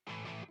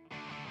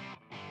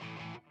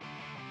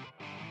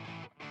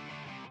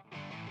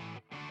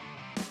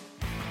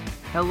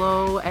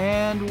Hello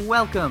and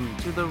welcome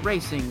to the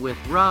Racing with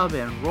Rob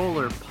and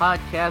Roller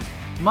podcast.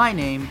 My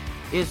name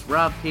is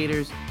Rob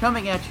Peters,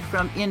 coming at you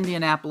from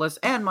Indianapolis,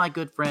 and my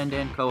good friend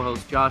and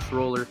co-host Josh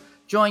Roller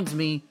joins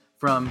me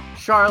from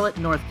Charlotte,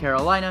 North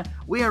Carolina.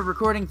 We are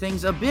recording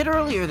things a bit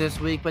earlier this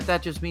week, but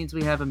that just means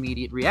we have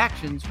immediate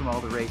reactions from all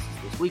the races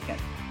this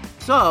weekend.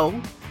 So,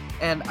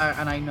 and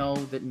I know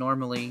that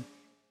normally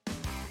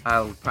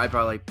I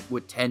probably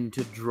would tend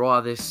to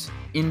draw this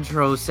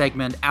intro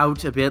segment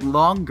out a bit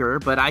longer,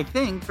 but I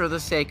think for the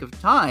sake of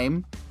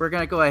time, we're going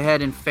to go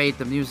ahead and fade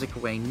the music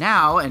away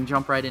now and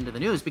jump right into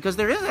the news, because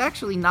there is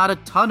actually not a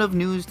ton of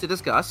news to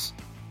discuss.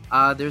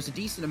 There's a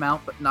decent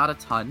amount, but not a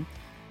ton.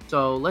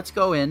 So let's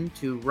go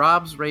into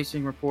Rob's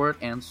Racing Report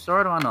and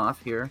start on off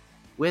here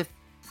with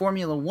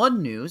Formula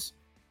One news.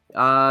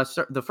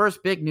 The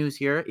first big news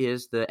here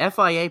is the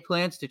FIA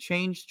plans to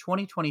change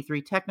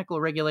 2023 technical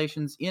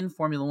regulations in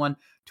Formula One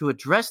to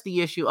address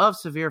the issue of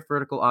severe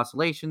vertical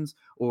oscillations,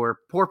 or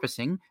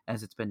porpoising,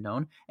 as it's been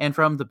known, and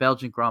from the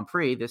Belgian Grand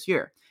Prix this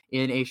year.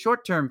 In a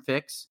short-term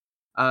fix,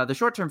 the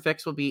short-term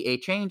fix will be a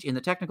change in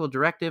the technical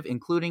directive,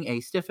 including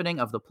a stiffening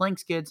of the plank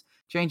skids,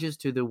 changes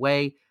to the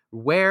way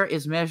wear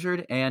is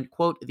measured, and,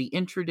 quote, the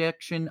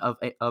introduction of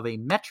a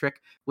metric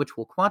which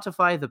will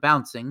quantify the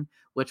bouncing,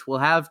 which will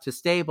have to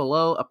stay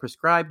below a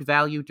prescribed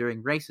value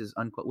during races,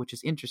 unquote, which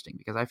is interesting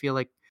because I feel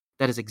like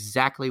that is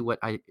exactly what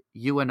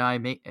you and I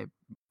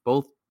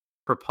both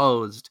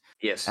proposed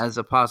as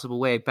a possible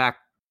way back,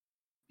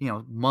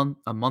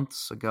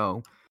 months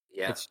ago.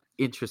 Yeah. It's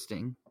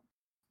interesting.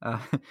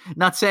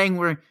 Not saying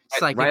we're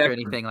psychic or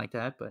anything like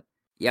that, but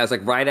yeah, it's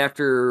like right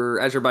after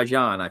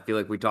Azerbaijan. I feel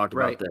like we talked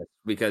about this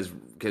because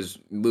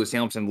Lewis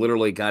Hamilton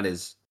literally got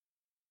his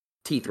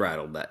teeth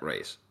rattled that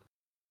race.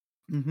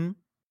 Mm-hmm.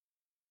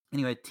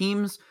 Anyway,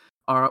 teams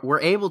were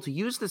able to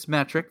use this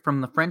metric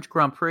from the French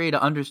Grand Prix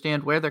to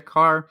understand where their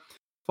car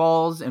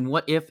falls and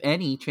what, if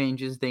any,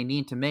 changes they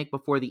need to make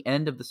before the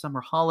end of the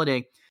summer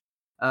holiday.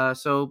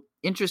 So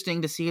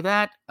interesting to see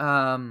that.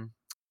 Kind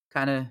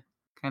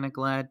of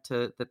glad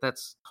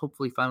that's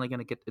hopefully finally going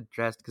to get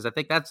addressed, because I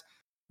think that's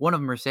one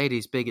of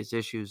Mercedes' biggest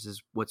issues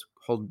is what's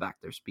holding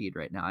back their speed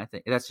right now. I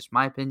think that's just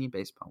my opinion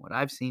based upon what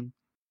I've seen.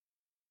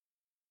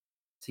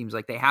 Seems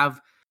like they have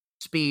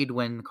speed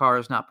when the car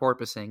is not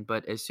porpoising,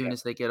 but as soon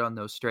as they get on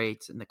those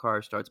straights and the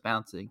car starts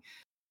bouncing,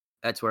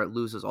 that's where it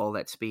loses all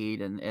that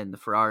speed, and the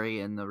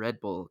Ferrari and the Red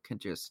Bull can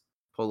just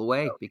pull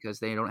away because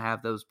they don't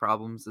have those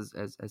problems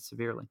as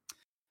severely.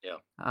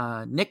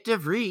 Yeah. Nick de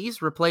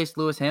Vries replaced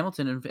Lewis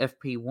Hamilton in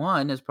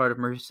FP1 as part of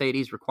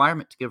Mercedes'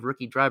 requirement to give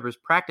rookie drivers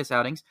practice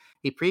outings.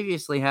 He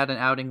previously had an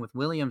outing with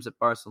Williams at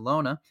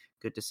Barcelona.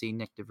 Good to see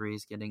Nick de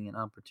Vries getting an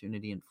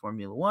opportunity in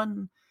Formula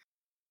One.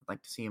 I'd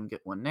like to see him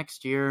get one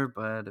next year,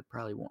 but it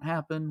probably won't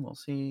happen. We'll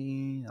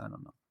see. I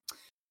don't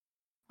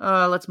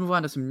know. Let's move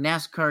on to some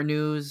NASCAR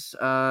news,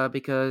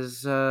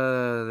 because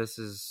this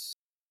is...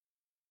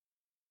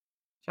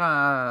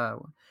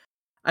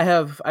 I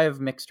have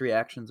mixed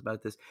reactions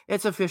about this.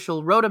 It's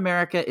official. Road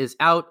America is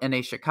out, and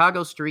a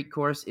Chicago street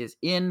course is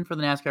in for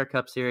the NASCAR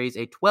Cup Series.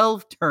 A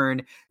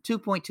 12-turn,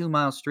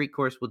 2.2-mile street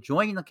course will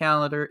join the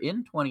calendar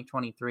in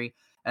 2023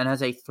 and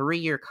has a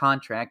 3-year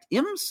contract.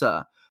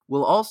 IMSA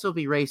will also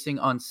be racing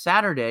on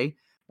Saturday,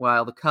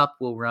 while the Cup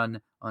will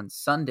run on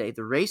Sunday.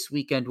 The race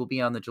weekend will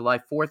be on the July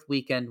 4th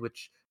weekend,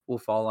 which will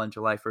fall on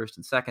July 1st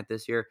and 2nd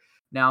this year.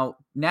 Now,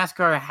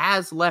 NASCAR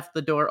has left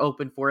the door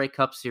open for a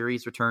Cup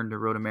Series return to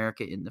Road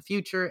America in the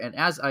future, and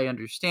as I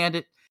understand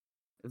it,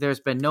 there's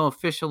been no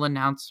official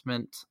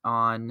announcement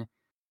on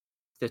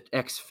the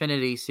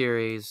Xfinity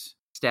Series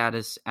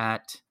status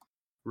at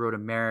Road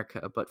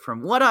America, but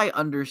from what I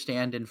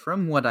understand and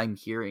from what I'm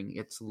hearing,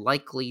 it's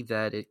likely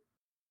that it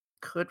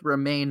could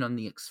remain on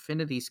the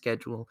Xfinity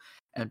schedule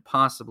and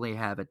possibly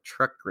have a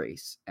truck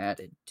race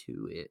added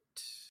to it.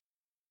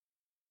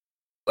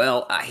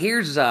 Well,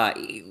 here's...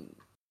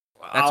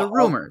 That's a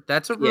rumor.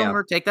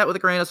 Yeah. Take that with a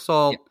grain of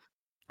salt.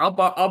 Yeah.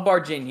 I'll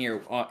barge in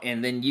here,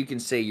 and then you can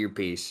say your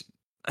piece.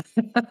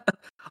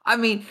 I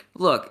mean,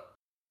 look,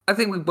 I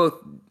think we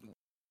both...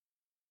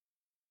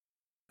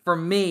 For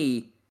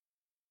me,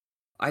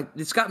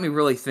 it's got me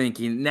really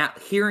thinking. Now,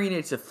 hearing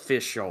it's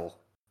official,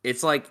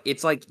 it's like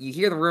you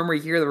hear the rumor,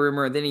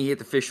 and then you hit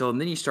the official, and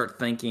then you start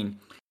thinking,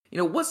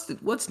 what's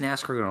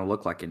NASCAR going to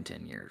look like in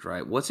 10 years,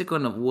 right? What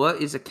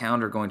is a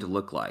calendar going to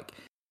look like?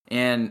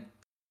 And,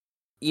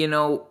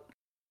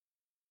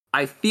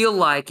 I feel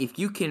like if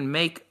you can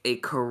make a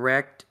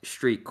correct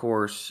street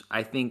course,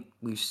 I think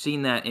we've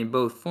seen that in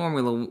both open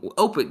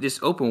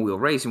wheel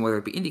racing, whether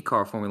it be IndyCar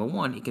or Formula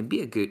One, it can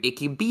be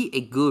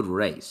a good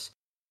race.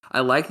 I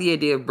like the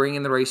idea of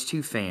bringing the race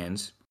to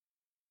fans.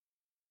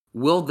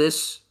 Will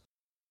this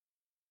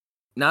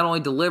not only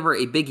deliver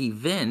a big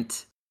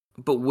event,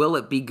 but will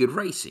it be good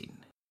racing?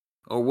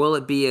 Or will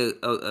it be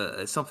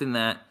a something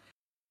that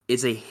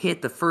is a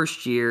hit the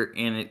first year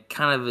and it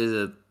kind of is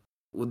a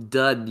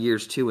dud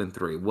years 2 and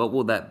 3? What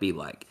will that be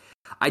like?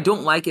 I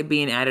don't like it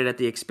being added at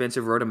the expense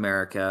of Road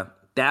America.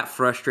 That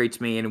frustrates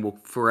me and will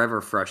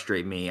forever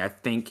frustrate me. I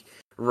think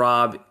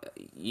Rob,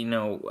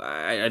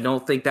 I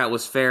don't think that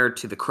was fair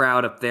to the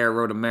crowd up there at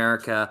Road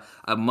America.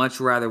 I much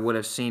rather would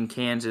have seen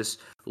Kansas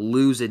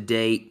lose a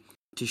date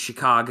to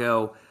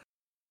Chicago.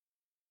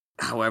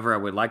 However, I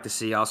would like to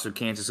see also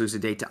Kansas lose a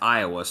date to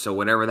Iowa. So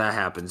whatever that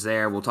happens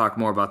there, we'll talk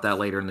more about that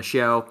later in the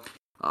show.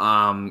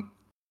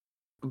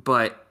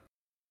 But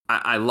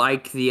I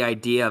like the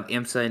idea of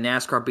IMSA and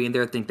NASCAR being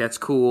there. I think that's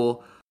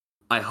cool.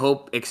 I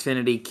hope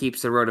Xfinity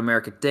keeps the Road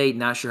America date.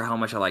 Not sure how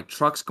much I like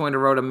trucks going to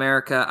Road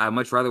America. I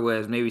much rather would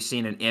have maybe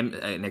seen an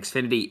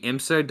Xfinity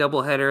IMSA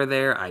doubleheader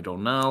there. I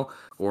don't know.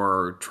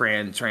 Or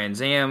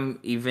Trans Am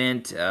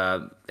event,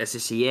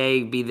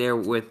 SCCA be there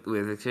with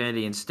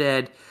Xfinity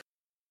instead.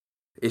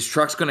 Is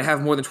trucks going to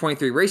have more than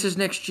 23 races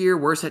next year?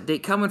 Where's that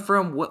date coming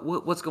from?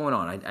 What's going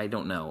on? I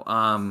don't know.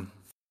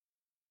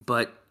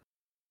 But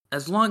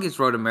as long as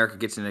Road America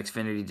gets an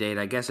Xfinity date,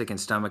 I guess I can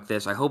stomach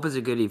this. I hope it's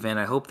a good event.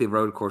 I hope the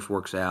road course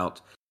works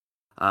out.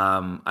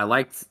 I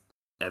liked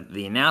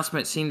the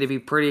announcement; seemed to be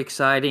pretty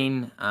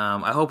exciting.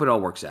 I hope it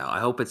all works out. I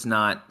hope it's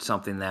not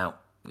something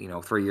that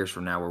 3 years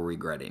from now we're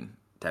regretting,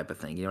 type of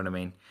thing. You know what I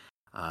mean?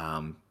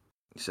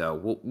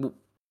 So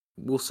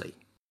we'll see.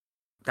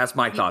 That's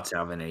my thoughts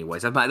of it,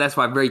 anyways. That's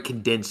my very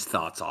condensed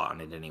thoughts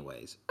on it,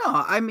 anyways. No,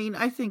 I mean,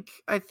 I think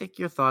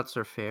your thoughts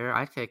are fair.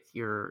 I think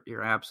you're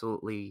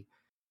absolutely.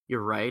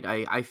 You're right.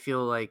 I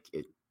feel like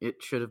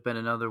it should have been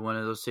another one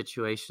of those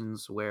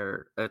situations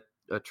where a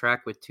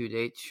track with 2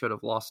 dates should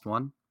have lost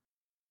one.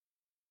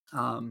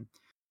 In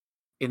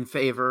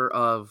favor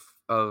of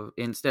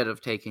instead of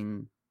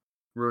taking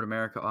Road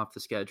America off the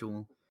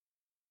schedule.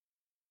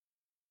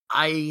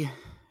 I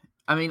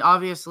mean,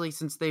 obviously,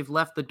 since they've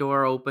left the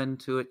door open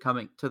to it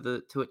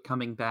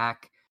coming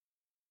back,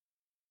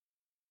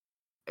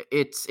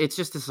 it's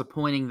just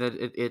disappointing that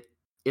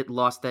it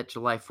lost that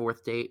July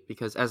 4th date,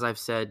 because as I've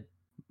said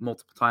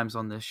multiple times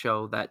on this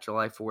show, that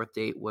July 4th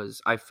date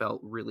I felt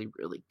really,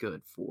 really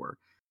good for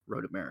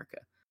Road America.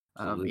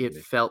 It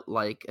felt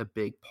like a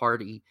big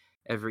party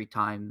every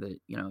time that,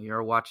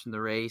 you're watching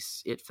the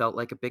race. It felt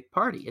like a big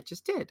party. It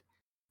just did.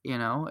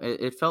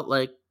 It felt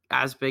like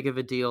as big of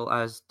a deal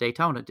as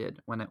Daytona did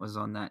when it was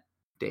on that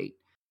date.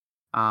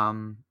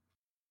 I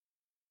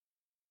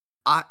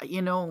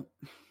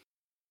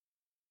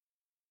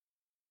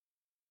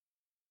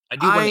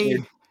do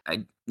want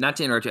to, not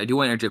to interrupt you, I do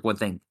want to interject one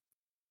thing.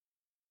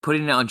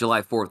 Putting it on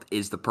July 4th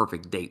is the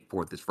perfect date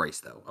for this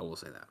race, though. I will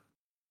say that.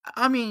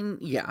 I mean,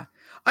 yeah,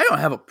 I don't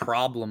have a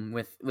problem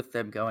with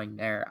them going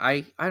there.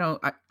 I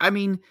don't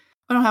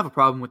have a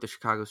problem with the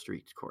Chicago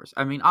Street Course.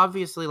 I mean,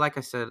 obviously, like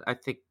I said, I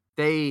think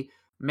they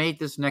made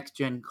this next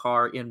gen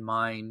car in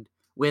mind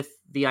with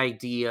the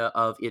idea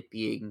of it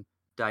being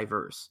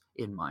diverse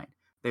in mind.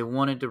 They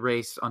wanted to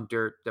race on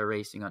dirt. They're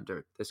racing on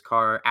dirt. This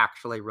car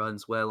actually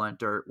runs well on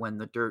dirt when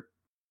the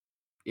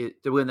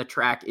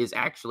track is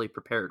actually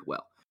prepared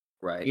well.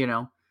 Right.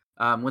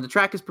 When the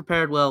track is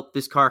prepared well,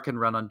 this car can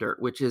run on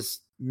dirt, which is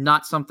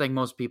not something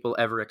most people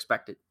ever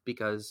expected,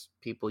 because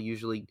people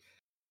usually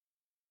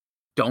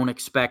don't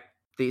expect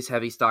these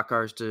heavy stock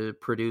cars to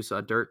produce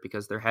on dirt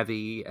because they're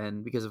heavy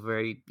and because of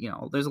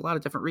there's a lot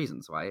of different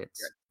reasons why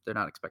they're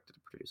not expected to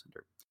produce on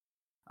dirt.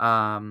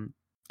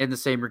 In the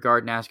same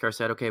regard, NASCAR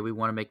said, okay, we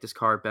want to make this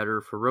car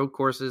better for road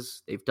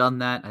courses. They've done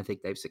that. I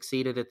think they've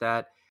succeeded at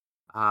that.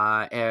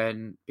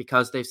 And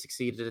because they've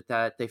succeeded at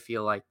that, they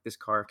feel like this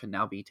car can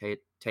now be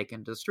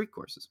taken to street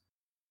courses.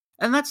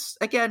 And that's,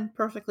 again,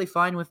 perfectly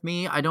fine with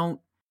me. I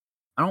don't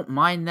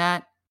mind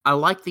that. I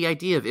like the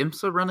idea of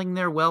IMSA running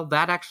there. Well,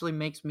 that actually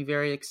makes me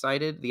very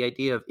excited. The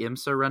idea of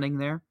IMSA running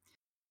there.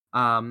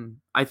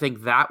 I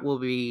think that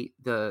would be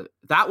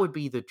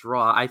the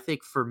draw. I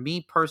think for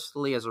me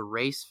personally, as a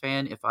race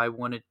fan, if I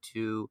wanted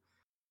to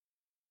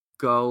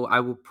go, I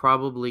would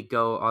probably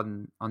go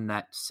on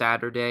that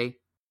Saturday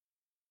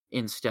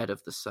instead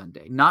of the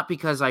Sunday. Not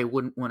because I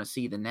wouldn't want to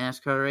see the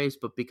NASCAR race,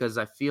 but because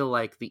I feel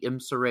like the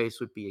IMSA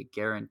race would be a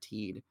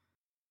guaranteed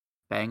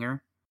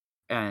banger.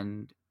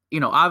 And,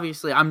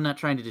 obviously I'm not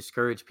trying to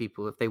discourage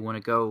people. If they want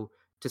to go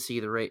to see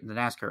the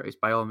NASCAR race,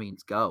 by all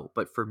means go.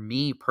 But for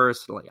me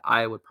personally,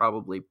 I would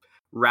probably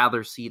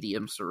rather see the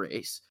IMSA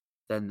race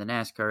than the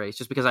NASCAR race,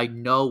 just because I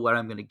know what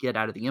I'm going to get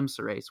out of the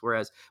IMSA race.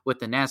 Whereas with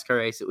the NASCAR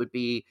race, it would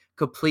be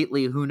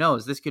completely, who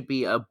knows, this could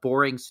be a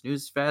boring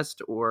snooze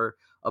fest or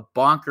a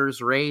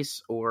bonkers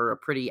race or a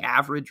pretty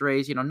average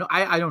race.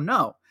 I don't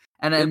know.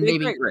 And then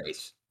maybe a great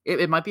race.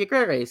 It might be a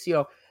great race,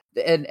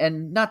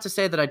 and not to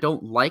say that I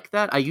don't like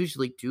that. I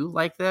usually do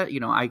like that.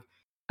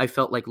 I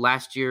felt like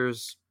last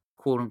year's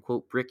quote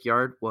unquote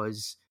Brickyard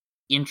was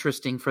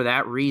interesting for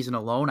that reason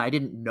alone. I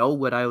didn't know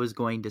what I was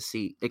going to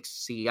see.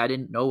 I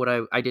didn't know what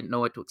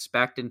to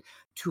expect, and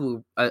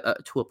to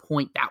a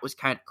point that was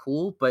kind of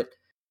cool. But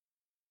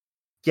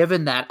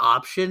given that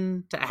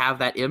option to have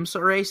that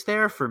IMSA race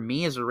there, for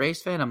me as a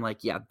race fan, I'm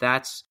like, yeah,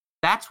 that's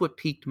what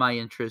piqued my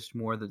interest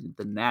more than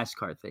the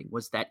NASCAR thing,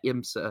 was that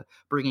IMSA,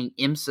 bringing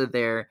IMSA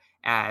there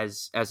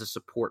as a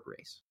support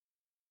race.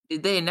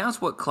 Did they announce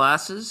what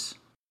classes?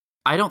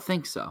 I don't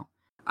think so.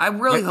 I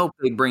really hope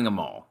they bring them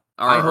all.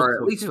 I hope or at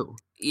so least, too.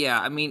 yeah.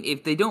 I mean,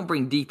 if they don't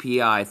bring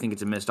DPI, I think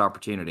it's a missed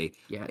opportunity.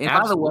 Yeah, And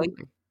by the way,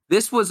 absolutely.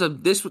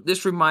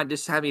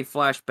 this had me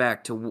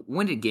flashback to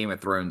when did Game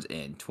of Thrones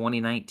end?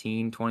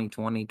 2019,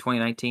 2020,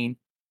 2019.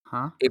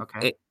 Huh? It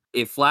Okay. it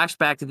it flashed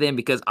back to them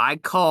because I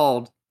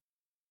called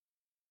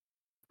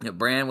that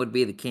Bran would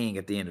be the king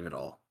at the end of it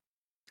all.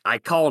 I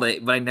called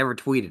it, but I never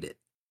tweeted it.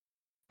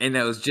 And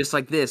it was just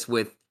like this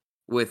with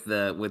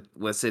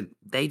said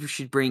they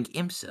should bring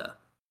IMSA to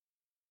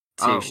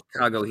Oh,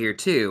 Chicago here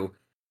too.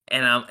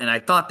 And I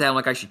thought that I'm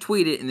like I should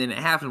tweet it, and then it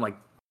happened. I'm like,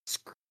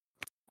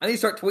 I need to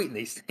start tweeting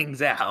these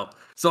things out.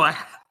 So I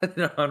have it on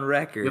you have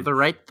record. the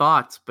right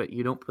thoughts, but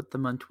you don't put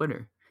them on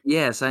Twitter.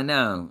 Yes, I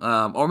know.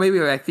 Or maybe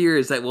my fear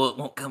is that, well, it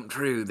won't come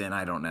true. Then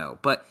I don't know.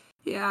 But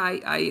yeah,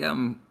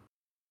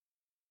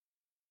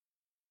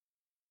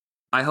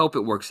 I hope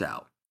it works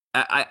out.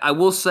 I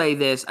will say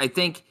this. I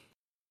think,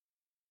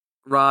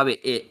 Rob,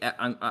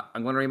 I'm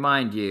going to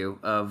remind you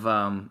of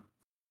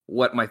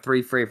what my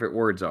three favorite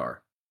words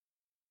are: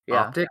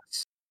 Yeah.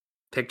 optics,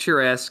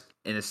 picturesque,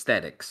 and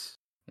aesthetics.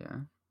 Yeah.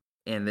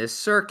 And this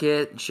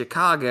circuit,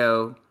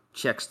 Chicago,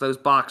 checks those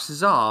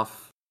boxes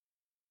off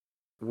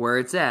where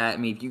it's at. I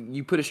mean, if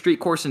you put a street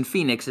course in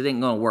Phoenix, it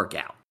ain't going to work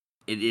out.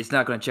 It's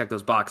not going to check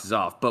those boxes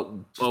off. But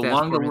Just ask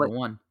along the Formula way,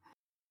 One.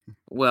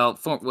 well,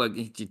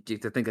 you have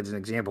to think it's an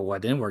example of why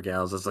it didn't work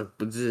out. It's like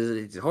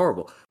it's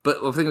horrible.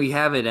 But I think we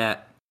have it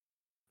at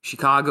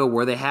Chicago,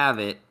 where they have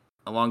it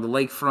along the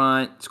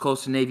lakefront. It's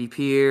close to Navy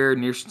Pier,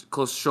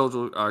 close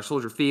to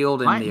Soldier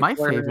Field, and My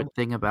favorite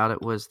thing about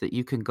it was that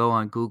you can go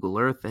on Google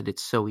Earth and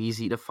it's so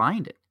easy to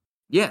find it.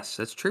 Yes,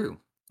 that's true.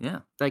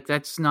 Yeah. Like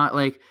that's not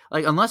like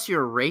unless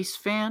you're a race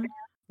fan,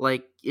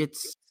 like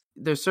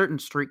there's certain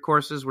street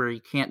courses where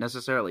you can't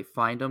necessarily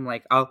find them.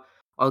 Like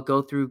I'll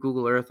go through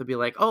Google Earth and be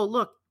like, "Oh,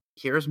 look,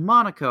 here's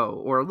Monaco,"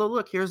 or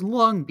 "Look, here's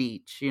Long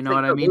Beach." You know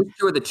what I mean? Those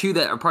two are the two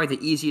that are probably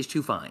the easiest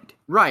to find.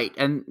 Right.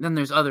 And then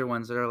there's other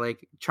ones that are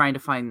like trying to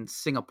find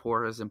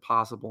Singapore is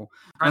impossible.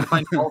 Trying to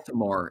find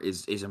Baltimore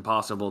is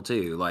impossible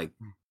too. Like,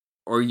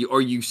 or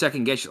you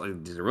second guess.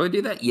 Like, does it really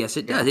do that? Yes,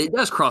 it does. Yeah. It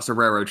does cross a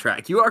railroad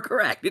track. You are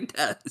correct. It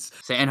does.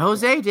 San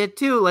Jose did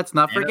too. Let's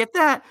not forget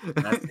that.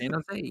 That's San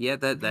Jose. Yeah,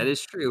 that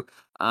is true.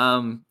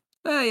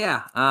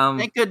 Yeah.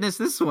 Thank goodness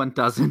this one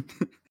doesn't.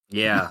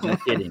 Yeah, no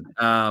kidding.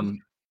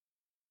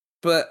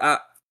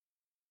 But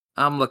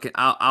I'm looking.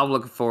 I'll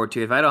look forward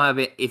to it. If I don't have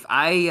it, if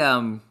I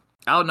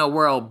don't know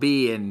where I'll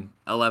be in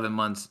 11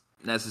 months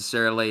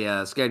necessarily,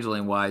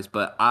 scheduling wise.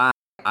 But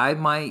I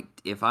might,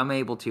 if I'm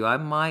able to, I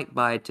might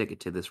buy a ticket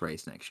to this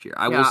race next year.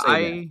 I will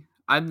say that.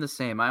 I'm the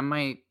same. I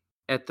might,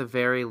 at the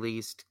very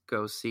least,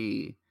 go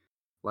see,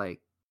 like,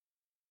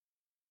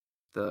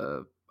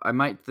 I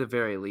might, at the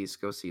very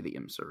least, go see the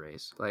IMSA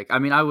race. Like, I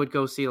mean, I would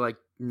go see, like,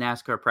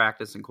 NASCAR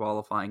practice and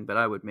qualifying, but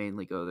I would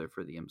mainly go there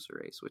for the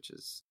IMSA race, which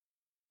is,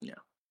 Yeah.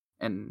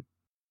 And,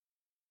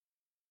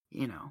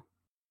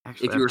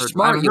 actually, If you're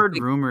smart, I've heard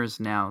rumors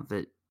now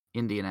that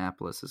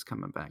Indianapolis is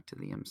coming back to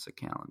the IMSA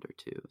calendar,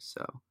 too,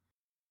 so.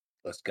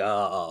 Let's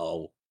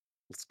go.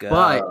 Let's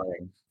go.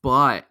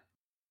 But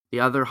the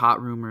other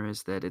hot rumor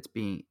is that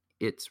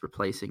it's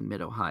replacing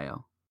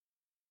Mid-Ohio.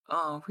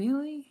 Oh,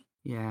 really?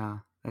 Yeah,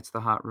 that's the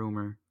hot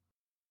rumor.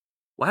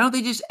 Why don't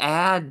they just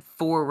add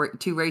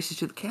 2 races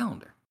to the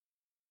calendar?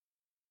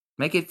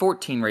 Make it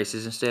 14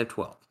 races instead of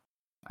 12.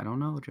 I don't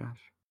know,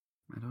 Josh.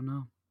 I don't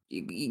know.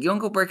 You don't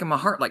go breaking my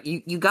heart. Like,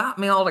 you got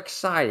me all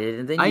excited,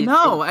 and then I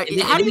know. How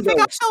do you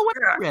think I felt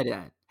when I read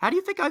that? How do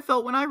you think I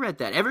felt when I read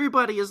that?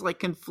 Everybody is like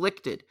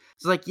conflicted.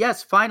 It's like,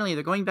 yes, finally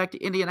they're going back to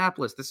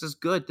Indianapolis. This is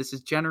good. This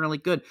is generally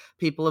good.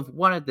 People have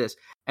wanted this,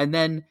 and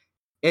then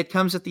it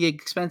comes at the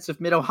expense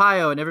of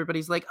Mid-Ohio, and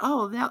everybody's like,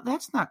 oh,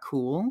 that's not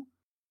cool.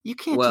 You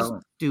can't just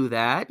do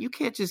that. You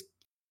can't just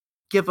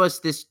give us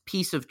this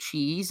piece of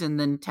cheese and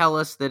then tell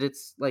us that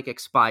it's like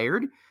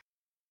expired.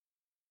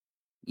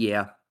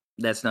 Yeah,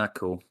 that's not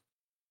cool.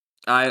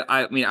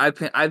 I mean, I've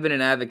been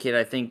an advocate.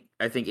 I think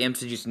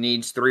IMSA just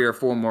needs 3 or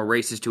 4 more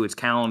races to its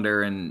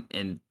calendar,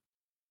 and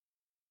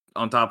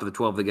on top of the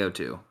 12 they go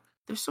to.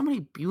 There's so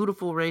many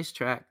beautiful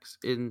racetracks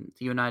in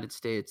the United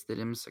States that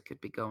IMSA could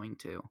be going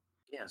to.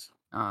 Yes.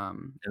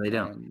 And they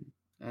don't.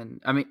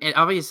 And I mean,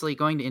 obviously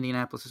going to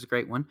Indianapolis is a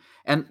great one.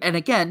 And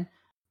again,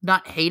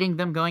 not hating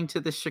them going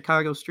to the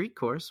Chicago street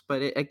course,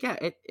 but it's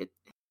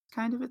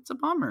a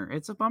bummer.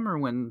 It's a bummer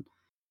when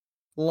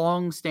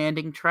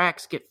long-standing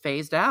tracks get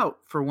phased out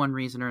for one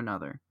reason or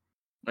another.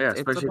 Yeah,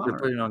 especially if they're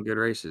putting on good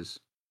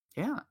races.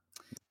 Yeah.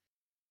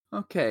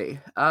 Okay,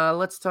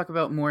 let's talk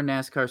about more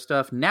NASCAR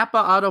stuff. Napa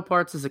Auto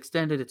Parts has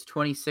extended its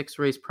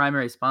 26-race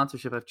primary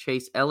sponsorship of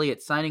Chase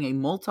Elliott, signing a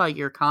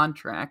multi-year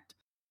contract.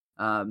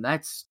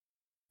 That's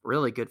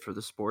really good for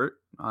the sport.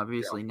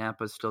 Obviously,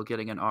 Napa's still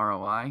getting an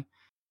ROI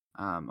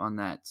on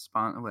that.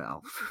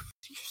 Well,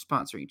 if you're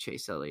sponsoring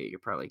Chase Elliott, you're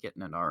probably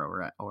getting an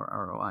ROI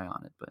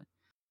on it. But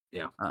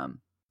yeah.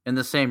 In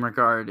the same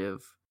regard,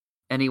 of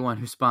anyone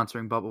who's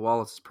sponsoring Bubba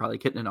Wallace is probably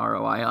getting an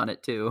ROI on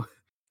it too.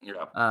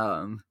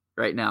 Yeah.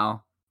 Right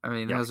now. I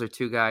mean, those are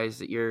 2 guys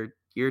that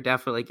you're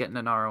definitely getting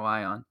an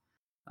ROI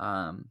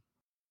on.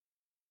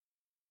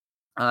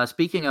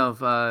 Speaking of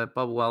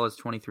Bubba Wallace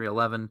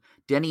 2311,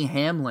 Denny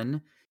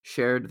Hamlin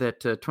shared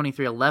that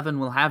 2311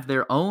 will have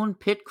their own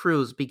pit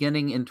crews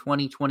beginning in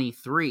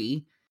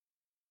 2023.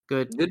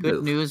 Good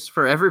move. news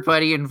for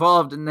everybody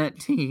involved in that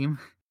team.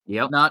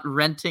 Yep. Not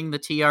renting the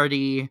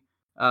TRD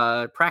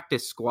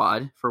practice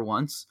squad for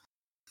once,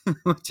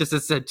 which is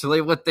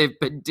essentially what they've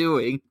been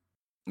doing.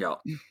 Yeah.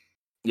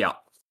 Yeah.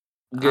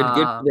 Good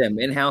for them.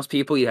 In-house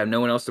people, you have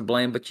no one else to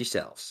blame but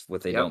yourselves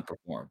what they don't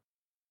perform.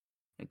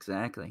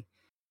 Exactly.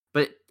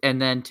 And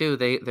then too,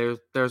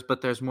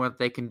 there's more that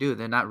they can do.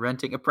 They're not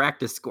renting a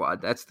practice squad.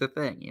 That's the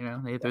thing,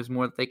 There's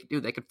more that they can do.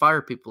 They could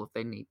fire people if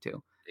they need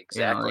to.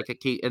 Exactly. They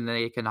could keep, and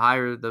they can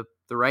hire the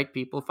right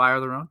people, fire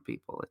the wrong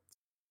people.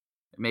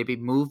 Maybe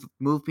move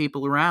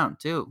people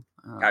around too.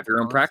 Have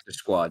your own practice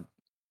squad.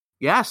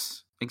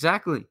 Yes,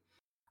 exactly.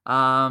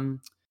 And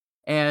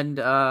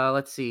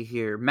let's see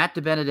here. Matt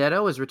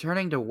DiBenedetto is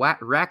returning to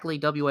Rackley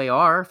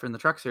WAR from the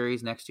Truck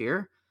Series next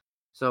year,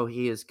 so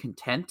he is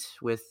content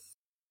with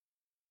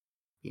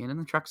being in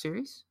the Truck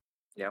Series.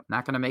 Yeah.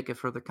 Not going to make it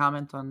for the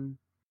comment on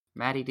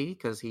Matty D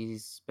because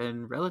he's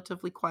been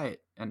relatively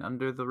quiet and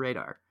under the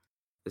radar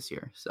this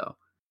year. So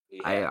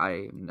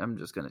I'm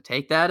just going to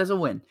take that as a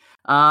win.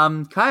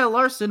 Kyle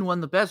Larson won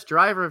the Best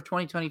Driver of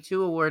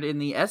 2022 award in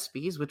the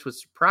ESPYs, which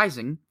was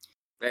surprising.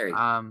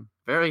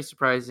 Very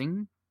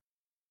surprising.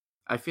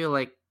 I feel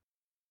like,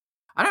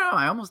 I don't know,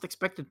 I almost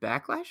expected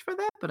backlash for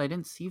that, but I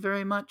didn't see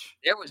very much.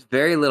 There was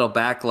very little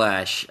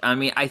backlash. I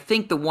mean, I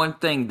think the one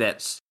thing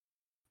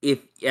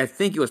I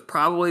think it was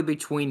probably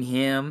between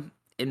him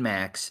and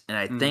Max, and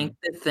I think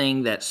the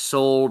thing that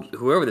sold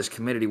whoever this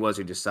committee was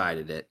who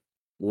decided it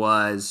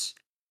was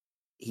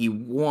he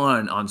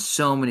won on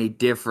so many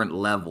different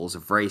levels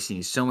of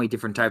racing, so many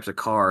different types of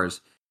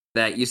cars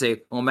that you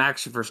say, well,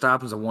 Max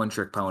Verstappen's a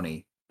one-trick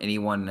pony, and he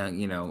won,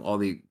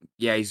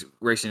 he's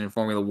racing in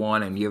Formula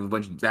One, and you have a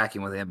bunch of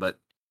backing with him, but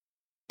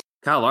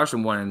Kyle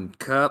Larson won in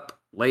Cup,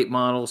 late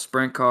model,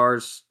 sprint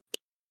cars.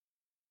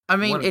 I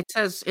mean, it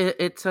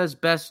says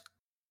best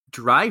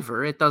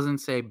driver. It doesn't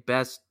say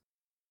best,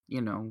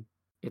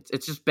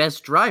 it's just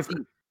best driver.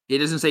 It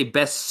doesn't say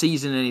best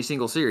season in any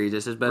single series.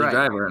 It says best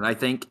driver. And I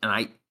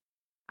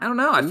don't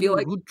know. I feel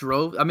like who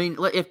drove. I mean,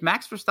 if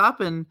Max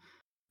Verstappen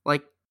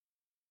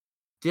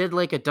did a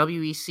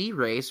WEC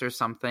race or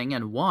something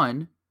and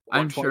won,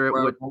 I'm sure it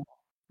would.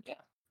 Yeah,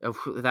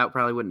 that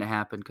probably wouldn't have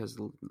happened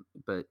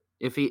but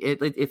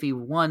if he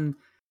won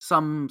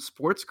some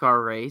sports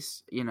car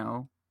race,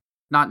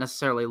 not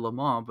necessarily Le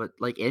Mans, but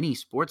any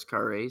sports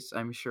car race,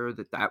 I'm sure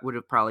that would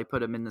have probably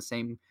put him in the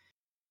same.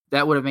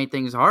 That would have made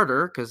things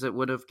harder because it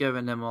would have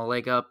given him a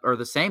leg up or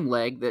the same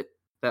leg that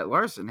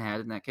Larson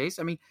had in that case.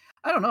 I mean,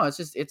 I don't know.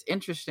 It's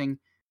interesting.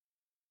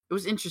 It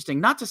was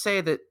interesting. Not to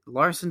say that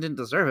Larson didn't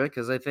deserve it,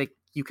 because I think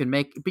you can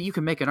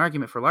make an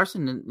argument for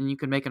Larson and you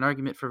can make an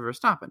argument for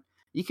Verstappen.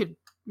 You could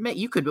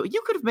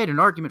have made an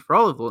argument for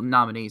all of the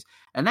nominees,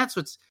 and that's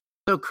what's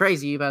so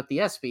crazy about the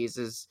ESPYs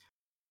is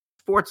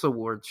sports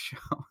awards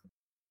show.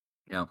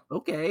 Yeah.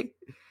 Okay.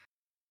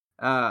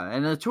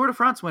 And the Tour de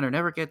France winner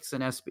never gets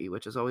an ESPY,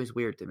 which is always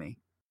weird to me.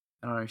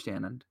 I don't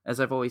understand. And as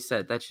I've always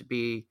said, that should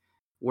be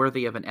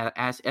worthy of an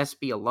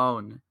ESPY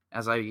alone,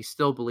 as I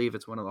still believe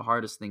it's one of the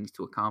hardest things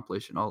to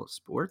accomplish in all of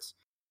sports.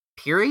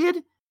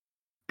 Period.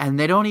 And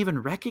they don't even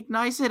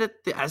recognize it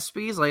at the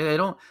ESPYs. They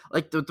don't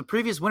the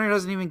previous winner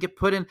doesn't even get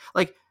put in.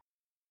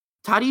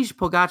 Tadej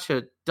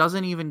Pogačar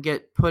doesn't even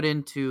get put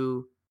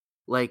into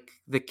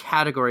the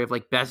category of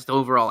best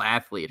overall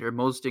athlete or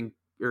most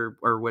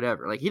or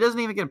whatever. He doesn't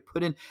even get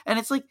put in. And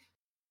it's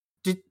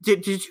did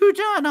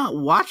you not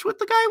watch what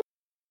the guy?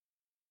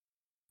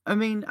 I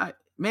mean,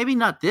 maybe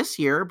not this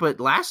year, but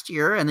last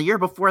year and the year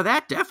before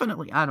that,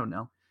 definitely. I don't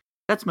know.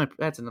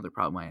 That's another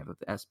problem I have with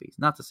the ESPYs.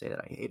 Not to say that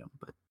I hate them,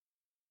 but.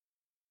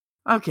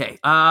 Okay,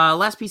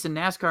 last piece of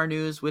NASCAR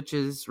news, which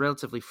is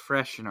relatively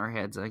fresh in our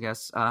heads, I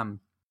guess.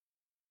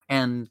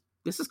 And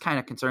this is kind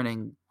of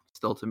concerning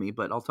still to me,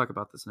 but I'll talk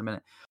about this in a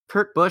minute.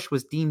 Kurt Busch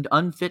was deemed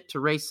unfit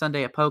to race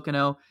Sunday at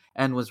Pocono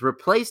and was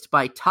replaced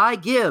by Ty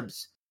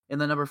Gibbs in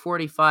the number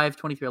 45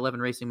 2311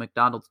 Racing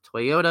McDonald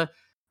Toyota.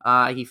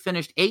 He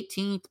finished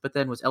 18th, but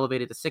then was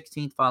elevated to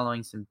 16th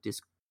following some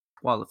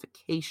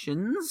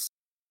disqualifications.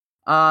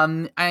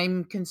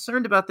 I'm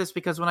concerned about this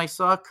because when I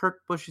saw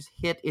Kurt Busch's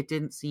hit, it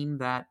didn't seem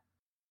that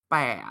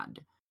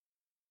bad.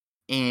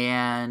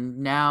 And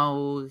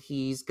now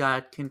he's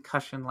got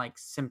concussion-like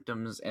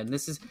symptoms, and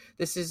this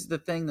is the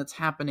thing that's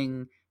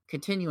happening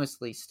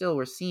continuously. Still,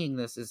 we're seeing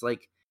this is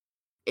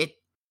it,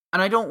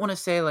 and I don't want to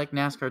say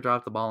NASCAR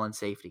dropped the ball in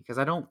safety, because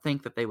I don't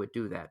think that they would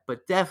do that,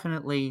 but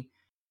definitely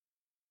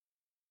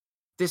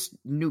this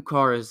new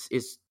car is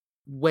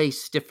way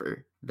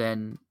stiffer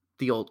than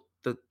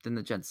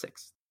the Gen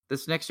 6.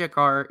 This next year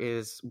car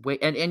is way,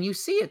 and you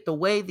see it, the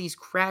way these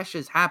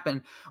crashes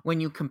happen when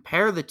you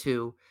compare the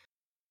two.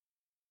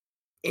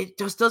 It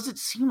just doesn't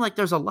seem like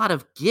there's a lot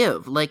of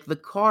give. The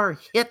car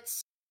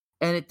hits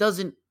and it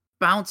doesn't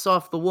bounce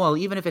off the wall,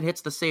 even if it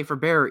hits the safer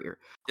barrier.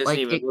 It doesn't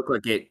even look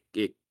like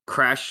it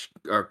crash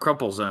or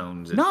crumple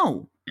zones.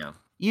 No. Yeah.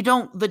 You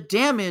don't. The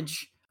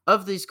damage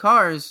of these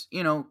cars,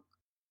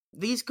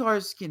 these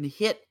cars can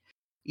hit,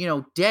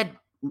 dead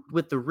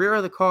with the rear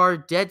of the car,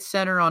 dead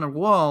center on a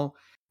wall,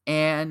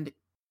 and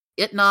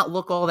it not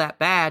look all that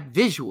bad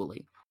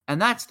visually.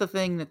 And that's the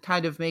thing that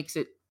kind of makes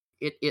it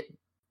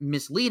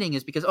misleading,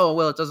 is because, oh,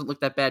 well, it doesn't look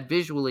that bad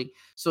visually,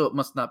 so it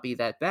must not be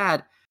that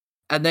bad.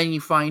 And then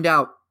you find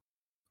out,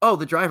 oh,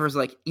 the driver's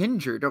like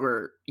injured,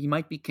 or he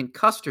might be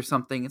concussed or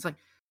something. It's like,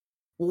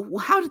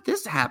 well, how did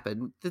this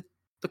happen?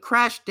 The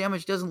crash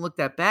damage doesn't look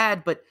that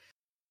bad, but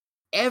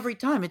every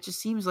time it just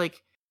seems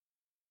like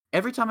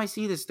every time I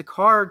see this, the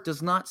car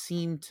does not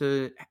seem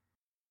to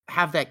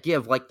have that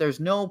give. Like, there's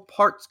no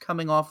parts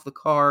coming off the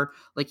car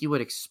like you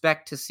would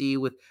expect to see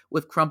with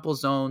crumple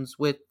zones,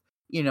 with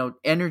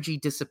energy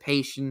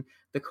dissipation.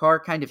 The car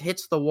kind of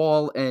hits the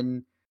wall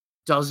and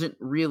doesn't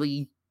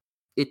really,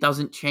 it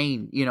doesn't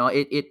chain.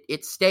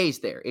 It stays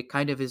there. It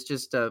kind of is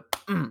just a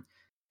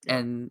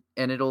and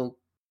it'll,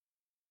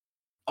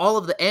 all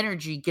of the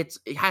energy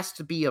it has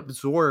to be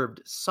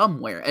absorbed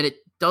somewhere, and it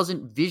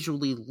doesn't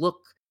visually look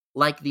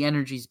like the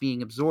energy is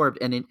being absorbed.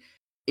 And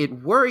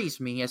it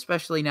worries me,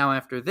 especially now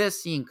after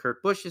this, seeing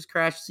Kurt Busch's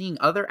crash, seeing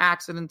other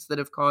accidents that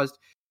have caused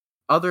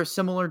other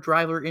similar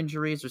driver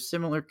injuries or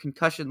similar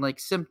concussion-like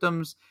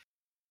symptoms.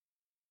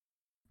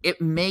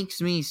 It makes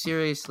me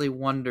seriously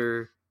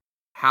wonder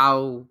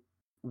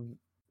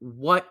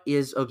what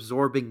is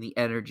absorbing the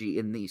energy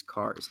in these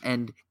cars,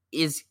 and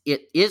is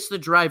the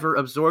driver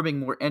absorbing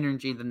more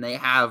energy than they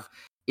have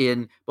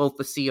in both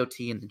the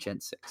COT and the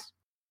Gen 6?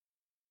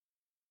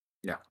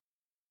 Yeah.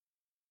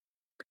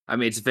 I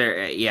mean, it's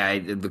very, yeah,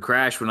 the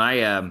crash, when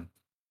I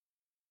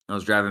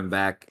was driving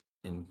back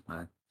and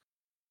I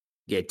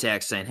get a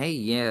text saying, hey,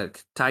 yeah,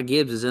 Ty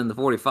Gibbs is in the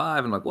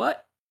 45. I'm like,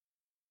 what?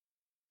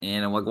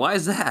 And I'm like, why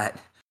is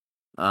that?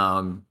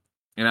 And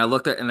I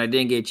looked at, and I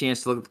didn't get a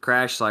chance to look at the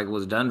crash, like,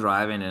 was done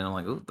driving, and I'm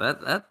like, oh,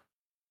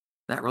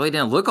 that really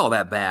didn't look all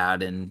that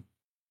bad. And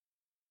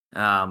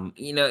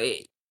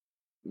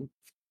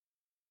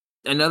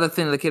another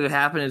thing that could have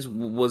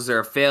happened was there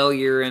a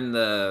failure in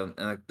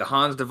the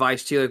Hans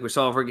device too, like we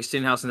saw with Ricky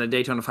Stenhouse in the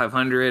Daytona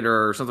 500,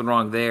 or something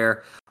wrong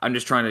there? I'm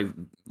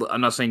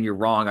not saying you're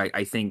wrong.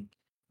 I think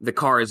the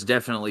car is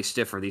definitely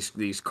stiffer.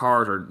 These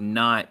cars are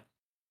not.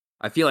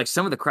 I feel like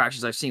some of the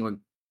crashes I've seen,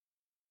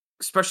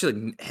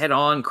 especially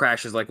head-on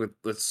crashes, like with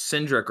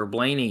Cindric or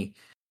Blaney,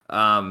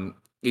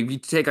 if you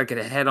take like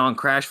a head-on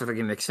crash with like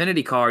an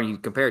Xfinity car and you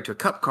compare it to a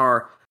Cup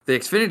car, the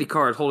Xfinity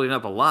car is holding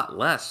up a lot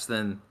less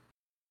than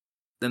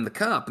the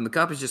Cup, and the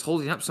Cup is just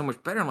holding up so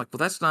much better. I'm like, well,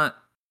 that's not.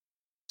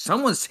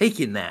 Someone's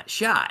taking that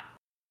shot,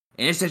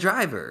 and it's the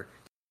driver.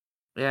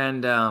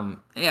 And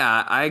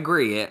yeah, I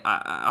agree.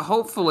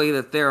 Hopefully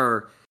that there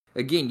are.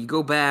 Again, you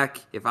go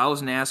back. If I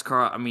was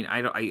NASCAR, I mean,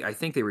 I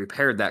think they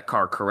repaired that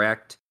car,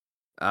 correct?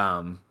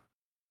 Yeah,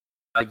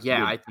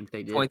 I think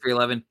they did.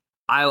 2311.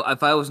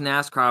 If I was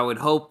NASCAR, I would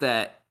hope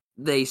that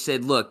they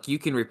said, look, you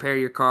can repair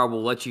your car.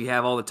 We'll let you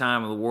have all the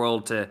time in the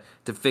world to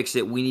fix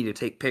it. We need to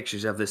take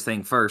pictures of this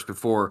thing first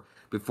before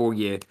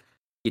you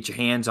get your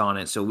hands on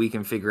it, so we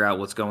can figure out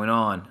what's going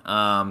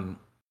on.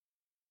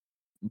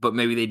 But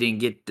maybe they didn't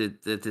get to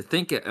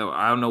think.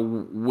 I don't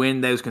know when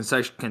those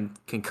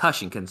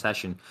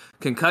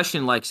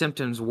concussion-like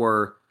symptoms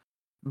were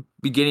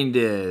beginning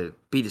to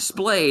be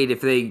displayed.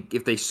 If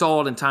they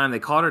saw it in time, they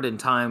caught it in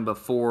time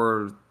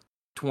before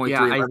 23.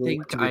 Yeah, I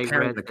think I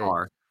read the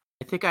car.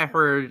 I think I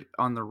heard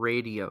on the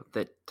radio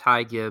that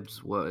Ty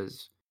Gibbs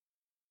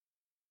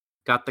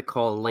got the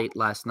call late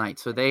last night,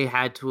 so they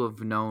had to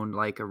have known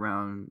like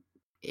around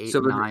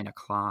 9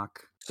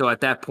 o'clock. So at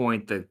that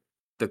point, the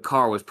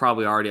car was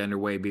probably already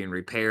underway being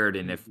repaired,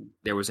 and if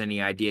there was any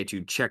idea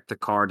to check the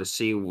car to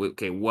see,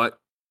 okay, what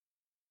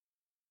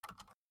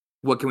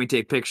can we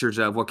take pictures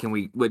of? What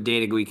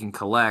data we can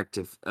collect,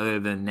 if other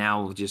than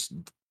now just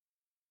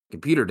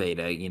computer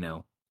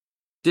data,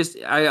 Just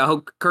I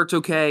hope Kurt's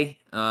okay.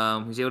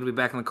 He's able to be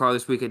back in the car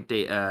this week in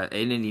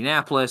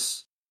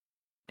Indianapolis,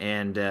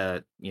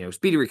 and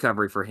speedy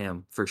recovery for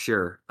him for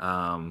sure.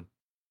 And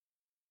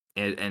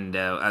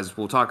as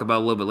we'll talk about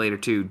a little bit later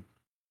too,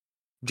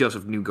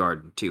 Joseph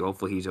Newgarden too.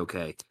 Hopefully he's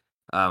okay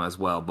as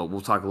well. But we'll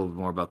talk a little bit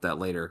more about that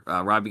later.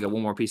 Rob, you got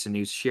one more piece of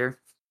news to share?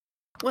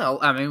 Well,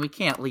 I mean, we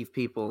can't leave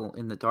people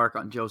in the dark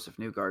on Joseph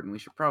Newgarden. We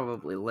should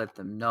probably let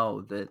them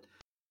know that,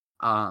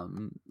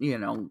 from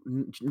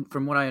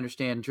what I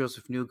understand,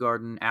 Joseph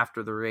Newgarden,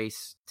 after the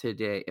race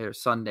today or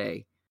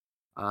Sunday,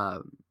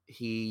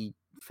 he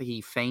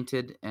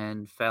fainted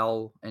and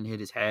fell and hit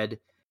his head,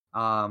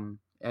 and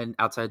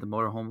outside the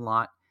motorhome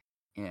lot.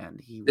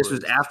 And This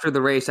was after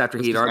the race, after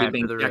he'd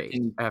already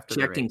been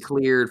checked and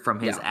cleared from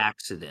his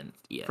accident.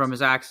 Yes. From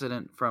his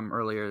accident from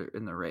earlier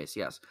in the race,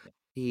 yes.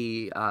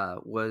 He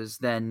was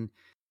then,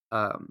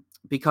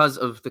 because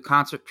of the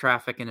concert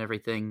traffic and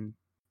everything,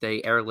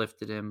 they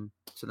airlifted him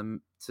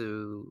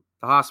to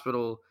the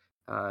hospital,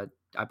 I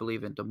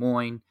believe in Des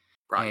Moines.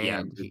 Right,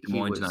 yeah. Des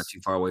Moines is not too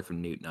far away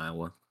from Newton,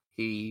 Iowa.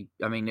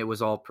 It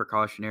was all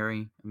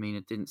precautionary. I mean,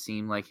 it didn't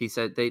seem like, he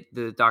said,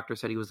 the doctor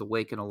said he was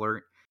awake and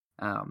alert,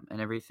 and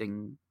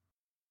everything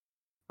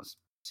was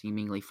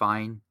seemingly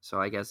fine. So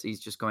I guess he's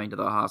just going to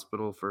the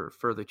hospital for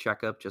further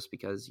checkup just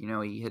because,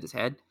 he hit his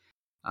head.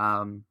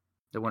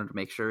 They wanted to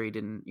make sure he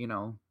didn't,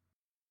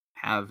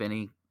 have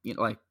any,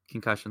 like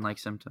concussion-like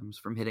symptoms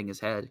from hitting his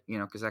head,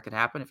 because that could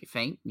happen if you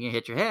faint and you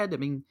hit your head. I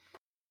mean,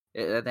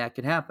 that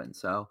could happen.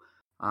 So,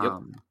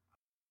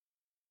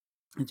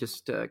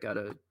 just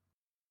gotta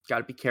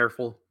be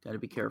careful. Gotta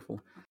be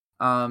careful.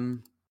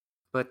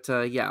 But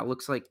yeah, it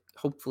looks like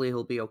hopefully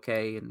he'll be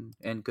okay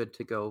and good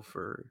to go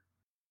for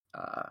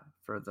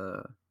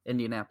the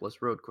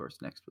Indianapolis road course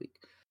next week.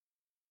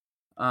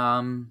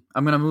 I'm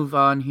gonna move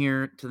on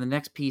here to the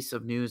next piece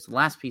of news. The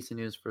last piece of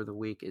news for the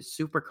week is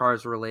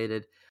supercars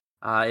related,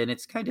 and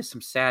it's kind of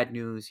some sad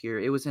news here.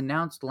 It was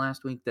announced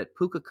last week that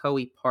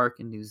Pukekohe Park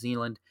in New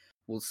Zealand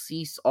will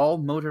cease all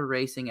motor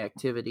racing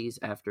activities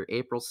after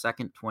April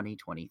 2nd,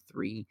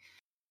 2023.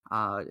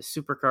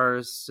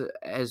 Supercars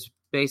has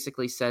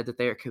basically said that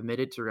they are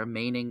committed to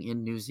remaining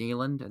in New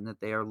Zealand and that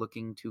they are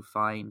looking to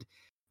find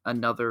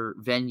another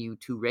venue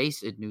to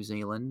race in New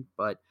Zealand.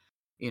 But,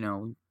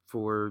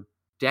 for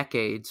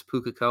decades,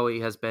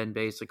 Pukekohe has been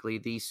basically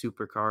the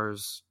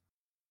supercars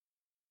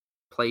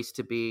place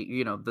to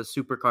be, the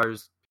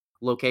supercars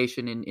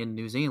location in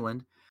New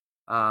Zealand.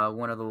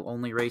 One of the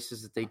only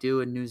races that they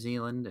do in New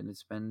Zealand, and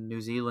it's been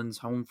New Zealand's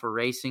home for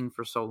racing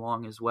for so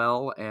long as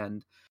well.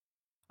 And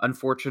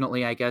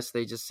unfortunately, I guess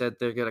they just said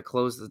they're going to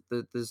close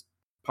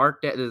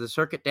the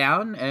circuit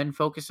down and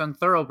focus on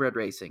thoroughbred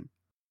racing.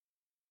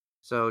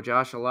 So,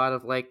 Josh, a lot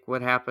of like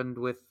what happened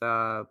with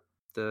the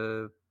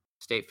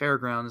state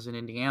fairgrounds in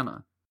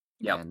Indiana.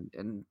 Yep.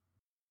 And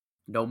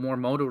no more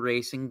moto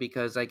racing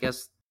because I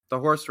guess the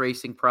horse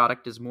racing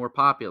product is more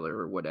popular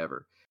or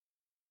whatever.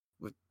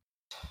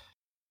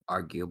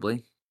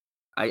 Arguably.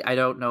 I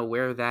don't know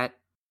where that...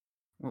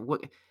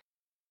 What,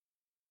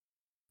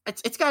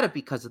 it's got to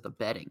be because of the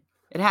betting.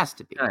 It has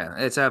to be. Yeah,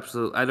 it's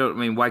absolute.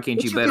 Why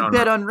can't you bet can on...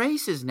 bet on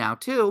races now,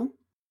 too.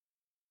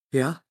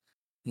 Yeah.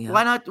 Yeah.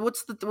 Why not?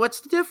 What's the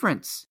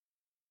difference?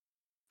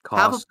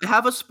 Cost.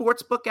 Have a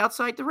sports book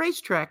outside the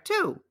racetrack,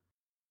 too.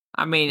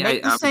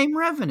 Make the same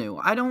revenue.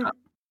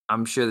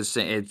 I'm sure the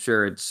same.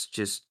 Sure, it's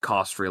just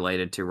cost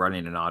related to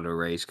running an auto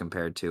race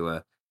compared to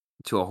a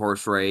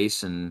horse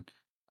race, and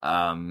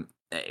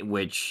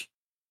which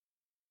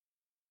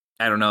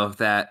I don't know if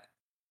that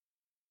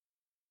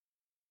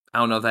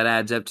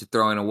adds up to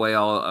throwing away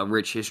a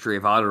rich history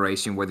of auto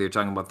racing, whether you're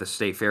talking about the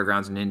state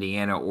fairgrounds in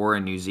Indiana or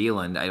in New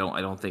Zealand. I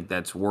don't think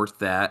that's worth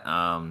that.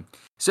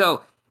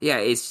 So yeah,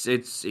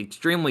 it's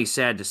extremely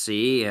sad to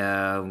see.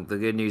 The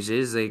good news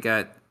is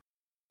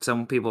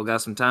some people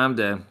got some time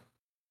to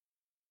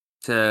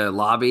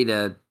lobby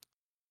to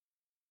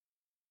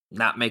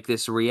not make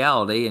this a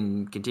reality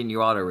and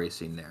continue auto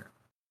racing there.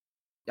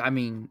 I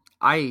mean,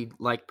 I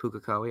like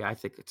Pukekohe. I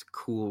think it's a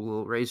cool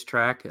little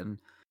racetrack, and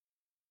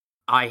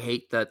I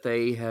hate that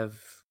they have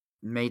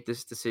made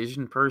this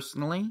decision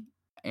personally,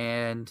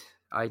 and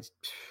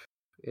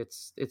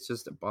it's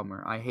just a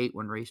bummer. I hate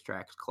when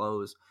racetracks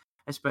close,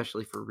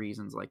 especially for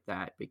reasons like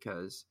that,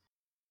 because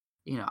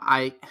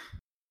I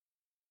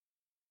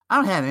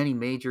don't have any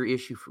major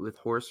issue with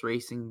horse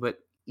racing, but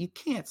you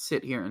can't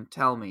sit here and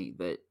tell me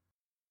that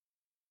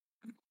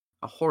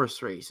a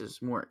horse race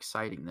is more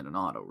exciting than an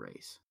auto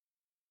race.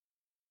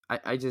 If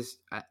it's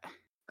not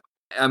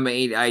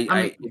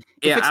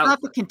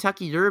the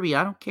Kentucky Derby,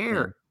 I don't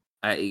care.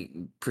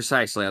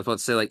 Precisely. I was about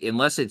to say, like,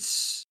 unless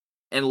it's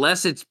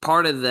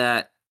part of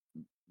the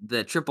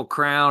Triple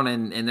Crown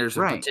and there's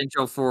a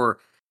potential for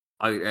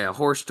a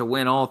horse to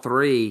win all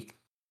three.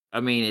 I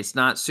mean, it's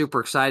not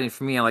super exciting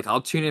for me.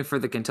 I'll tune in for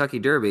the Kentucky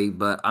Derby,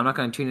 but I'm not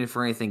going to tune in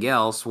for anything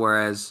else.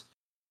 Whereas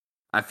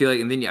I feel like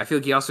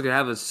you also could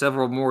have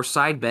several more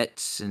side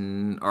bets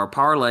or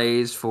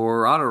parlays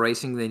for auto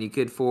racing than you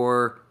could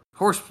for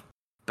horse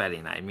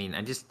betting. I mean,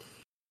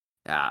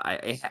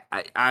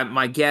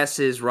 my guess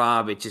is,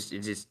 Rob, it's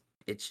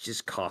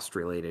just cost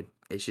related.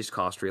 It's just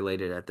cost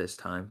related at this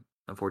time,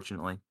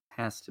 unfortunately.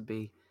 Has to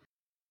be.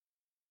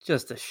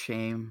 Just a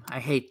shame.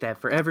 I hate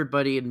that for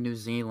everybody in New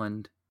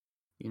Zealand.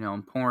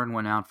 I'm pouring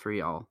one out for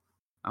y'all.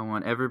 I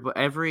want every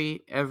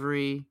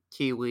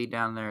Kiwi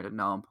down there to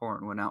know I'm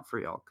pouring one out for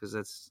y'all, because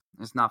it's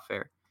not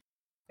fair.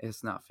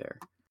 It's not fair.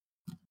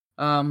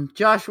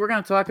 Josh, we're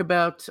going to talk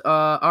about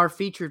our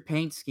featured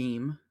paint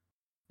scheme.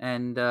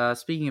 And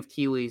speaking of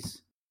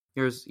Kiwis,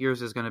 yours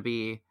is going to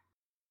be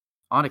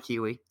on a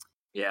Kiwi.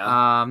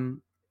 Yeah.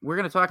 We're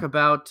going to talk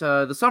about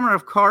the Summer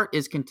of Kart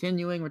is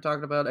continuing. We're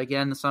talking about,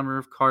 again, the Summer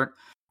of Kart.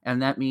 And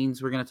that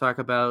means we're going to talk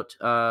about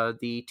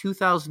the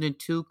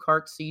 2002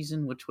 kart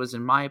season, which was,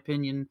 in my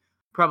opinion,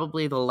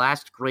 probably the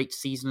last great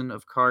season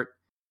of kart,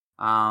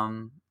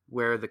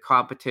 where the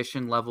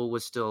competition level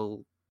was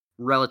still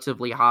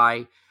relatively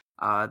high.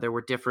 There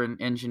were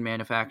different engine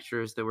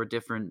manufacturers. There were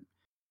different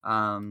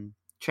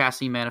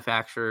chassis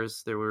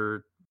manufacturers. There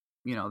were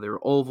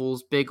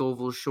ovals, big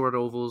ovals, short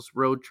ovals,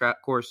 road track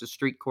courses,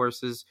 street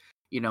courses.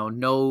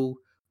 No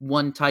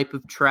one type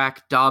of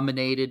track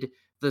dominated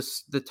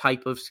the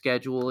type of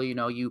schedule.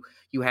 You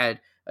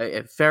had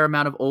a fair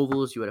amount of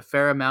ovals. You had a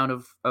fair amount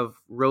of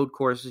road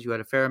courses. You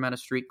had a fair amount of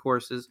street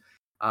courses.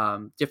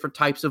 Different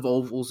types of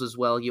ovals as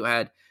well. You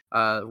had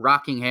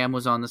Rockingham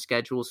was on the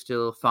schedule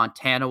still.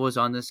 Fontana was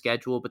on the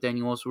schedule, but then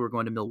you also were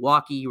going to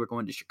Milwaukee. You were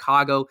going to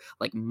Chicago,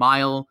 like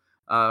mile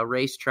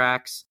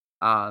racetracks.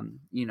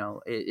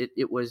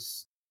 It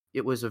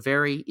was a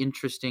very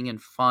interesting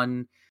and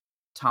fun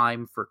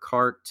time for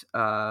kart,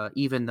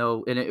 even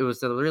though, and it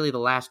was really the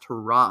last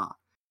hurrah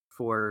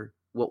for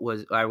what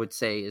was, I would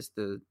say, is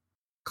the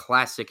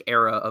classic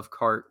era of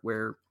kart,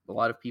 where a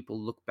lot of people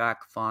look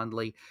back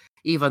fondly,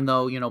 even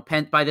though,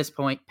 by this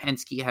point,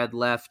 Penske had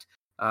left.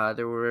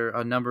 There were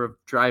a number of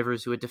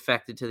drivers who had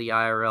defected to the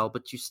IRL,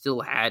 but you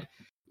still had,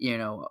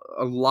 a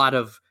lot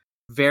of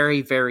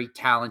very, very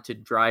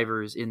talented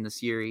drivers in the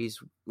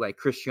series, like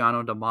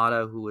Cristiano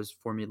D'Amata, who was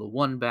Formula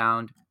One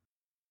bound.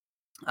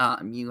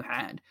 You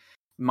had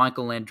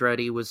Michael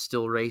Andretti was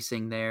still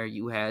racing there.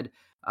 You had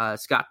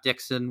Scott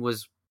Dixon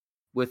was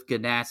with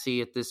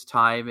Ganassi at this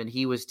time, and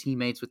he was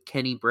teammates with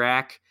Kenny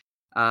Brack.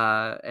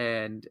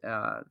 And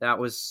that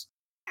was,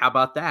 how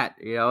about that?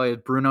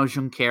 Bruno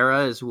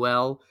Junqueira as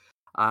well.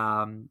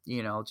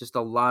 Just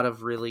a lot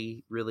of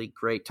really, really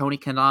great. Tony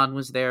Kanaan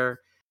was there.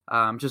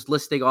 Just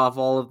listing off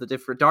all of the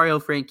different, Dario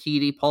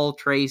Franchitti, Paul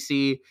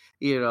Tracy,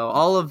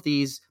 all of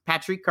these,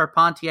 Patrick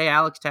Carpentier,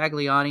 Alex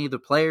Tagliani, the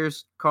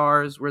players'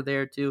 cars were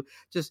there too.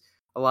 Just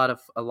a lot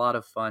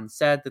of fun.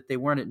 Sad that they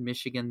weren't at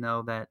Michigan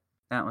though. That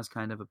was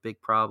kind of a big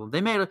problem.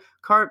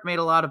 Kart made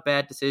a lot of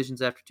bad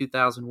decisions after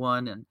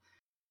 2001, and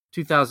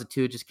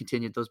 2002 just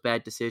continued those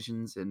bad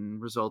decisions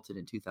and resulted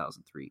in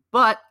 2003.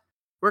 But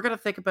we're going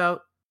to think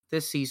about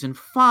this season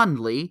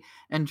fondly.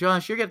 And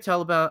Josh, you're going to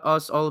tell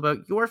us all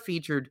about your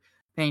featured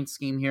paint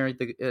scheme here,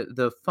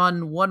 the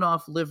fun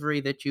one-off livery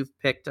that you've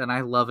picked, and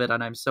I love it,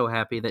 and I'm so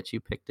happy that you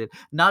picked it.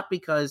 Not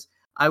because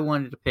I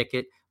wanted to pick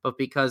it, but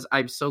because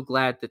I'm so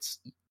glad that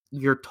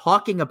you're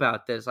talking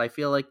about this. I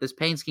feel like this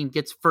paint scheme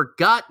gets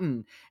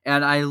forgotten,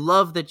 and I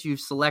love that you've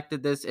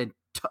selected this and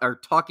are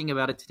talking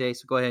about it today.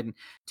 So go ahead and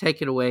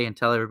take it away and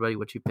tell everybody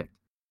what you picked.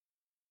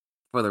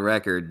 For the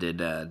record,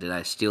 did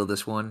I steal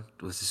this one?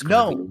 Was this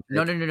No.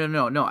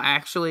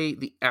 Actually,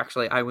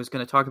 I was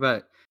going to talk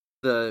about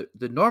the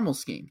normal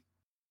scheme.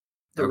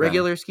 The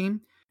regular scheme,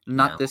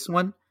 not this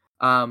one.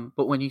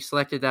 But when you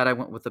selected that, I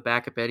went with the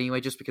backup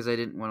anyway, just because I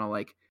didn't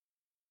want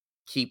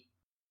to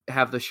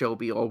have the show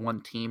be all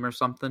one team or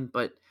something.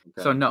 But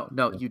so no,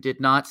 you did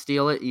not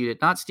steal it. You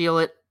did not steal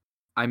it.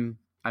 I'm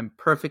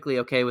perfectly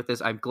okay with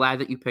this. I'm glad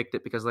that you picked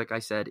it because, like I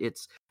said,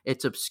 it's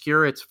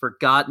obscure, it's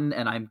forgotten,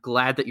 and I'm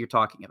glad that you're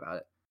talking about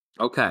it.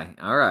 Okay,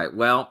 all right.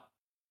 Well,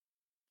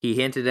 he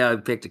hinted out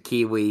he picked a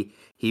Kiwi.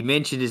 He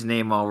mentioned his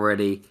name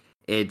already.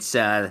 It's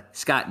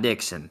Scott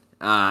Dixon.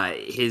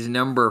 His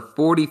number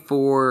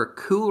 44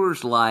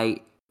 Coors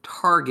Light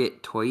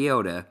Target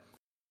Toyota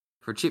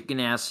for Chip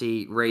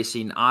Ganassi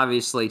Racing.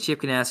 Obviously,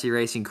 Chip Ganassi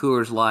Racing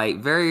Coors Light,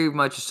 very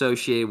much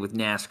associated with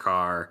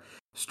NASCAR.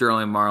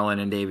 Sterling Marlin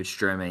and David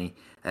Stremme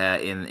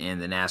in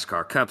the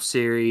NASCAR Cup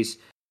Series.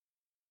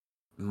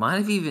 Might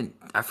have even,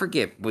 I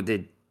forget,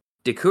 did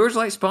Coors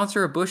Light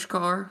sponsor a Busch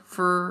car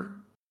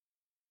for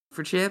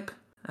Chip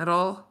at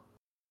all?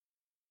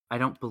 I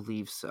don't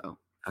believe so.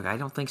 Okay, I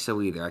don't think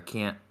so either. I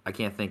can't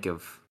think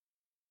of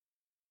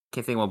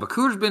one. But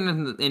Coors been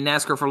in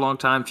NASCAR for a long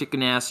time. Chip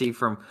Ganassi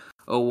from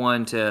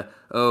 01 to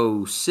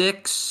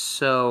 06.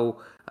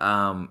 So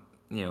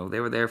they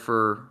were there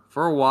for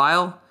a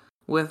while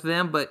with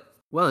them, but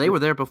they were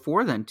there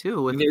before then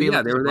too. With they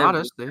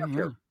were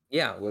there.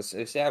 Yeah, it was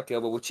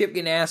Savco, but with Chip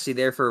Ganassi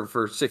there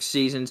for 6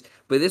 seasons.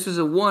 But this was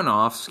a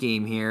one-off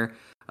scheme here,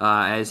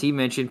 as he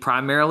mentioned,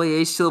 primarily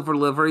a silver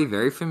livery,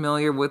 very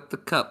familiar with the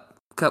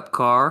Cup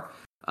car.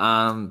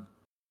 And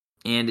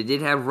it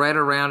did have red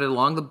around it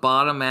along the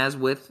bottom, as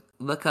with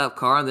the Cup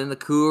car, and then the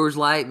Coors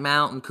Light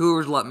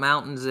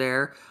Mountains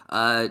there.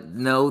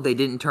 No, they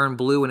didn't turn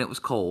blue when it was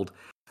cold.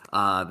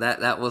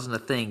 That wasn't a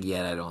thing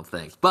yet, I don't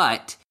think.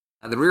 But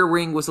the rear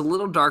wing was a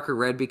little darker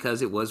red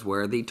because it was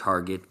where the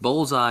target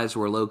bullseyes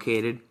were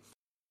located.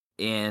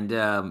 And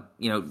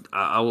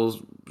I will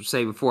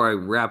say before I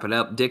wrap it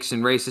up,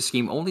 Dixon raced the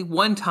scheme only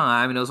one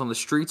time, and it was on the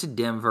streets of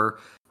Denver,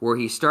 where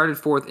he started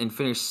 4th and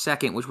finished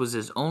 2nd, which was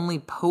his only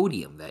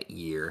podium that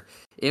year.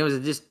 It was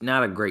just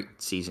not a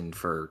great season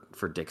for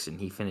Dixon.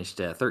 He finished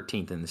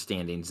 13th in the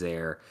standings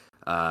there.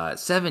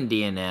 7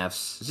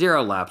 DNFs,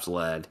 0 laps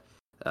led.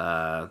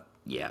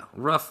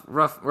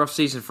 Rough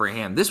season for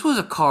him. This was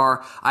a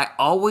car I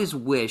always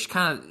wish,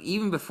 kind of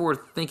even before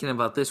thinking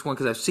about this one,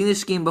 because I've seen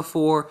this scheme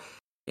before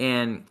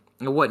and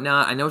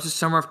whatnot. I know it's a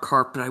summer of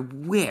kart, but I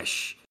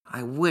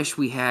wish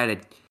we had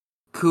a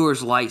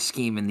Coors Light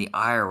scheme in the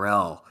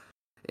IRL.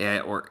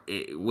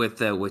 With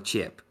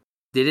Chip.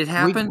 Did it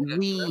happen?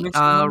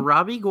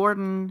 Robbie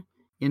Gordon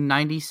in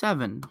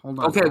 97. Hold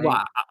on. Okay,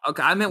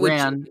 I meant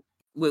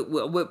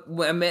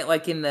I meant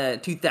like in the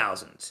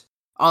 2000s.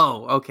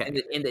 Oh,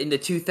 okay. In the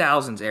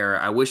 2000s era,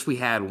 I wish we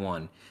had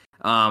one,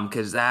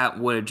 because that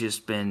would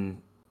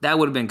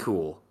have been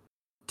cool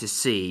to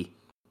see.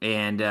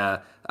 And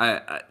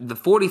the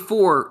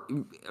 44,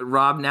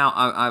 Rob. Now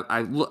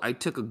I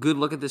took a good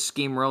look at this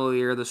scheme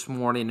earlier this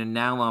morning, and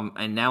now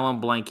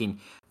I'm blanking.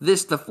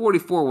 The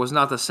 44 was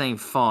not the same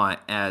font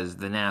as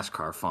the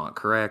NASCAR font,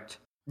 correct?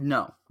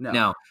 No.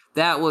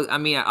 That was. I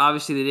mean,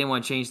 obviously they didn't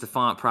want to change the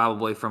font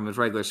probably from his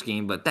regular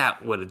scheme, but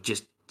that would have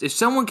just. If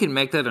someone can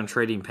make that on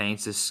Trading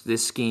Paints,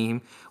 this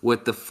scheme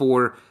with the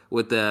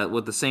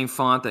same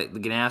font that the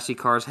Ganassi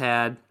cars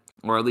had,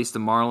 or at least the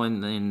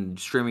Marlin and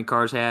streaming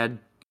cars had.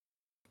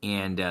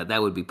 And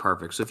that would be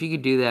perfect. So if you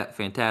could do that,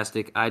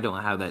 fantastic. I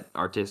don't have that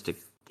artistic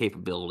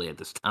capability at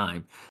this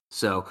time.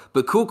 So,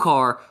 but cool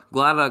car.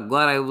 Glad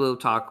I will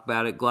talk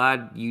about it.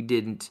 Glad you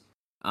didn't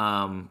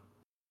want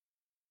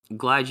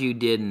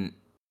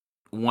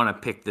to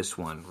pick this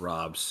one,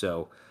 Rob.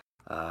 So,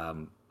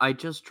 I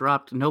just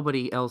dropped.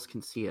 Nobody else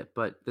can see it,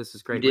 but this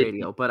is great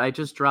radio. But I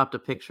just dropped a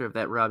picture of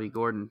that Robbie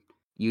Gordon.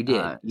 You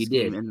did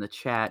in the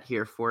chat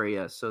here for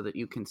you, so that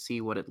you can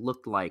see what it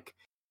looked like.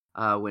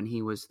 When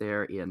he was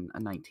there in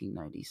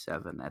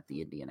 1997 at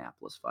the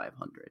Indianapolis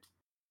 500.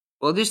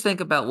 Well, just think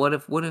about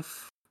what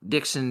if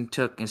Dixon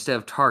took instead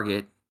of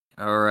Target,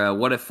 or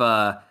what if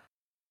whoever,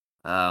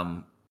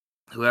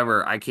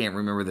 I can't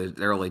remember the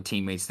early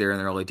teammates there in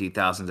the early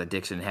 2000s that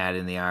Dixon had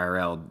in the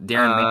IRL.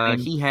 Darren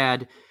Manning. He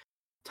had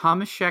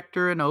Thomas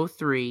Schechter in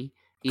 03.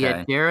 He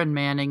had Darren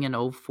Manning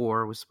in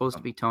 04. It was supposed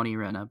to be Tony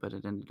Renna, but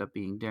it ended up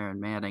being Darren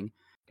Manning.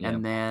 Yep.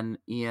 And then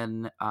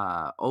in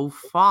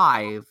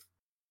 05.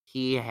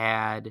 He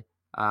had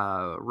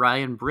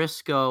Ryan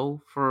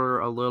Briscoe for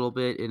a little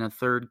bit in a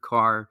third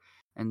car,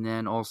 and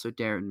then also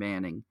Darren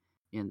Manning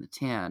in the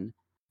 10.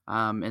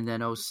 And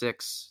then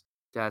 06,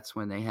 that's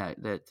when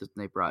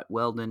they brought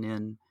Weldon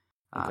in,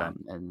 and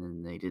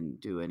then they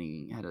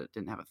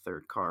didn't have a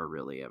third car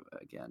really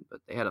again, but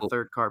they had a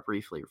third car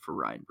briefly for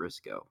Ryan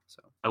Briscoe.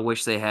 So I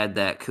wish they had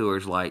that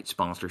Coors Light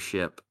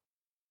sponsorship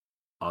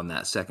on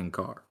that second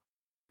car.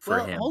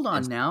 Him. Hold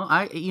on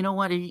now. You know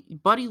what?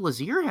 Buddy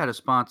Lazier had a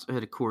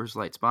Coors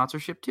Light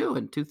sponsorship too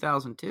in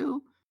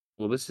 2002.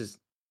 Well, let's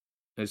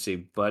see,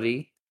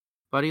 Buddy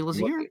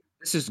Lazier.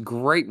 This is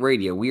great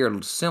radio. We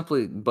are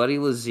simply Buddy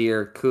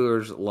Lazier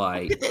Coors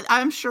Light.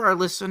 I'm sure our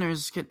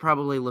listeners could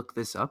probably look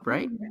this up,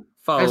 right?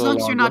 As long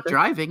as you're not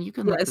driving, you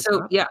can look this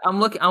up. Yeah, I'm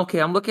looking.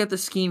 Okay, I'm looking at the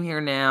scheme here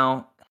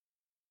now.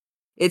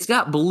 It's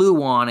got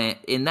blue on it,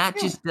 and that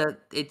just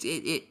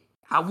it.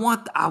 I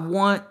want.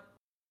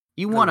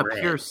 You want a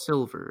pure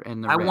silver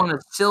and the red. I want a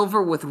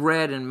silver with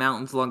red and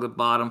mountains along the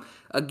bottom.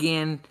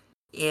 Again,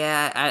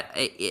 yeah.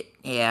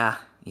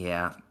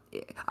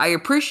 I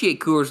appreciate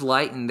Coors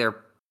Light and their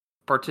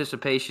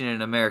participation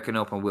in American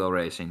open wheel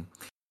racing,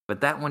 but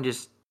that one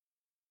that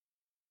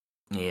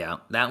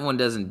one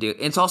doesn't do.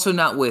 It's also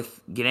not with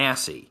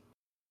Ganassi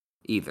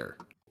either.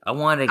 I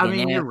want a Ganassi. I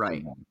mean, you're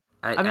right.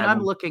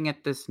 I'm looking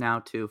at this now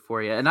too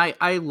for you, and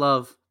I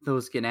love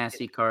those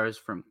Ganassi cars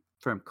from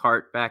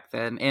CART back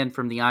then, and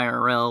from the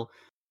IRL,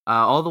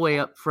 all the way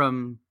up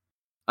from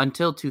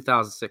until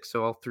 2006,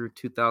 so all through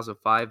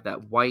 2005.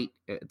 That white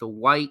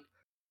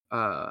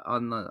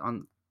on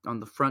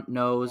the front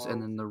nose,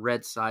 and then the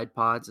red side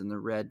pods and the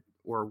red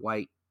or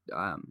white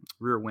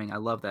rear wing. I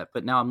love that.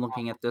 But now I'm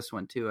looking at this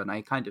one too, and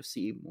I kind of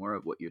see more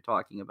of what you're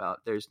talking about.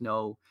 There's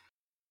no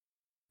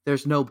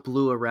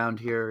blue around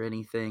here or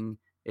anything.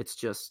 It's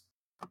just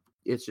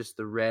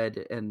the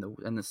red and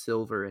the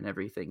silver and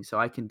everything. So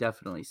I can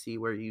definitely see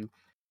where you're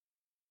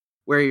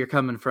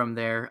coming from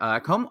there.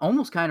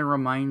 Almost kind of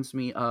reminds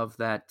me of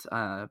that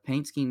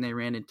paint scheme they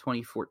ran in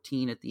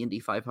 2014 at the Indy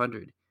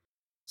 500,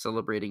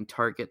 celebrating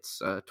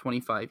Target's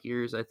 25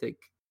 years, I think,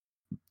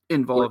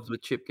 involved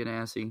with Chip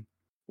Ganassi.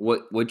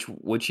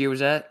 Which year was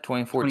that?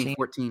 2014?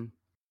 2014.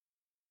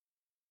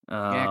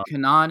 Yeah,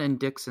 Kanaan and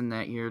Dixon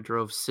that year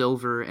drove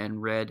silver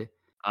and red.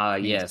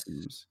 Yes.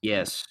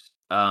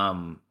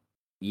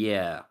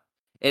 Yeah.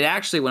 It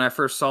actually, when I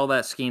first saw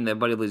that scheme that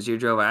Buddy Lazier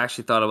drove, I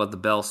actually thought about the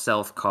Bell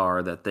South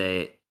car that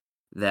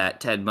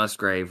Ted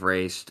Musgrave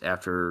raced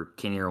after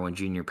Kenny Irwin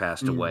Jr.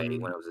 passed away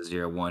when it was a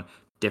 0-1.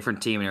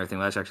 Different team and everything.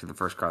 That's actually the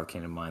first car that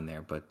came to mind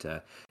there. But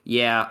so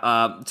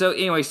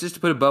anyways, just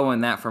to put a bow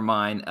in that for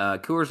mine,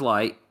 Coors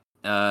Light,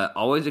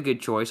 always a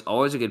good choice,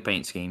 always a good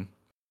paint scheme.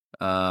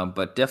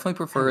 But definitely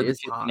prefer the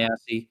Chip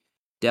Ganassi.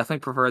 Definitely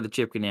prefer the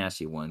Chip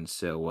Ganassi one.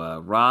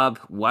 So Rob,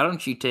 why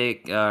don't you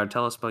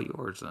tell us about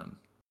yours then?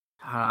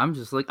 I'm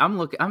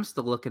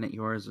still looking at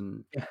yours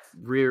and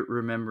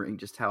remembering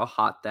just how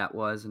hot that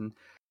was, and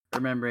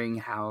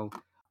remembering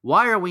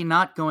why are we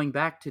not going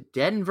back to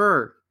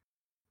Denver?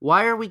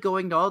 Why are we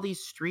going to all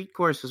these street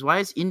courses? Why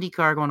is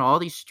IndyCar going to all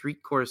these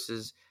street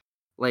courses?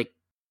 And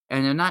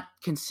they're not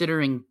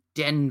considering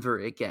Denver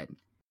again.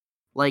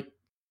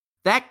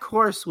 That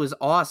course was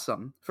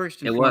awesome,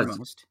 first and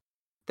foremost.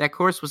 That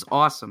course was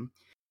awesome,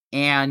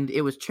 and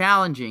it was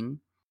challenging,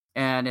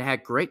 and it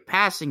had great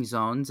passing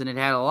zones, and it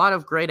had a lot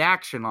of great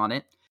action on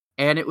it,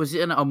 and it was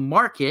in a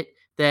market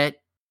that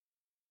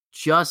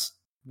just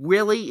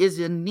really is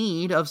in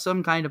need of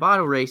some kind of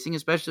auto racing,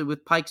 especially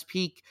with Pikes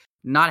Peak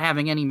not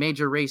having any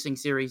major racing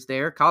series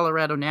there,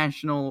 Colorado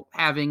National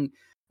having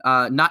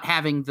not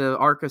having the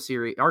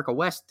ARCA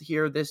West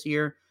here this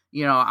year,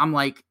 I'm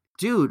like,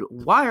 dude,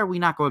 why are we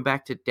not going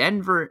back to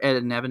Denver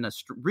and having a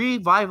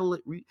revival?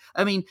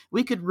 I mean,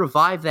 we could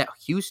revive that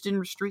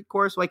Houston street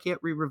course. Why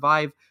can't we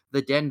revive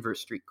the Denver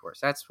street course?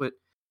 That's what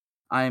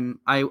I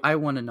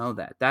want to know.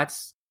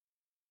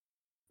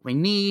 We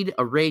need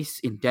a race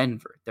in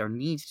Denver. There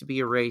needs to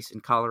be a race in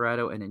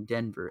Colorado and in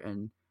Denver.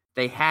 And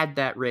they had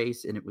that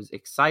race, and it was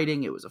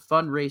exciting. It was a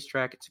fun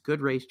racetrack. It's a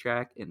good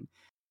racetrack. And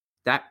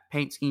that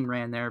paint scheme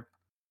ran there.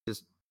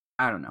 Just,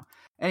 I don't know.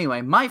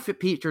 Anyway, my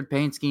featured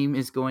paint scheme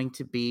is going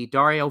to be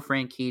Dario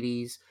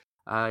Franchitti's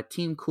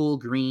Team Cool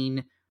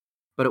Green,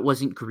 but it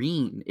wasn't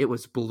green. It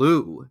was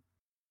blue.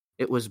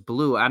 It was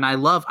blue. And I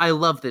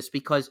love this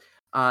because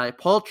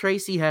Paul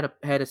Tracy had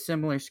a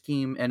similar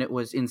scheme, and it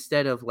was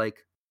instead of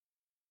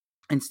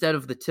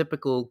the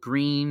typical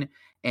green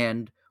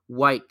and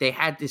white, they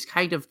had this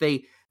kind of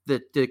the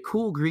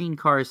cool green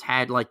cars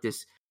had like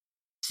this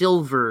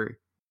silver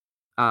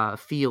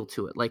feel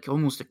to it, like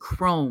almost a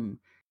chrome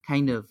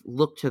kind of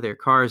look to their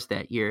cars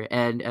that year.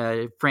 And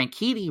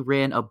Franchitti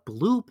ran a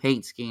blue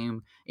paint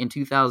scheme in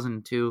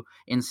 2002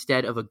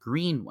 instead of a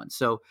green one.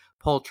 So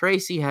Paul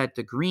Tracy had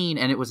the green,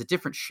 and it was a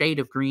different shade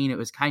of green. It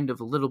was kind of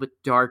a little bit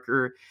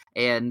darker,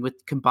 and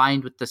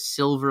combined with the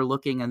silver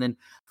looking. And then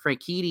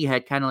Franchitti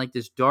had kind of like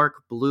this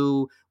dark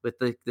blue with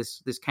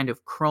this kind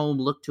of chrome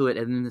look to it,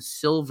 and then the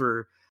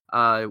silver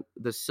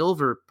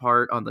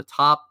part on the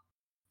top.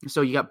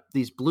 So you got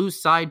these blue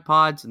side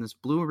pods and this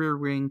blue rear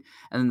wing,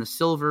 and then the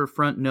silver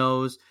front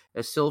nose,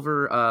 a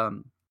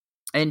silver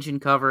engine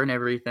cover, and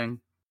everything.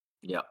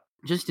 Yeah,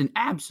 just an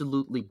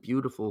absolutely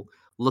beautiful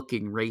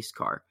looking race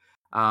car.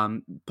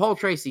 Paul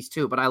Tracy's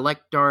too, but I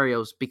like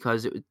Dario's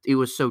because it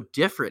was so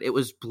different. It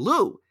was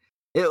blue.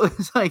 It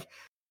was like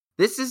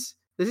this is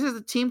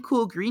the Team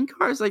Cool Green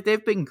cars. Like,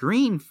 they've been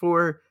green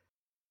for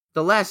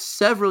the last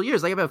several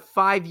years, like about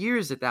 5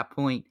 years at that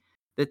point,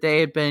 that they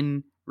had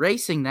been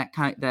racing that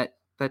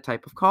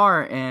type of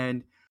car,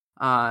 and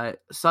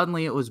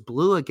suddenly it was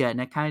blue again.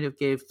 It kind of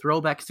gave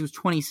throwbacks. It was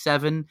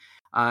 27,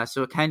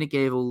 so it kind of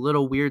gave a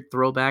little weird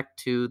throwback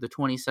to the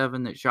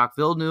 27 that Jacques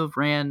Villeneuve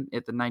ran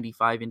at the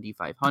 95 Indy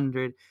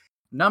 500.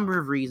 Number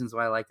of reasons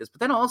why I like this, but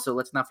then also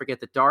let's not forget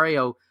that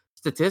Dario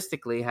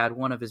statistically had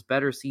one of his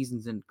better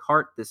seasons in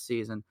kart this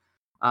season,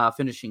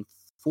 finishing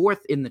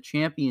 4th in the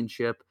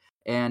championship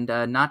and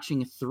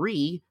notching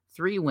three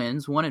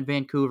wins, one at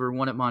Vancouver,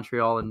 one at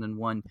Montreal, and then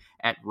one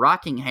at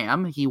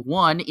Rockingham. He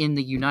won in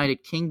the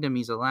United Kingdom.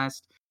 He's the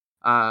last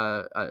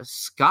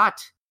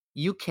Scot,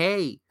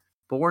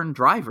 UK-born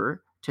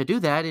driver to do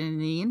that in an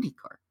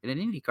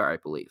IndyCar, I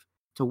believe,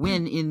 to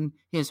win in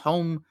his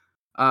home,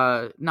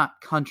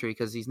 not country,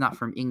 because he's not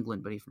from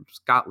England, but he's from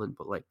Scotland,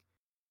 but like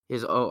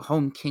his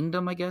home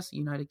kingdom, I guess,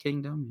 United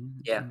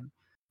Kingdom. Yeah.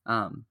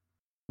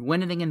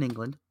 Winning in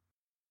England.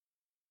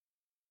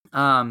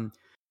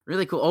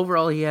 Really cool.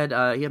 Overall, he had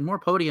more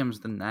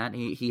podiums than that.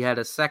 He had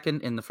a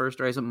second in the first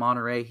race at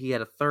Monterey. He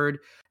had a third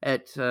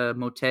at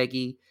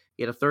Motegi.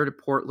 He had a third at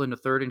Portland, a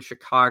third in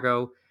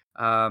Chicago.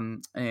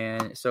 And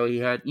so he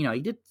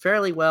did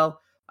fairly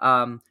well.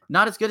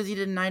 Not as good as he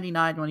did in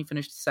 99 when he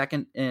finished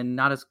second, and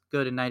not as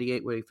good in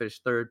 98 when he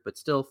finished third, but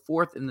still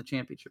 4th in the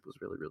championship was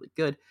really, really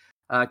good.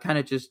 Kind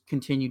of just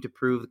continued to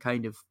prove the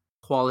kind of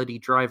quality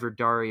driver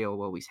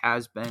Dario always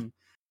has been,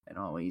 and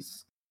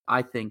always,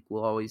 I think,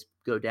 will always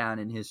go down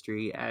in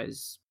history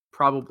as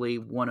probably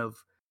one of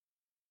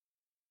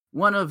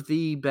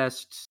the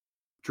best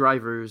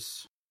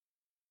drivers,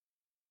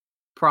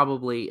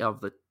 probably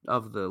of the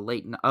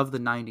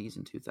 90s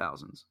and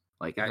 2000s.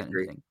 Like, I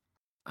agree. Anything.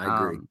 I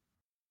agree.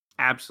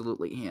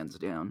 Absolutely, hands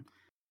down.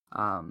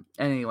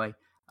 Anyway,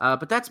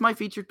 but that's my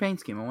featured paint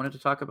scheme. I wanted to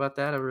talk about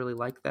that. I really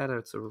like that.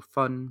 It's a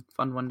fun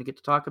one to get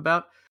to talk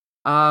about.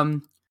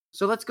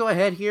 So let's go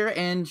ahead here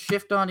and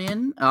shift on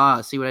in.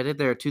 See what I did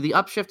there? To the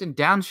upshift and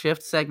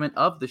downshift segment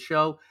of the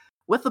show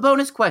with the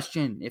bonus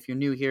question. If you're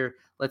new here,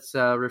 let's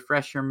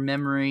refresh your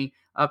memory.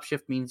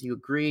 Upshift means you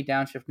agree.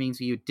 Downshift means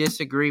you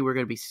disagree. We're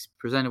going to be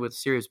presented with a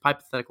series of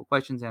hypothetical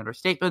questions and/or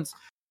statements,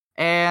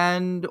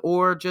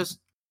 or just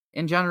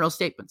in general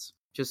statements.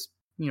 Just,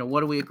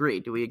 what do we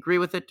agree? Do we agree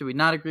with it? Do we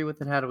not agree with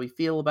it? How do we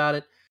feel about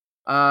it?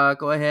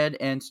 Go ahead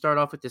and start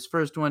off with this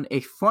first one.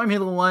 A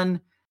Formula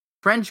One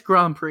French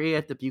Grand Prix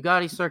at the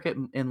Bugatti circuit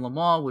in Le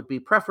Mans would be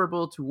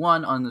preferable to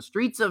one on the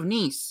streets of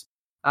Nice.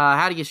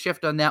 How do you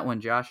shift on that one,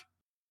 Josh?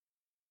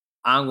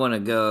 I'm going to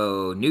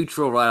go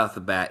neutral right off the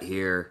bat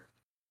here.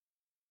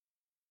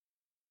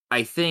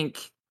 I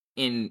think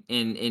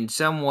in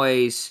some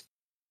ways,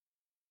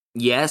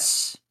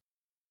 yes,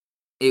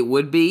 it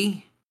would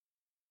be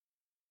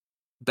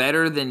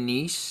better than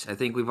Nice. I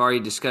think we've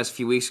already discussed a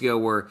few weeks ago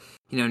where,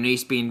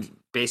 Nice being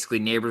basically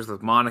neighbors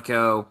with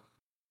Monaco,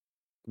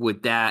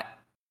 would that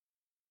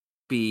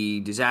be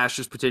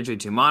disastrous potentially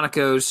to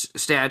Monaco's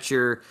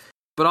stature?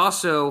 But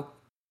also,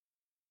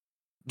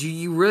 do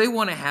you really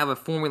want to have a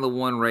Formula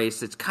One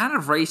race that's kind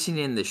of racing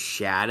in the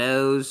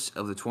shadows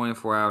of the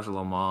 24 Hours of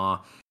Le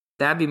Mans?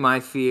 That'd be my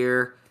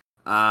fear.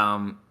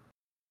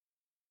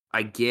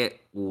 I get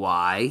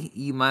why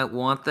you might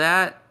want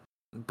that,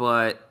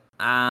 but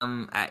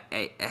I'm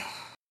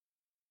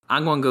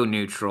going to go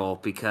neutral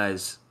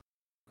because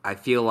I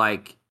feel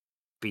like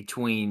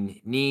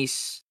between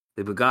Nice,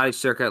 the Bugatti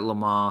circuit at Le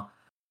Mans,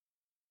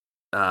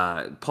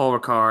 Paul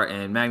Ricard,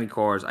 and Magny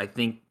Cars, I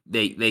think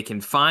they can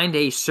find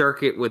a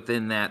circuit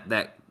within that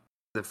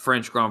the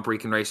French Grand Prix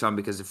can race on,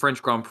 because the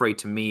French Grand Prix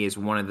to me is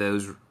one of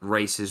those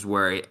races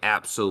where it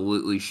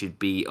absolutely should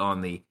be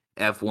on the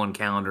F1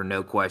 calendar,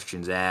 no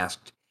questions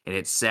asked, and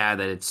it's sad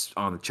that it's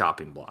on the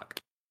chopping block.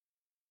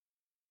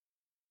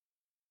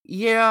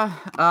 Yeah,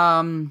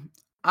 I'm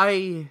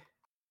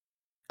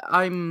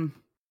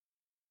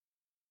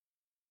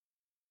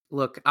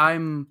look, I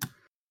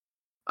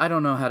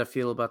don't know how to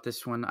feel about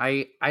this one.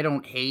 I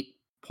don't hate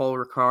Paul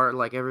Ricard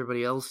like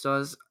everybody else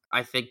does.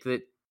 I think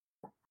that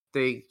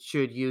they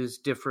should use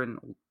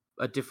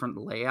a different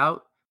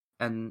layout,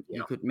 and Yeah.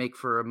 you could make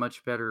for a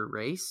much better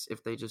race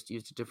if they just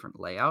used a different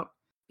layout.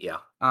 Yeah.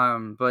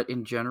 But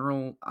in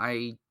general,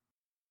 I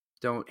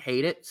don't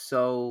hate it.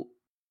 So,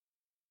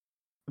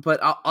 but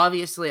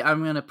obviously,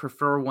 I'm gonna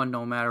prefer one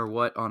no matter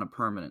what on a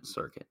permanent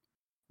circuit.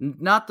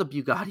 Not the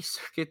Bugatti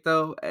circuit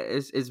though,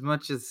 as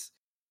much as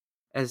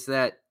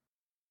that.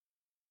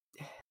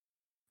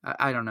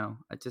 I don't know.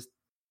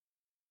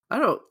 I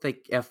don't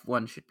think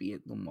F1 should be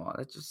at Le Mans.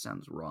 That just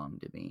sounds wrong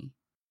to me.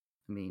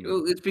 I mean,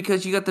 It's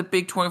because you got the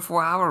big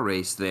 24-hour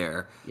race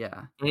there.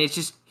 yeah, And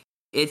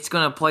it's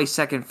going to play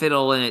second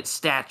fiddle in its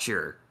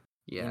stature.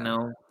 yeah. You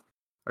know?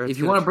 Or it's If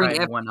you gonna want to try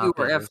bring and one F2 up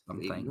or it or if you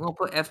something. want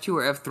to put F2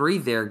 or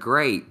F3 there,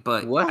 great.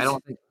 But I What?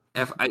 don't think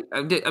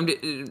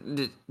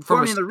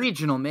Formula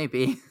Regional,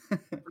 maybe.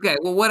 okay,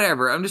 well,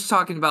 whatever. I'm just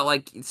talking about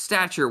like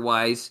stature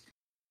wise.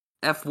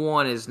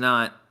 F1 is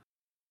not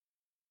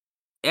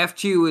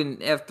F2 and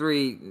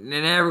F3.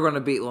 They're never going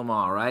to beat Le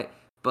Mans, right?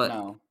 But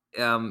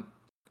No.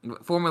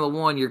 Formula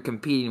One, you're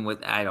competing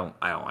with. I don't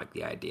like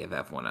the idea of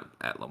F1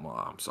 at Le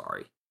Mans. I'm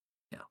sorry.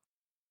 Yeah.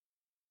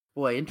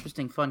 Boy,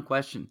 interesting, fun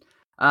question.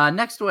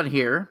 Next one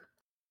here.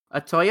 A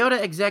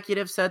Toyota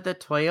executive said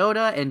that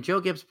Toyota and Joe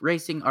Gibbs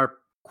Racing are,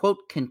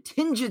 quote,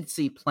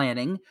 contingency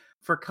planning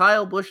for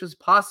Kyle Busch's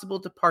possible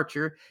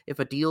departure if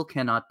a deal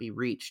cannot be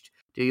reached.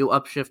 Do you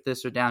upshift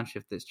this or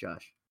downshift this,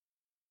 Josh?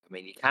 I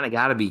mean, you kind of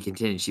got to be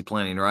contingency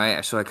planning,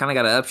 right? So I kind of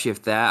got to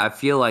upshift that. I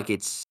feel like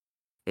it's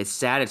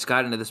sad it's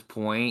gotten to this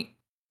point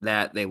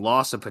that they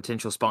lost a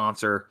potential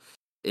sponsor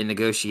in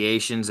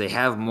negotiations. They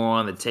have more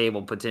on the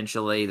table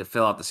potentially to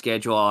fill out the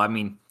schedule. I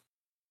mean,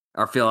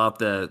 or fill out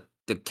the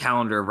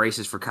calendar of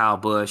races for Kyle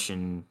Busch.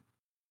 And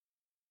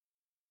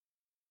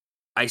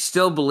I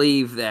still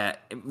believe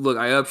that, look,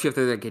 I upshifted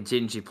their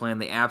contingency plan.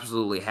 They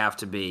absolutely have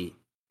to be.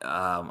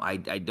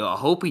 I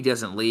hope he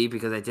doesn't leave,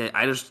 because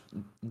I just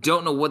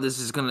don't know what this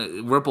is going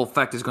to, ripple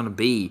effect is going to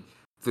be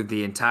through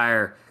the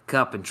entire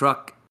Cup and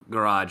Truck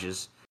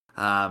garages.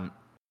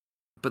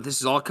 But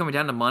this is all coming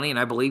down to money, and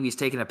I believe he's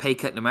taking a pay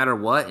cut no matter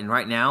what. And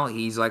right now,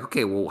 he's like,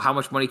 okay, well, how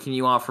much money can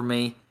you offer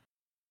me?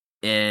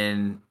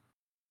 And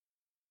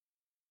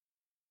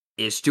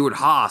is Stuart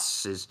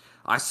Haas is.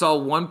 I saw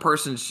one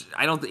person.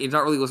 I don't. It's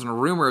not really wasn't a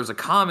rumor. It was a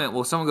comment.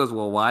 Well, someone goes,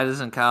 "Well, why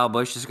doesn't Kyle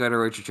Busch just go to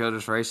Richard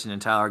Childress Racing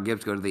and Tyler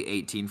Gibbs go to the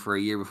 18 for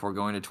a year before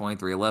going to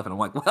 2311?" I'm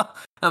like, well,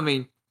 I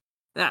mean,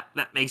 that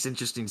makes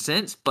interesting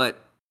sense. But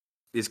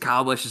is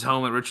Kyle Busch's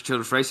home at Richard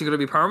Childress Racing going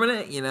to be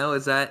permanent? You know,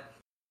 is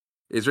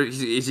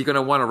he going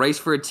to want to race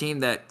for a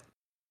team that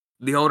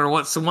the owner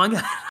wants someone?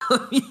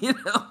 You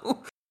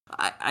know,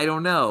 I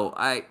don't know.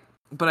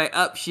 But I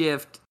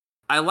upshift.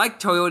 I like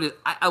Toyota.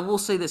 I will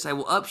say this. I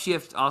will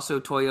upshift also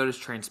Toyota's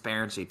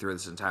transparency through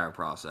this entire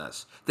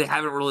process. They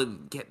haven't really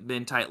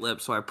been tight-lipped,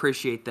 so I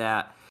appreciate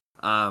that.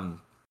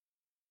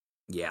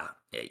 Yeah,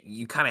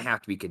 you kind of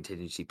have to be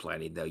contingency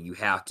planning, though. You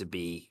have to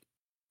be,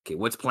 okay,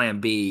 what's plan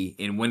B,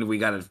 and when do we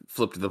got to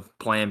flip to the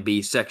plan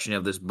B section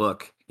of this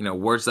book? You know,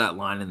 where's that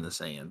line in the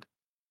sand?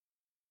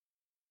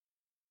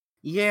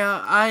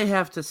 Yeah, I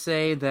have to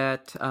say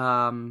that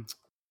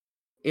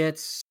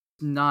it's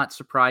not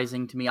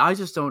surprising to me. I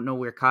just don't know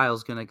where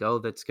Kyle's going to go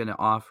that's going to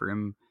offer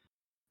him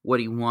what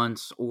he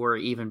wants, or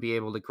even be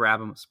able to grab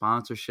him a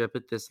sponsorship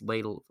at this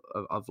late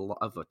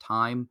of a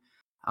time,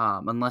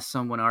 unless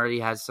someone already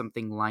has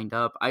something lined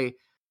up. I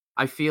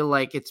feel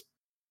like it's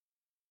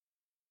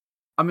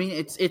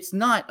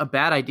not a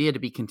bad idea to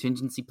be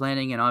contingency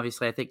planning, and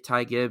obviously I think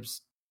Ty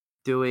Gibbs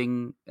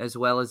doing as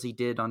well as he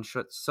did on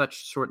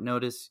such short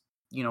notice,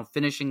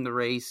 finishing the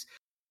race,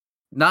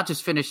 not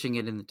just finishing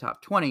it in the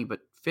top 20,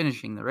 but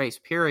finishing the race,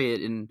 period,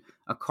 in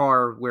a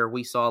car where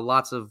we saw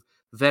lots of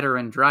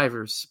veteran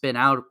drivers spin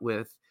out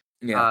with.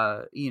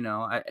 Yeah.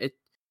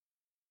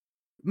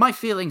 My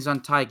feelings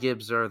on Ty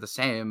Gibbs are the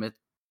same.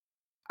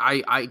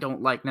 I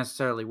don't like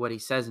necessarily what he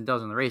says and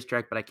does on the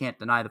racetrack, but I can't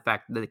deny the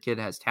fact that the kid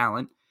has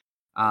talent.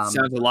 Sounds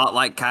a lot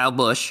like Kyle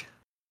Busch.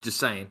 Just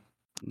saying.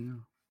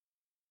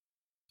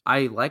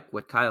 I like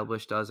what Kyle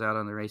Busch does out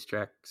on the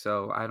racetrack,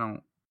 so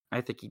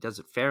I think he does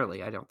it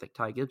fairly. I don't think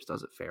Ty Gibbs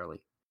does it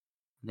fairly.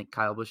 I think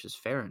Kyle Busch is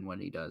fair in what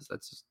he does.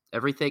 That's just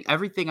everything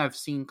I've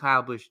seen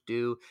Kyle Busch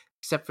do,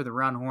 except for the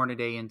Ron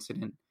Hornaday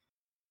incident.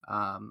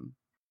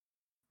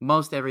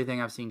 Most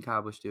everything I've seen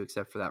Kyle Busch do,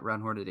 except for that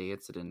Ron Hornaday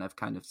incident, I've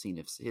kind of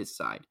seen his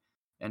side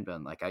and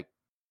been like, I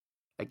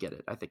get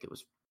it. I think it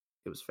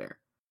was fair.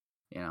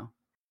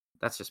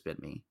 That's just been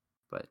me.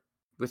 But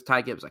with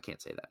Ty Gibbs, I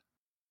can't say that.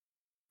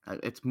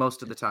 It's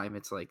most of the time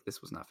it's like,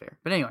 this was not fair.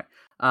 But anyway,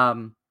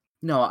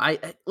 no, I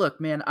look,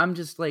 man, I'm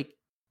just like,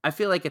 I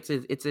feel like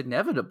it's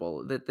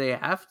inevitable that they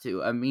have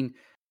to. I mean,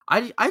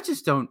 I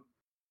just don't.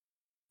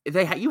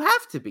 You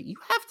have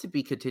to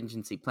be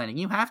contingency planning.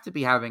 You have to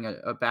be having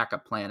a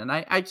backup plan. And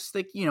I just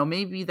think,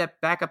 maybe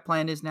that backup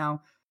plan is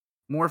now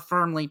more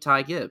firmly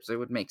Ty Gibbs. It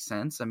would make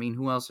sense. I mean,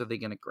 who else are they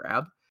going to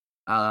grab?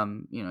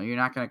 You're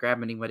not going to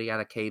grab anybody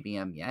out of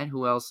KBM yet.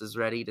 Who else is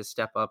ready to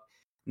step up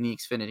in the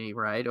Xfinity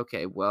ride?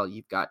 Okay, well,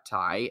 you've got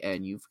Ty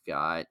and you've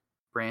got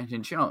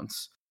Brandon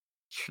Jones.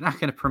 You're not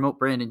going to promote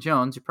Brandon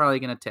Jones. You're probably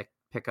going to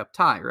pick up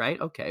Ty,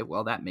 right? Okay,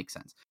 well, that makes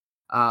sense.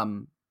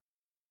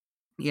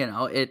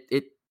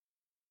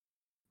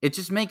 It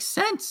just makes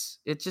sense.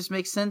 It just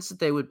makes sense that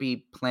they would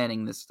be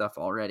planning this stuff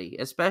already,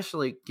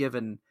 especially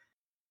given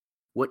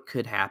what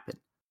could happen.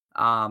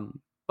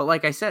 But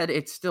like I said,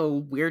 it's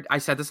still weird. I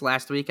said this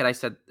last week, and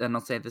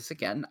I'll say this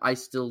again.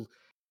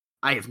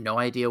 I have no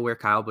idea where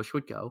Kyle Busch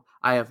would go.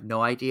 I have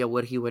no idea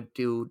what he would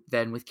do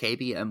then with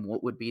KBM.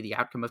 What would be the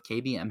outcome of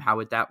KBM? How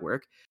would that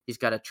work? He's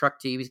got a truck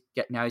team. He's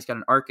got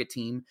an ARCA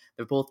team.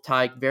 They're both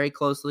tied very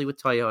closely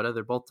with Toyota.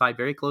 They're both tied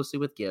very closely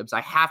with Gibbs.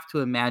 I have to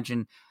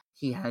imagine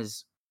he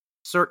has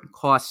certain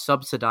costs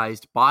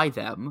subsidized by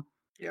them.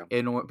 Yeah.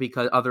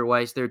 Because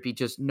otherwise there'd be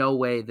just no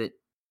way that,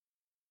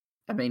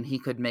 I mean, he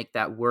could make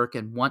that work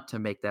and want to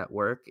make that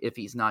work if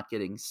he's not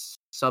getting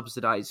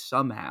subsidized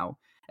somehow.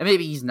 And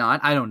maybe he's not.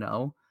 I don't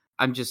know.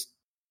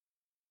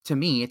 To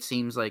me, it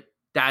seems like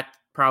that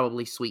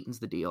probably sweetens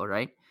the deal,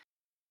 right?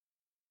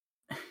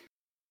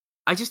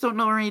 I just don't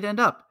know where he'd end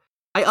up.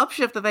 I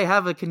upshift that they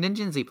have a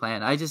contingency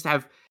plan. I just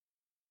have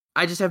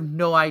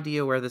no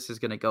idea where this is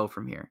going to go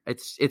from here.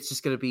 It's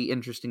just going to be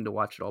interesting to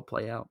watch it all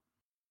play out.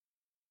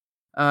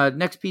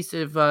 Next piece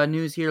of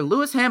news here.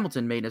 Lewis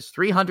Hamilton made his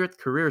 300th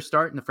career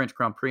start in the French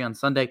Grand Prix on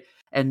Sunday,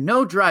 and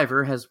no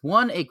driver has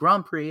won a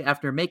Grand Prix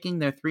after making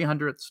their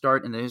 300th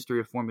start in the history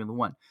of Formula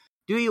One.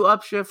 Do you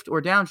upshift or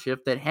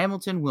downshift that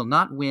Hamilton will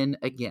not win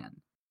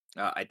again?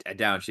 I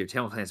downshift.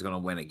 Hamilton is going to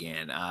win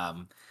again.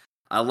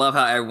 I love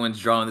how everyone's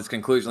drawing this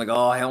conclusion, like,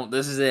 oh, Hamilton,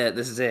 this is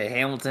it.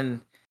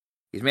 Hamilton,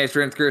 he's made his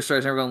 300th career start,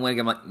 he's never going to win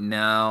again. I'm like,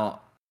 no,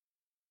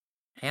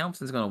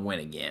 Hamilton's going to win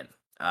again.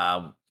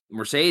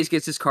 Mercedes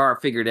gets his car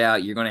figured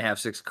out. You're going to have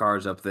 6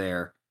 cars up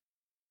there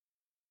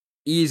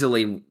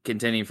easily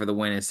contending for the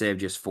win instead of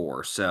just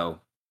 4. So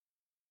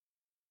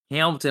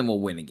Hamilton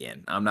will win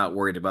again. I'm not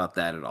worried about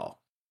that at all.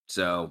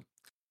 So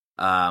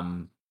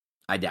I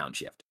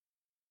downshift.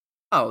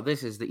 Oh,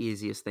 this is the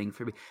easiest thing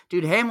for me.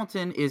 Dude,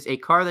 Hamilton is a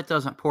car that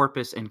doesn't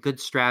porpoise and good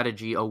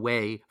strategy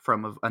away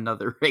from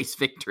another race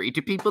victory.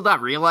 Do people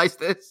not realize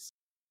this?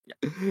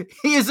 Yeah.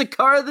 He is a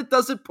car that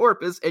doesn't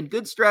porpoise and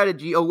good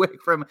strategy away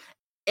from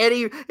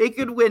it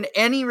could win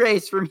any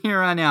race from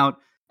here on out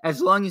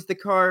as long as the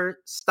car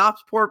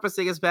stops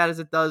porpoising as bad as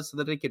it does so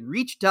that it can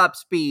reach top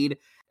speed,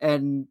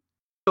 and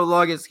so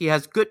long as he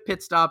has good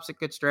pit stops and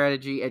good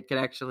strategy and can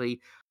actually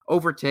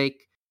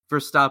overtake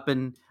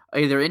Verstappen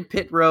either in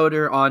pit road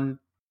or on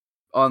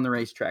the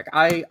racetrack.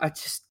 I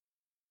just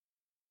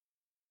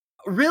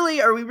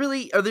really,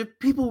 are there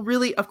people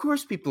really, of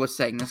course people are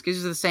saying this because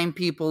these are the same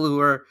people who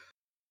are,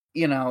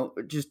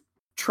 just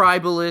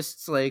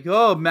tribalists, like,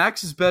 oh,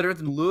 Max is better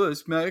than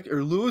Lewis,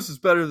 or Lewis is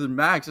better than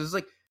Max. It's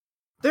like,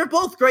 they're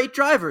both great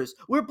drivers.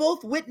 We're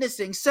both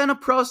witnessing Senna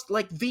Prost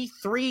like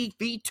V3,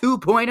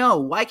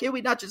 V2.0. Why can't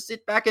we not just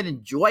sit back and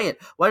enjoy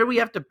it? Why do we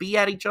have to be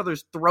at each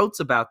other's throats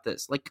about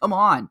this? Like, come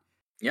on.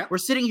 Yeah. We're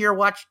sitting here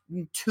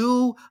watching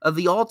 2 of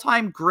the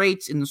all-time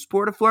greats in the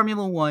sport of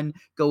Formula One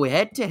go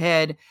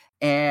head-to-head,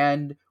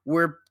 and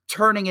we're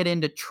turning it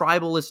into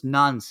tribalist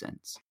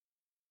nonsense.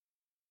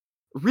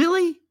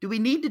 Really? Do we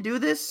need to do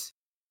this?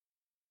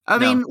 I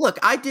mean, look,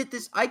 I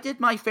did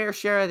my fair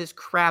share of this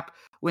crap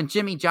when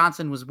Jimmy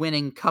Johnson was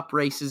winning cup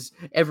races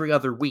every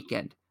other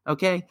weekend,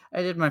 okay?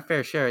 I did my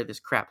fair share of this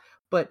crap.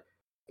 But,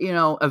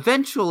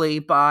 eventually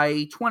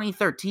by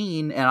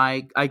 2013,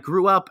 and I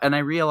grew up and I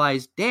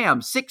realized,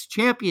 damn, 6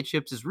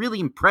 championships is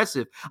really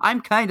impressive.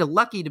 I'm kind of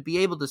lucky to be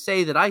able to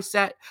say that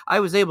I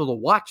was able to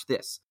watch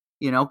this,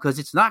 because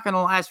it's not going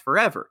to last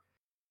forever.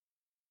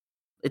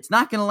 It's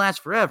not going to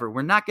last forever.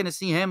 We're not going to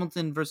see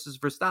Hamilton versus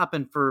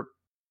Verstappen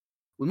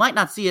we might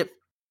not see it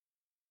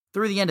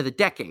through the end of the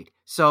decade.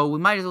 So we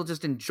might as well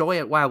just enjoy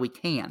it while we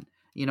can.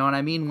 You know what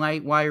I mean?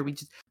 Why are we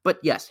just... But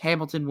yes,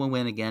 Hamilton will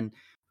win again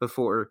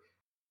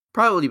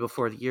probably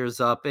before the year's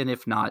up. And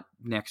if not,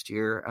 next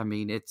year. I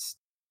mean,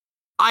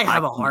 I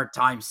have a hard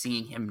time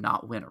seeing him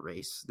not win a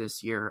race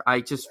this year.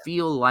 I just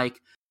feel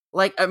like,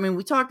 I mean,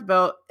 we talked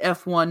about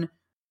F1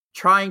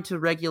 trying to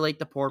regulate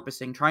the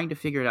porpoising, trying to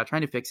figure it out,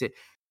 trying to fix it.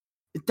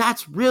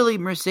 That's really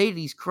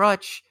Mercedes'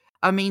 crutch.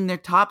 I mean, their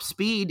top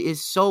speed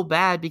is so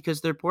bad because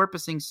they're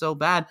porpoising so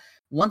bad.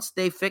 Once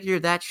they figure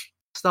that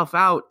stuff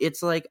out,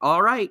 it's like,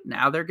 all right,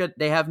 now they're good.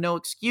 They have no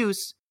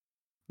excuse.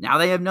 Now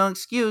they have no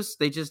excuse.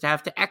 They just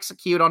have to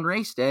execute on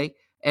race day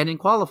and in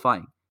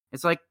qualifying.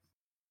 It's like,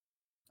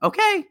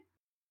 okay.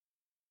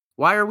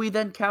 Why are we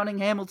then counting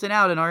Hamilton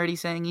out and already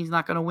saying he's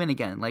not going to win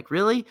again? Like,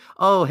 really?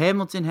 Oh,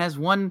 Hamilton has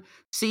one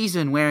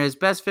season where his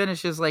best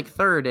finish is like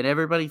third, and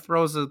everybody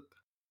throws a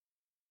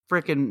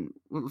freaking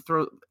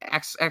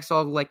X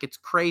all like it's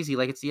crazy,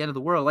 like it's the end of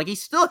the world. Like, he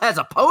still has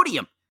a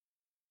podium.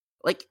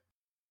 Like,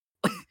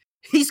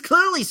 he's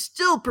clearly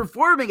still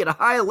performing at a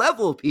high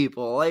level,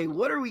 people. Like,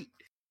 what are we?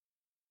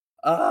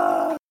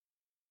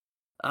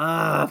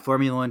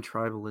 Formula One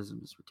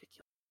tribalism is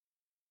ridiculous.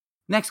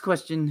 Next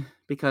question,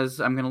 because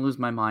I'm going to lose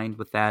my mind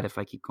with that if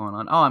I keep going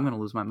on. Oh, I'm going to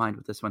lose my mind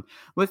with this one.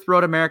 With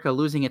Road America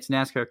losing its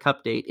NASCAR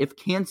Cup date, if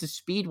Kansas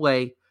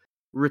Speedway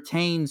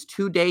retains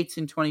 2 dates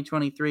in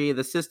 2023,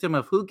 the system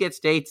of who gets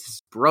dates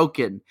is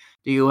broken.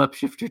 Do you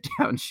upshift or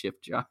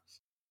downshift, Josh?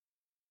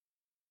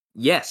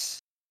 Yes.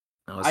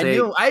 I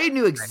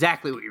knew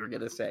exactly what you were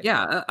going to say.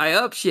 Yeah, I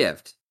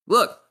upshift.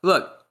 Look.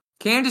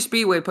 Kansas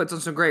Speedway puts on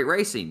some great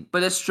racing,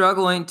 but it's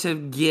struggling to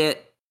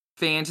get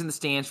fans in the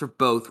stands for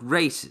both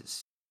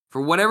races.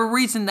 For whatever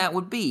reason that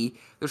would be,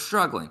 they're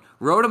struggling.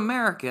 Road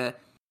America,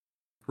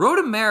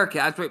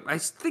 I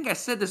think I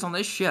said this on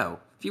this show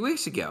a few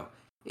weeks ago.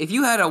 If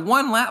you had a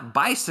one-lap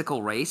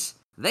bicycle race,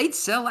 they'd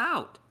sell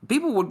out.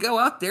 People would go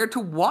out there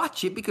to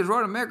watch it because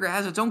Road America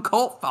has its own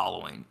cult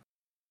following.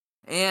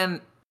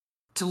 And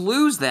to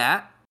lose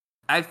that,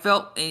 I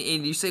felt,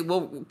 and you say,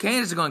 well,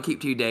 Kansas is going to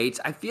keep 2 dates.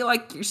 I feel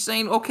like you're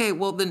saying, okay,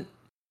 well then,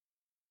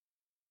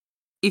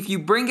 if you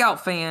bring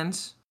out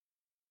fans,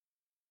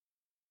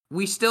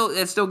 that's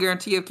still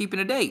guarantee of keeping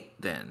a date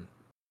then.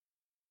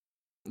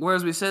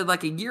 Whereas we said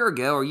like a year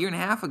ago or a year and a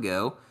half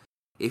ago,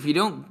 if you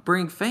don't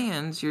bring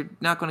fans, you're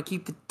not going to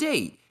keep the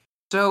date.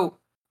 So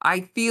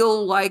I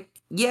feel like,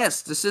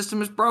 yes, the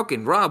system is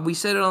broken. Rob, we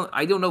said it on,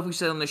 I don't know if we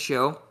said it on the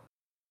show,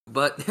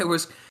 but there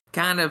was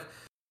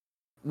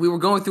we were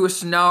going through a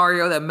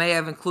scenario that may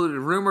have included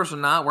rumors or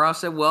not, where I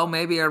said, well,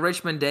 maybe a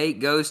Richmond date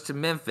goes to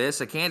Memphis,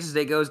 a Kansas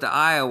date goes to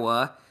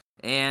Iowa,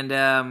 and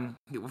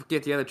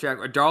forget the other track.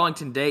 A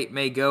Darlington date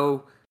may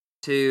go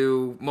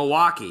to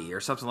Milwaukee or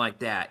something like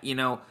that. You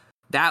know,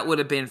 that would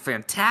have been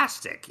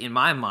fantastic in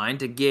my mind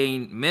to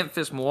gain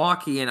Memphis,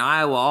 Milwaukee, and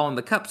Iowa all on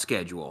the Cup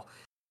schedule.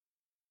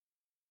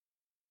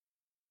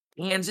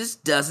 Kansas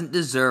doesn't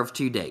deserve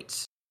 2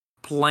 dates.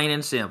 Plain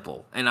and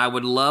simple. And I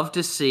would love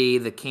to see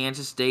the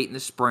Kansas date in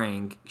the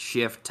spring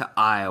shift to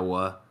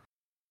Iowa.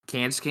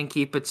 Kansas can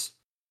keep its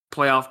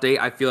playoff date.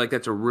 I feel like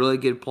that's a really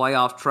good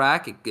playoff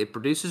track. It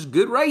produces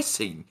good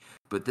racing,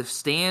 but the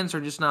stands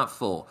are just not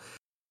full.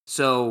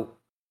 So,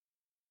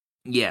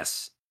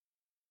 yes,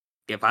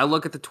 if I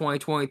look at the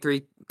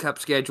 2023 Cup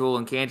schedule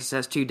and Kansas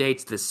has 2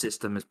 dates, the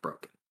system is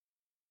broken.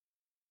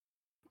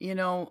 You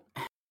know,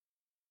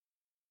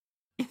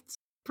 it's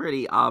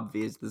pretty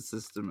obvious the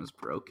system is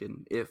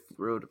broken if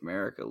Road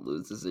America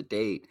loses a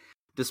date,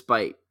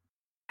 despite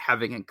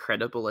having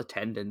incredible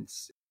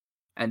attendance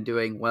and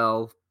doing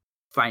well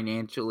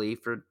financially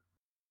for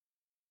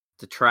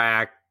the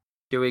track,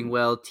 doing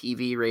well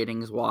TV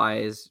ratings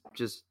wise.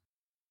 Just,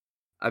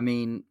 I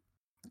mean,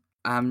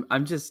 I'm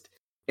just,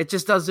 it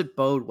just doesn't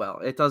bode well.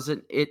 It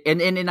doesn't,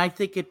 and I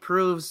think it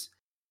proves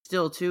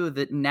still too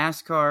that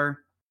NASCAR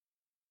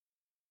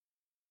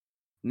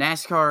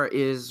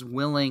is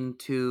willing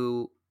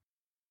to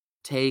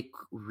take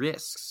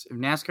risks.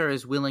 NASCAR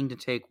is willing to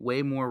take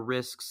way more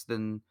risks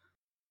than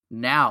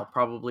now,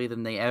 probably,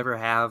 than they ever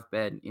have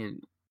been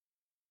in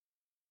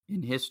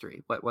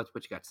history. What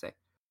you got to say?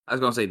 I was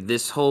going to say,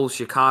 this whole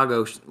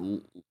Chicago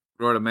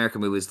Road America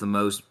move is the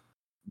most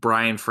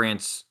Brian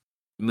France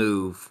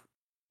move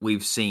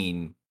we've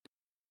seen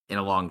in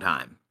a long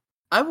time.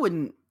 I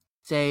wouldn't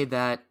say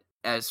that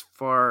as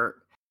far.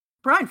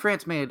 Brian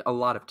France made a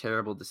lot of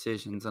terrible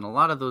decisions, and a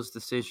lot of those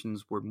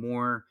decisions were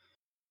more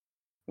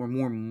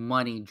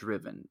money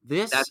driven.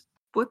 That's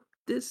what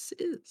this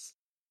is.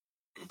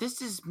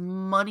 This is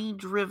money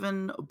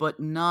driven, but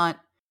not.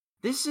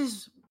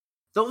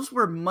 Those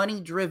were money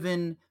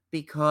driven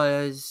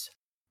because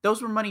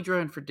those were money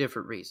driven for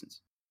different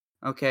reasons.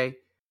 Okay,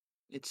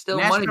 it's still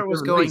NASCAR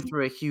was going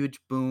through a huge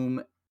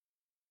boom,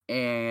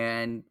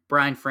 and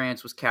Brian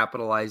France was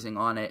capitalizing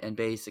on it and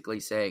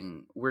basically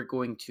saying, we're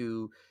going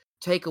to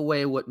take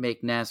away what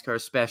make NASCAR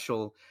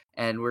special,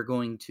 and we're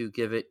going to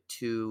give it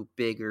to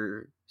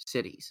bigger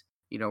cities.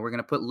 You know, we're going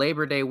to put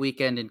Labor Day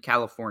weekend in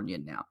California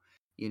now.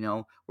 You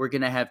know, we're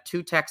going to have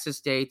 2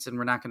 Texas dates, and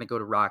we're not going to go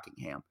to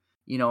Rockingham.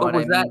 You know what I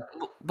mean?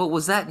 But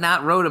was that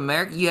not Road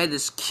America? You had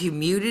this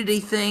community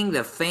thing.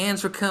 The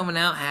fans were coming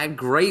out, had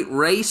great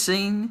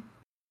racing.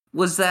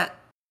 Was that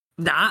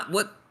not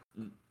what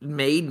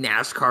made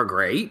NASCAR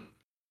great?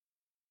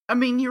 I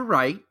mean, you're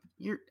right.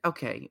 You're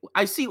okay.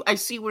 I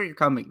see where you're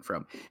coming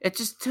from. It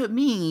just, to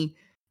me,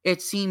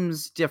 it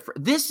seems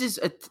different. This is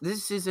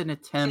an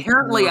attempt.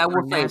 Apparently, I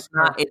will say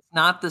it's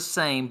not the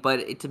same,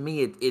 but to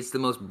me, it's the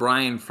most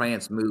Brian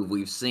France move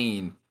we've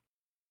seen,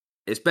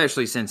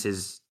 especially since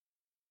his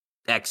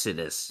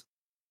exodus.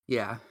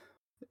 Yeah,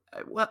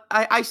 Well,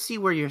 I see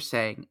where you're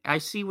saying. I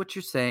see what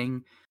you're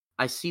saying.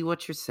 I see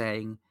what you're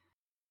saying.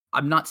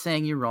 I'm not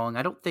saying you're wrong.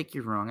 I don't think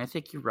you're wrong. I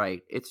think you're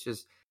right. It's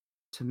just,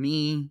 to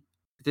me,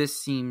 this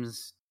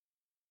seems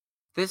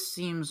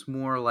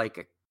more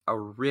like a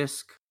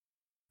risk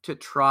to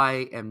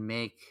try and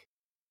make.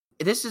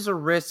 This is a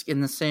risk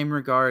in the same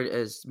regard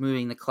as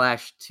moving the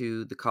Clash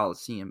to the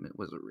Coliseum. It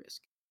was a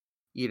risk.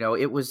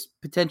 It was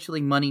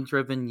potentially money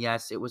driven.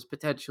 Yes, it was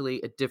potentially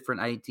a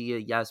different idea.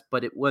 Yes,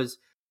 but it was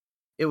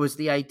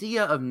the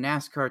idea of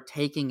NASCAR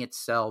taking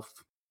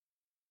itself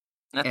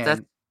That's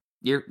and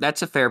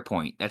that's a fair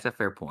point. That's a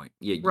fair point.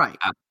 Yeah, right.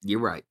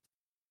 You're right.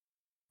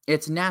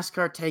 It's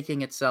NASCAR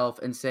taking itself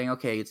and saying,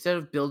 okay, instead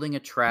of building a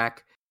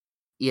track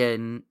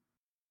in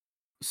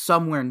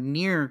somewhere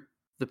near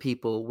the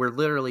people, we're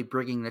literally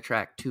bringing the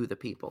track to the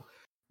people.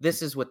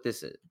 This is what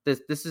this is.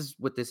 This is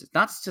what this is.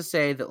 Not to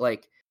say that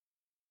like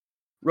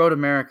Road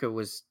America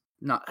was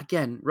not.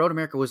 Again, Road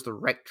America was the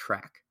right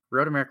track.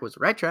 Road America was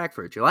the right track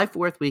for a July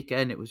 4th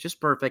weekend. It was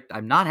just perfect.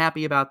 I'm not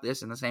happy about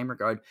this in the same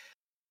regard.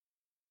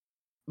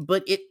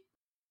 But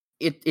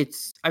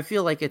it's I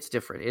feel like it's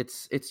different.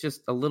 It's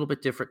just a little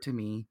bit different to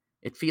me.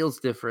 It feels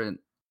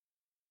different.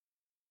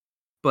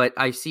 But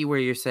I see where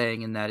you're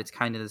saying in that it's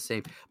kind of the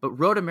same. But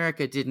Road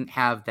America didn't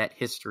have that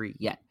history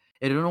yet.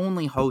 It had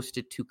only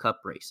hosted 2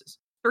 Cup races.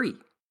 3,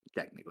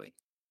 technically.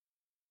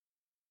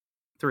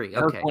 3,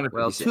 okay.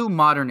 Well, 2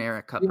 modern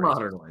era Cup races.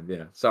 Modern ones,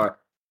 yeah. Sorry.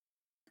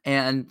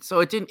 And so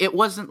it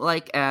wasn't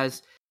like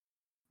as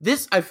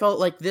this. I felt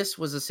like this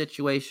was a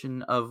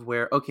situation of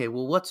where, okay,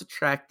 well, what's a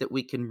track that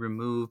we can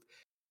remove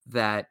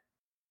that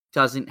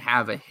doesn't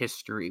have a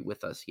history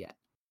with us yet,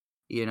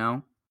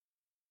 And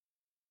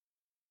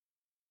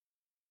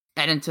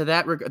into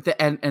that regard,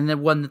 and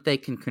then one that they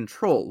can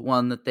control,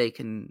 one that they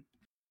can,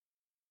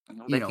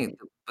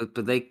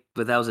 but that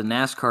was a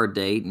NASCAR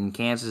date, and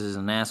Kansas is a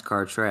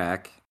NASCAR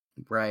track,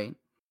 right?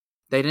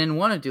 They didn't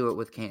want to do it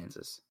with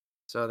Kansas,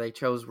 so they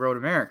chose Road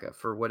America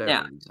for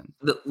whatever reason.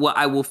 Well,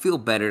 I will feel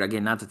better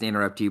again. Not to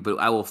interrupt you, but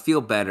I will feel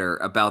better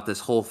about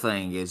this whole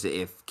thing is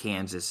if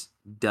Kansas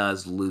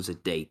does lose a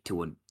date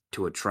to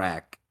a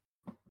track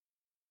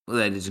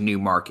that is a new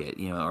market,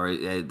 or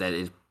that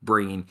is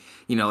bringing,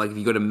 like if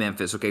you go to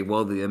Memphis, okay,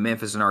 well, the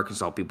Memphis and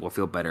Arkansas people will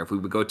feel better. If we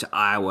would go to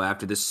Iowa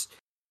after this,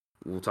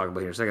 we'll talk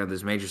about here in a second,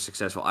 this major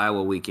successful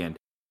Iowa weekend,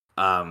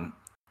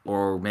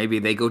 or maybe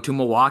they go to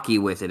Milwaukee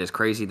with it, as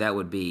crazy that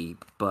would be.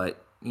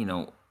 But,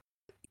 the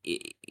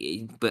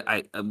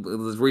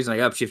reason I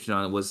upshifted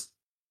on it was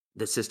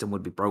the system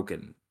would be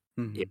broken.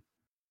 Mm-hmm.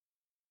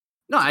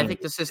 No, I think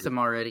the system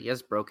already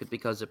is broken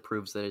because it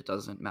proves that it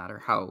doesn't matter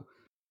how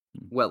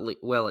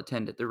well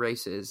attended the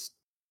race is.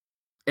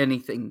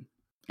 Anything.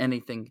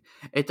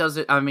 It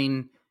doesn't. I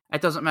mean,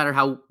 it doesn't matter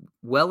how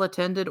well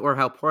attended or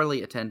how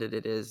poorly attended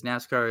it is.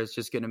 NASCAR is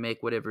just going to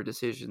make whatever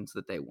decisions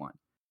that they want.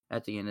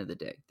 At the end of the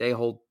day, they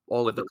hold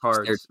all of the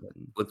cards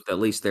with at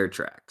least their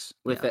tracks.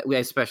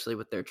 Especially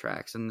with their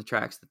tracks and the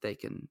tracks that they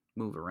can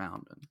move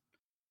around.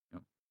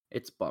 And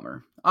it's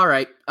bummer. All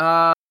right.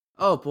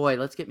 Oh boy,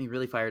 let's get me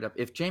really fired up.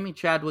 If Jamie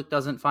Chadwick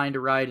doesn't find a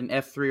ride in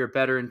F3 or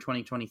better in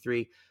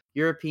 2023.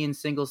 European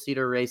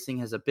single-seater racing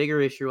has a bigger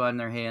issue on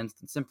their hands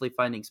than simply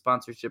finding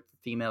sponsorship for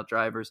female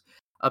drivers.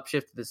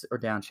 Upshift this or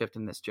downshift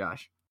in this,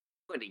 Josh?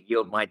 I'm going to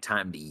yield my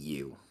time to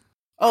you.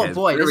 Oh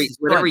boy,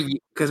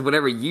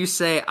 whatever you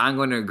say, I'm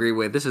going to agree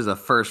with. This is a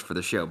first for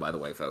the show, by the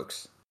way,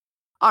 folks.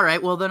 All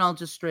right, well then I'll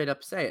just straight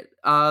up say it.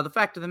 The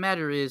fact of the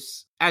matter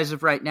is, as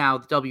of right now,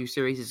 the W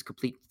Series is a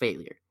complete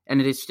failure. And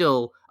it is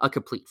still a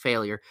complete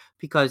failure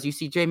because you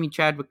see Jamie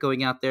Chadwick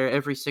going out there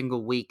every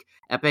single week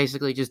at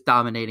basically just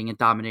dominating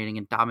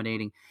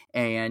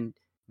and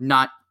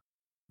not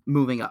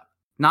moving up,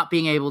 not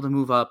being able to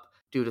move up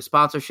due to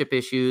sponsorship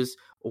issues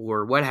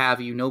or what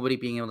have you, nobody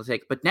being able to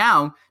take. But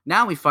now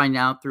we find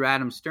out through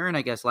Adam Stern,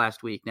 I guess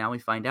last week, now we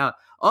find out,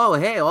 oh,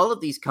 hey, all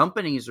of these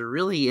companies are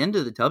really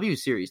into the W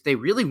Series. They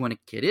really want to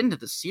get into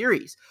the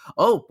series.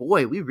 Oh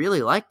boy, we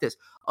really like this.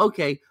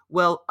 Okay,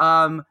 well,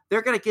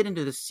 they're going to get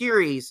into the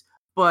series,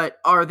 but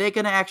are they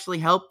going to actually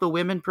help the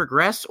women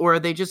progress, or are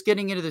they just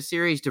getting into the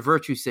series to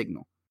virtue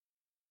signal?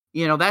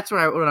 That's what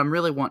I'm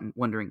really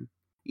wondering.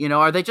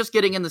 Are they just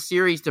getting in the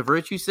series to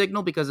virtue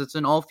signal because it's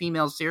an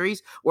all-female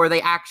series, or are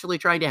they actually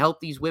trying to help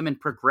these women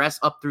progress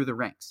up through the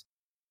ranks?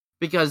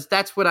 Because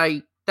that's what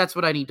I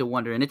need to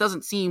wonder. And it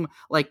doesn't seem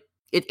like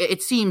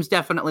it seems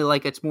definitely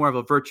like it's more of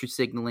a virtue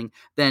signaling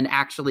than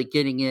actually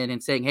getting in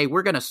and saying, hey,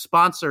 we're going to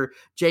sponsor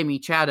Jamie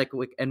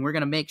Chadwick and we're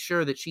going to make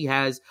sure that she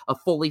has a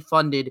fully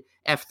funded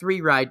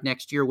F3 ride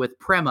next year with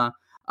Prema.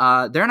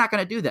 They're not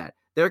going to do that.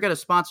 They're going to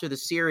sponsor the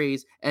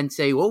series and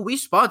say, well, we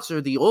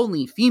sponsor the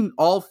only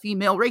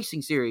all-female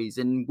racing series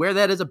and wear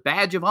that as a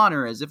badge of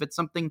honor as if it's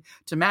something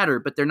to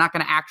matter. But they're not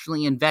going to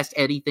actually invest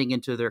anything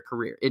into their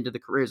career, into the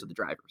careers of the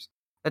drivers.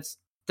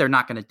 They're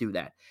not going to do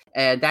that.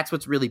 And that's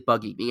what's really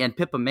bugging me. And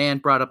Pippa Mann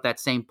brought up that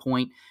same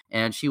point,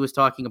 and she was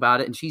talking about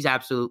it, and she's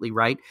absolutely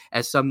right.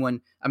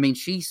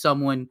 She's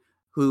someone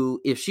who,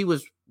 if she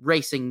was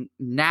racing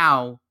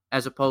now,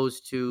 as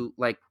opposed to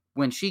like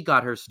when she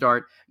got her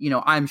start,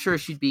 I'm sure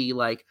she'd be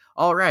like,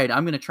 all right,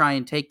 I'm going to try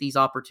and take these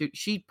opportunities.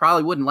 She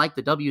probably wouldn't like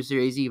the W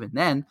Series even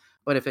then,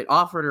 but if it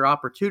offered her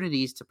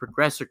opportunities to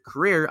progress her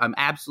career, I'm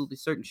absolutely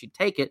certain she'd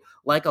take it,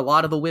 like a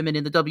lot of the women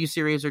in the W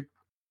Series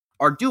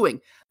are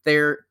doing.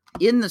 They're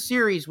in the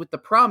series with the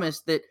promise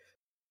that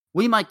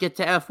we might get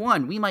to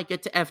F1, we might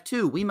get to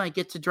F2, we might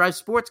get to drive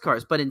sports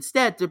cars, but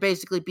instead they're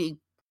basically being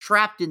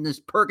trapped in this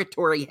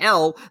purgatory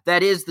hell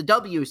that is the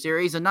W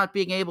Series and not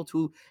being able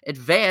to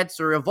advance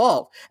or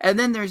evolve. And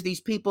then there's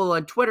these people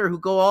on Twitter who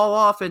go all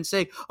off and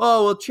say,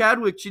 oh, well,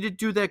 Chadwick, she didn't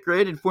do that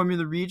great in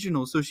Formula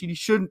Regional, so she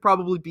shouldn't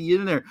probably be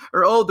in there.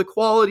 Or, oh, the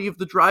quality of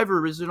the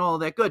driver isn't all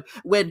that good.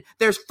 When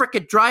there's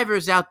frickin'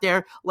 drivers out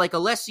there like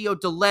Alessio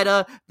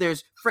Deletta,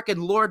 there's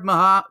frickin' Lord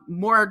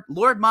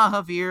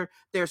Mahavir,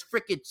 there's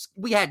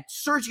we had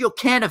Sergio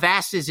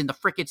Canavasses in the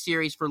frickin'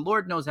 series for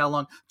Lord knows how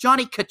long.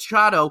 Johnny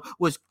Cacciato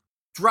was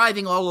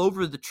driving all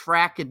over the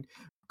track and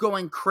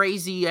going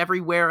crazy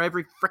everywhere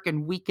every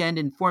frickin' weekend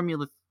in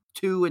Formula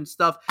 2 and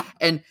stuff.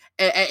 And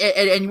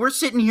we're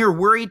sitting here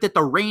worried that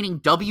the reigning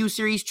W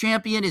Series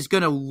champion is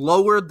going to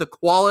lower the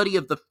quality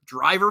of the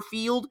driver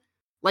field.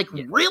 Like,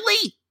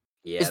 really?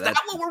 Yeah, is that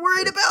what we're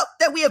worried about?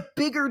 That we have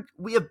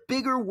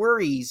bigger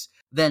worries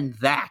than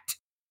that.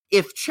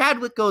 If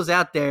Chadwick goes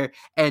out there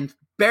and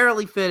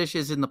barely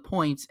finishes in the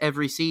points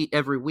every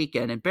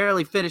weekend and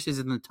barely finishes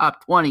in the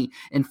top 20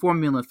 in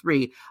Formula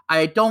 3,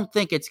 I don't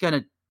think it's going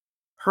to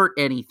hurt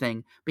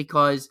anything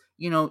because,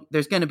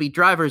 there's going to be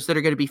drivers that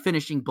are going to be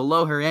finishing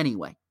below her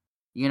anyway.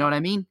 You know what I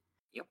mean?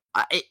 Yep.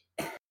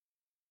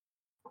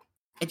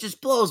 It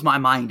just blows my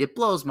mind. It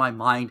blows my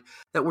mind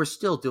that we're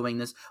still doing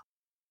this.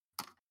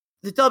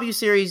 The W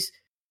Series,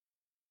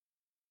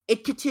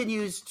 it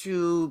continues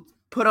to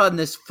put on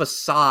this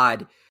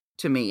facade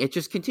to me. It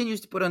just continues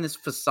to put on this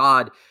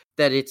facade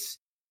that it's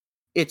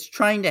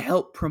trying to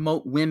help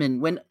promote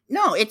women when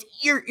no,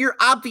 you're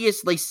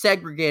obviously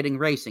segregating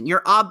racing.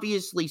 You're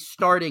obviously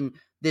starting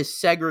this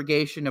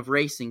segregation of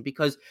racing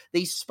because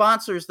these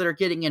sponsors that are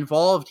getting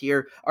involved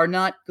here are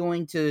not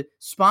going to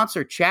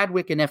sponsor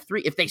Chadwick in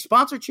F3. If they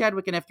sponsor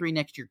Chadwick in F3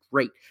 next year,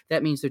 great.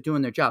 That means they're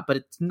doing their job, but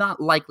it's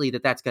not likely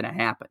that that's going to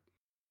happen.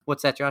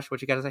 What's that, Josh?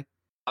 What you got to say?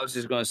 I was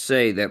just going to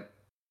say that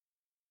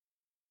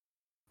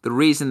the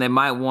reason they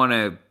might want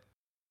to,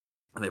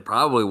 they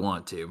probably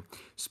want to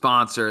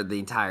sponsor the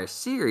entire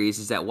series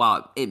is that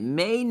while it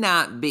may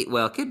not be,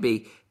 well, it could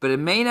be, but it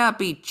may not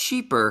be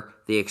cheaper,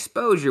 the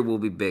exposure will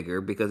be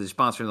bigger because it's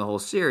sponsoring the whole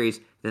series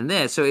than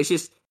this. So it's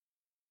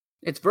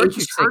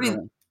virtue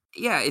signaling.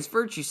 Yeah, it's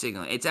virtue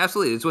signaling. It's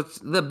absolutely, it's what's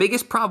the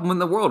biggest problem in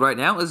the world right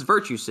now is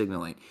virtue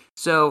signaling.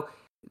 So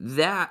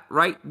that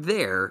right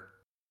there,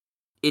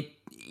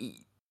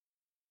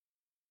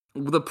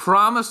 the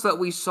promise that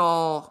we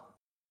saw,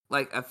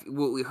 like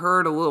what we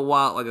heard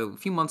a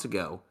few months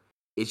ago,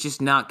 it's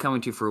just not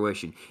coming to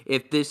fruition.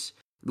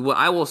 What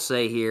I will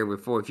say here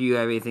if you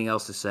have anything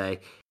else to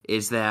say,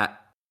 is that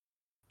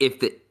if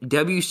the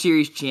W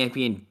Series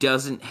champion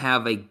doesn't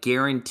have a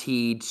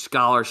guaranteed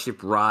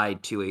scholarship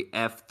ride to a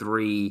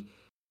F3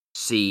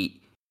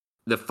 seat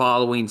the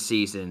following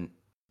season,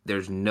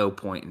 there's no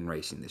point in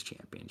racing this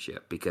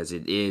championship because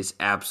it is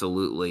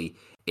absolutely,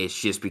 it's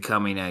just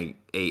becoming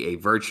a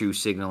virtue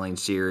signaling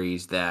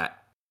series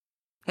that,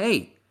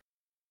 hey,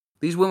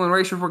 these women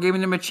racers were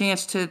giving them a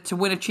chance to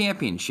win a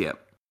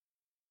championship.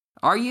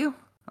 Are you?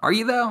 Are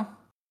you though?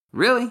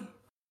 Really?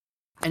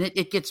 And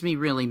it gets me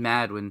really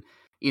mad when,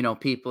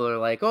 people are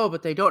like, oh,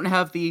 but they don't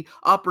have the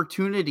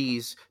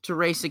opportunities to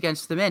race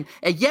against the men.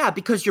 And yeah,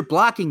 because you're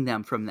blocking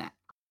them from that.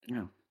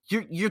 Yeah.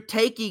 You're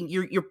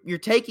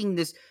taking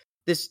this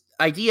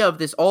idea of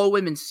this all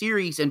women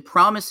series and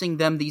promising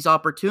them these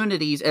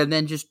opportunities and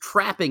then just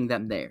trapping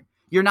them there.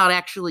 You're not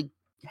actually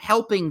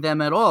helping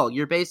them at all.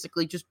 You're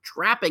basically just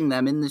trapping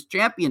them in this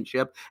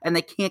championship and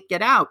they can't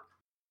get out.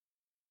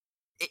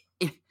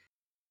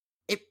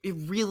 It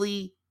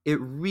really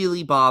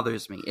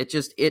bothers me.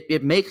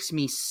 It makes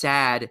me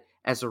sad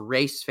as a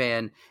race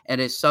fan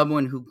and as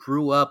someone who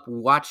grew up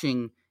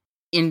watching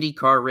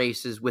IndyCar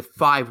races with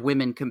 5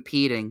 women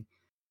competing,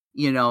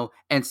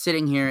 and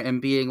sitting here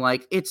and being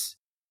like, it's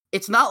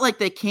not like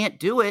they can't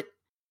do it.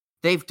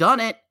 They've done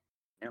it.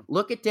 Yeah.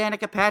 Look at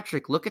Danica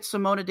Patrick. Look at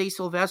Simona De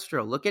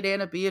Silvestro. Look at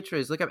Anna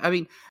Beatriz.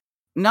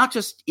 Not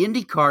just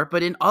IndyCar,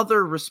 but in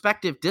other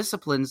respective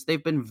disciplines,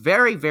 they've been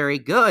very, very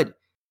good.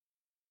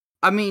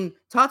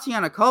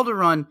 Tatiana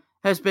Calderon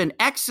has been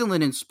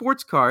excellent in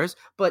sports cars,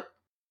 but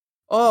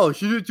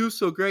she didn't do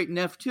so great in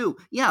F2.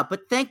 Yeah,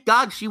 but thank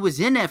God she was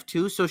in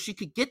F2 so she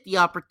could get the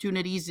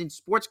opportunities in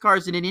sports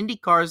cars and in Indy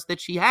cars that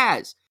she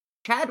has.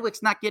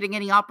 Chadwick's not getting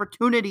any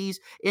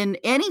opportunities in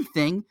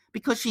anything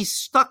because she's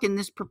stuck in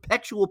this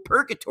perpetual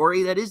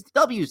purgatory that is the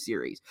W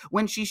Series,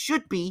 when she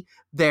should be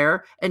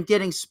there and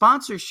getting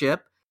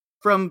sponsorship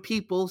from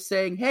people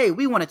saying, hey,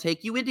 we want to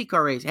take you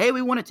IndyCar race. Hey,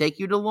 we want to take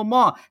you to Le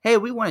Mans. Hey,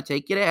 we want to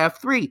take you to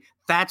F3.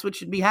 That's what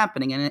should be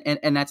happening,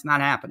 and that's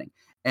not happening.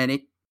 And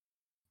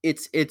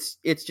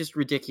it's just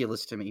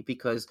ridiculous to me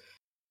because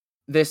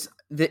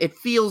it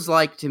feels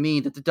like to me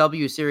that the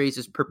W Series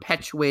is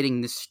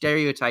perpetuating this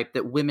stereotype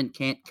that women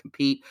can't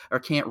compete or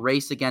can't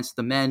race against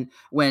the men,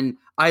 when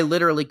I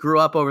literally grew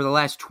up over the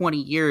last 20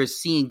 years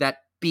seeing that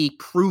be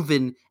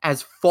proven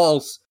as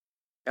false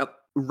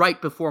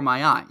right before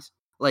my eyes.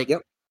 Like,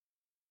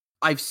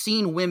 I've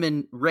seen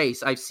women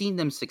race. I've seen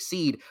them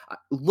succeed.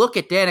 Look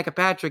at Danica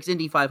Patrick's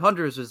Indy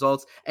 500's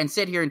results and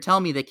sit here and tell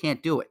me they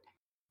can't do it.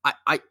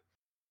 I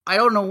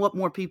don't know what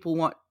more people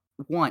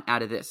want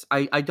out of this.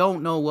 I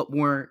don't know what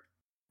more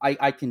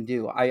I can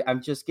do.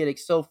 I'm just getting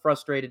so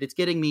frustrated. It's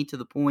getting me to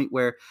the point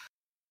where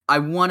I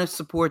want to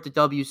support the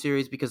W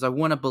Series because I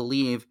want to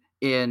believe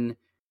in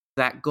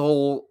that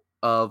goal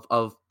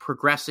of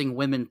progressing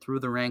women through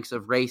the ranks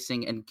of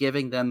racing and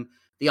giving them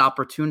the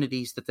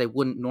opportunities that they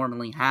wouldn't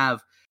normally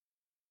have.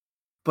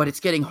 But it's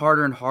getting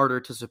harder and harder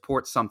to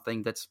support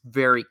something that's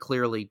very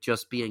clearly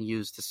just being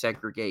used to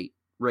segregate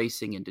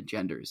racing into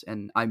genders,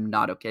 and I'm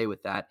not okay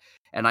with that.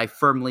 And I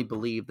firmly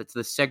believe that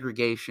the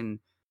segregation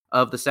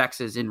of the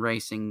sexes in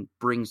racing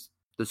brings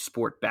the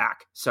sport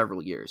back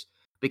several years,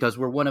 because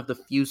we're one of the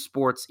few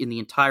sports in the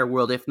entire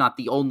world, if not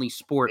the only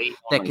sport,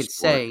 that can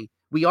say,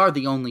 we are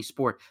the only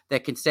sport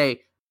that can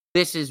say,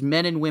 this is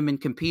men and women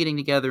competing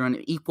together on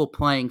an equal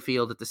playing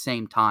field at the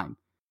same time.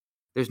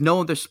 There's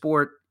no other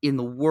sport in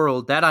the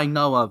world that I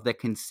know of that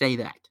can say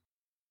that.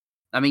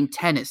 I mean,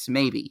 tennis,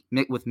 maybe,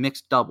 with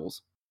mixed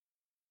doubles.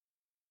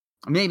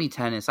 Maybe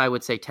tennis. I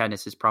would say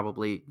tennis is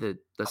probably the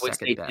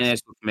second best.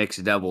 Tennis with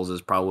mixed doubles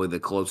is probably the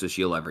closest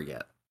you'll ever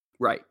get.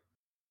 Right.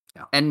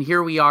 Yeah. And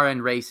here we are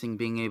in racing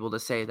being able to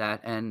say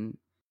that, and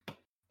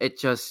it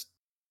just,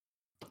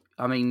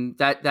 I mean,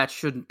 that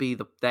shouldn't be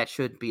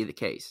the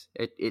case.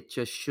 It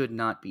just should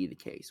not be the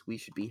case. We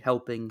should be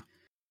helping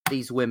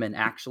these women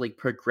actually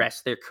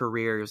progress their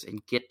careers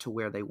and get to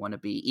where they want to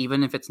be,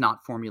 even if it's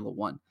not Formula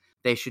One.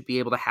 They should be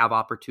able to have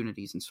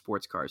opportunities in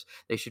sports cars.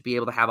 They should be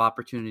able to have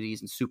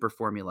opportunities in Super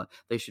Formula.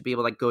 They should be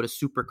able to go to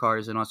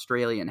supercars in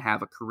Australia and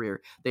have a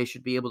career. They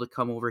should be able to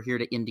come over here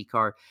to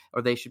IndyCar,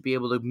 or they should be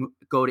able to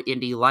go to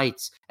Indy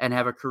Lights and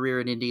have a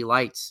career in Indy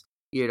Lights.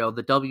 You know,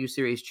 the W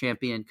Series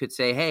champion could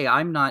say, hey,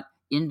 I'm not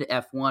into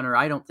F1, or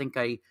I don't think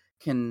I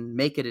can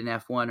make it in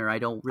F1, or I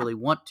don't really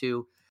want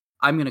to.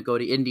 I'm going to go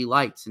to Indy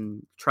Lights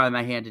and try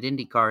my hand at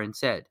IndyCar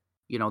instead.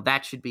 You know,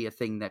 that should be a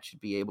thing that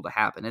should be able to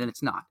happen. And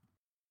it's not.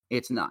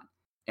 It's not.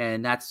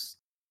 And that's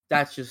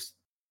just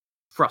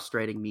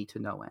frustrating me to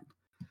no end.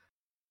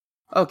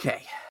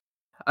 Okay.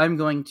 I'm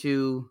going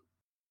to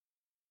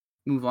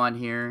move on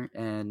here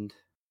and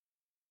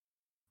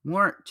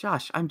more.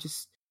 Josh,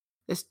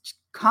 this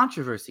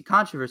controversy.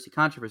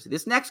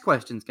 This next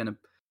question is going to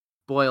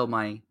boil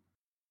my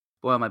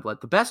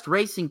blood. The best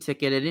racing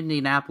ticket at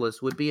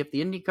Indianapolis would be if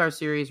the IndyCar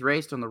Series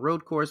raced on the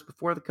road course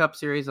before the Cup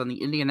Series on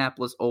the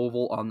Indianapolis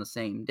Oval on the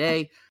same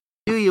day.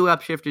 Do you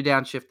upshift or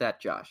downshift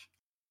that, Josh?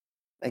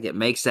 I think it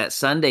makes that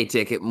Sunday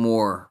ticket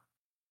more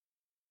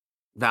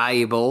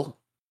valuable,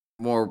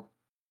 more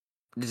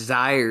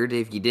desired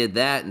if you did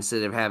that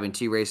instead of having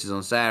two races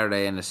on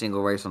Saturday and a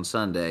single race on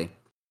Sunday.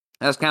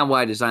 That's kind of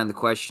why I designed the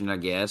question, I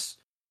guess.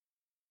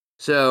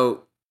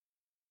 So,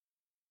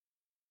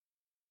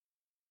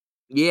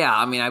 yeah,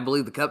 I mean, I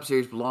believe the Cup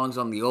Series belongs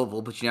on the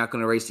Oval, but you're not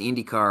going to race the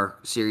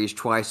IndyCar Series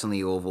twice on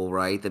the Oval,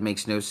 right? That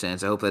makes no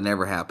sense. I hope that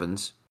never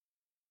happens.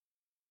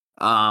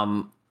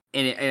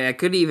 And I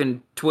could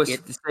even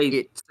twist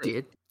it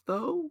did,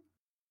 though?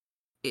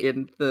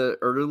 In the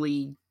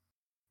early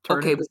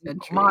turn of the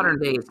century? Modern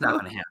day, it's not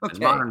going to happen.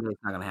 Okay. Modern day,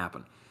 it's not going to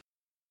happen.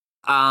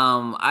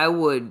 I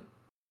would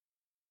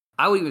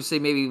even say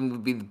maybe it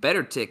would be the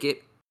better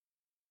ticket,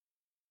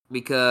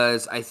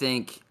 because I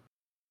think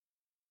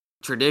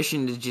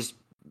tradition is just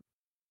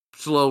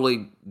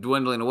slowly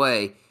dwindling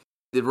away.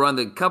 They'd run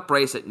the Cup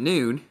race at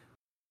noon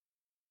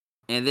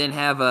and then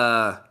have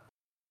a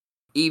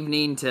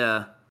evening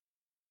to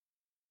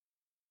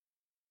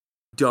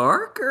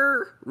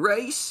darker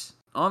race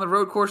on the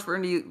road course for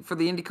the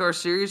IndyCar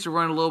Series, to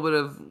run a little bit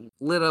of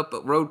lit up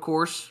road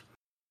course.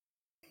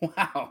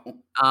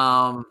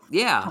 Wow.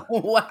 Yeah.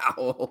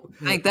 Wow.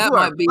 I think that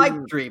might be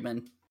pipe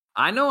dreaming.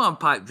 I know I'm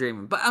pipe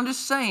dreaming, but I'm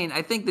just saying,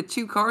 I think the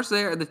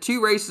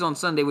two races on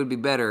Sunday would be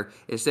better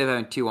instead of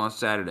having two on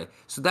Saturday.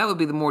 So that would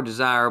be the more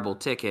desirable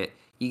ticket.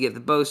 You get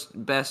the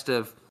best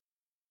of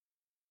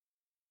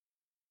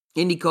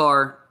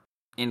IndyCar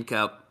and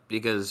Cup,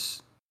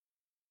 because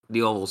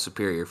the Oval is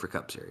superior for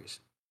Cup Series.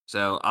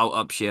 So I'll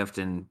upshift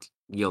and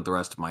yield the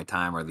rest of my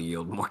time, or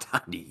yield more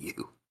time to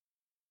you.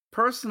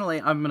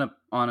 Personally, I'm going to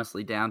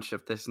honestly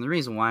downshift this. And the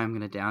reason why I'm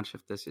going to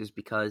downshift this is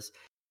because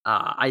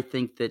I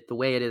think that the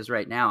way it is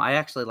right now, I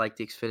actually like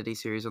the Xfinity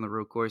Series on the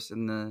road course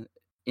and the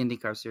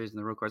IndyCar Series on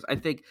the road course.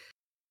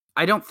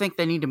 I don't think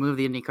they need to move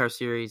the IndyCar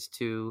Series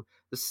to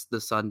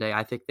the Sunday.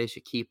 I think they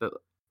should keep it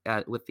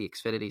with the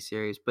Xfinity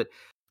Series. But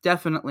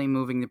definitely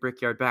moving the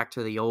Brickyard back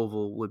to the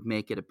Oval would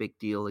make it a big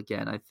deal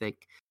again, I think,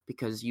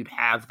 because you'd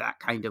have that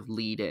kind of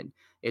lead in.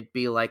 it'd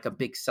be like a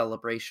big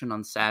celebration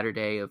on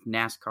Saturday of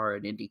NASCAR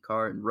and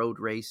IndyCar and road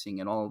racing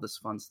and all this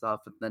fun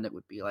stuff. And then it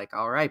would be like,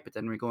 all right, but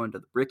then we're going to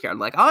the Brickyard.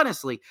 Like,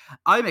 honestly,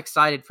 I'm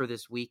excited for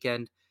this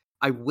weekend.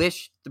 I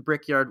wish the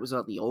Brickyard was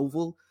on the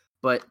oval,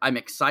 but I'm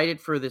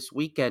excited for this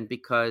weekend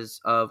because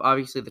of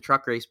obviously the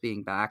truck race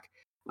being back.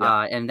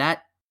 Yep. And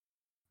that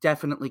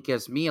definitely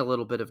gives me a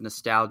little bit of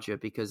nostalgia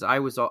because I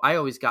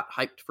always got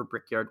hyped for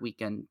Brickyard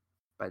weekend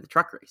by the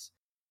truck race.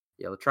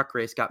 The truck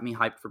race got me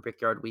hyped for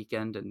Brickyard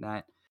weekend and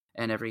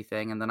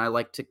everything. And then I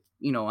like to,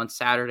 on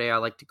Saturday, I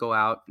like to go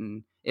out,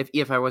 and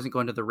if I wasn't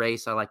going to the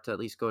race, I like to at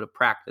least go to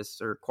practice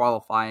or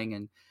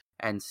qualifying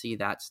and see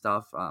that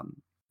stuff,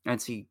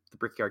 and see the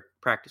Brickyard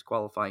practice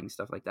qualifying,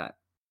 stuff like that.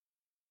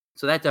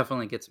 So that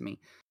definitely gets me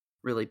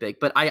really big.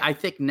 But I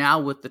think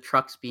now with the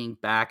trucks being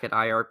back at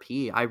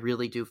IRP, I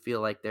really do feel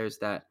like there's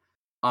that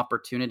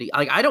opportunity.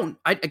 Like I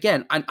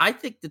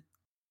think that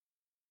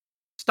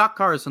stock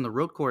cars on the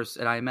road course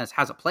at IMS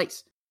has a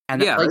place,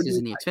 and that place is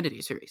in the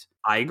Xfinity Series.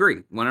 I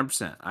agree,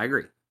 100%. I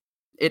agree.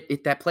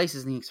 That place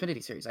is in the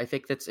Xfinity Series. I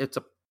think it's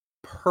a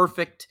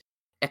perfect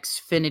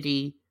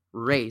Xfinity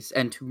race,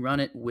 and to run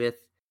it with,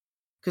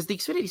 because the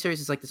Xfinity Series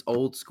is like this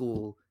old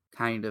school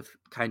kind of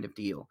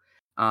deal.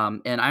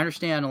 And I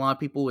understand a lot of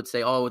people would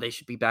say, oh, they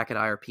should be back at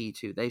IRP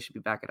too. They should be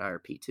back at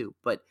IRP too.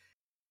 But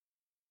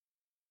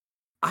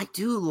I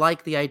do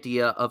like the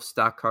idea of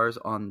stock cars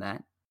on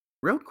that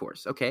road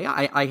course. Okay.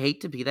 I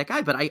hate to be that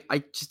guy, but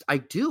I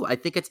do. I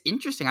think it's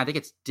interesting. I think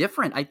it's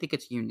different. I think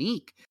it's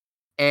unique.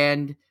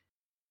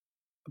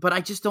 But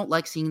I just don't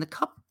like seeing the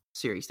Cup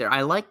Series there.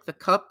 I like the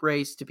Cup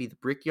race to be the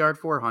Brickyard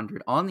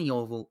 400 on the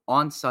oval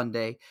on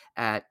Sunday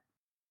at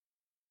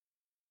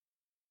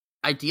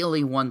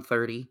ideally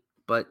 1:30,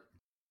 but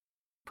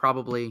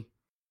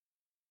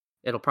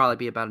it'll probably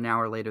be about an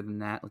hour later than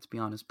that, let's be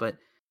honest, but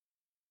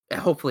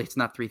hopefully it's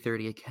not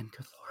 3:30 again.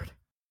 Good Lord.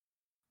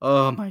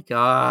 Oh my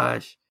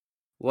gosh.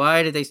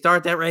 Why did they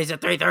start that race at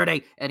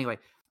 3:30? Anyway,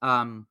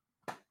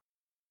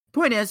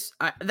 point is,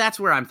 that's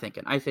where I'm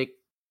thinking. I think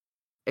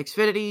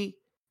Xfinity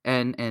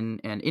and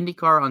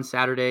IndyCar on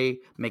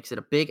Saturday makes it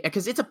a big,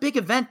 because it's a big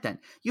event then.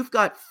 You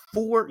got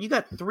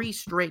 3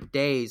 straight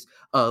days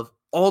of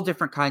all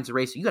different kinds of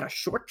racing. You got a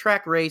short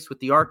track race with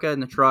the ARCA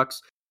and the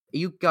trucks.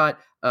 You've got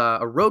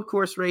a road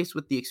course race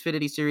with the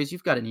Xfinity Series.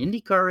 You've got an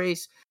IndyCar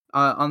race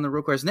on the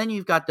road course. And then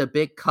you've got the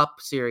big Cup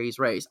Series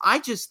race. I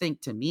just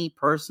think, to me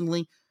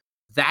personally,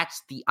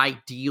 that's the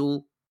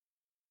ideal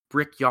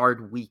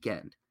Brickyard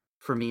weekend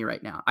for me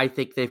right now. I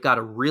think they've got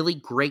a really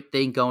great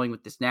thing going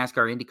with this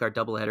NASCAR IndyCar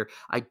doubleheader.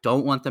 I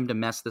don't want them to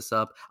mess this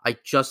up. I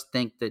just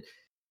think that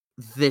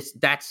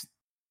that's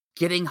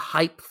getting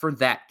hype for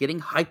that, getting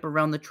hype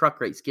around the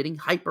truck race, getting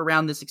hype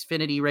around this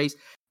Xfinity race,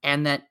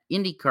 and that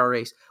IndyCar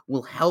race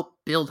will help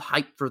build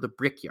hype for the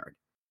Brickyard.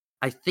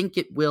 I think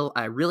it will.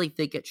 I really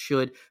think it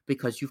should,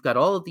 because you've got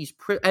all of these,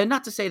 and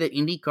not to say that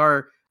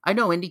IndyCar, I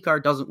know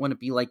IndyCar doesn't want to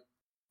be like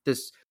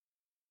this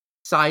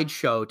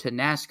sideshow to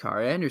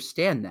NASCAR. I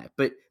understand that,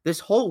 but this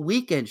whole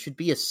weekend should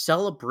be a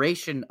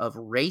celebration of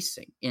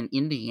racing in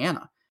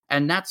Indiana.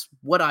 And that's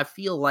what I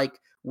feel like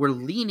we're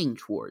leaning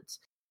towards,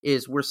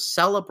 is we're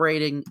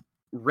celebrating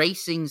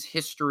racing's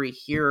history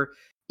here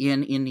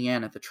in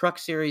Indiana. The Truck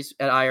Series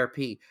at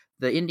IRP,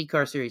 the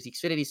IndyCar Series, the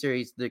Xfinity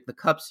Series, the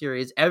Cup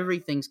Series,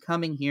 everything's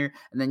coming here.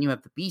 And then you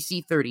have the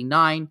BC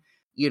 39.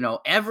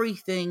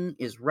 Everything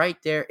is right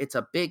there. It's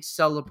a big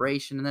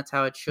celebration, and that's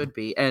how it should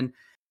be. And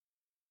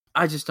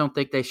I just don't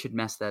think they should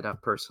mess that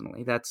up,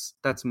 personally. That's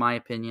my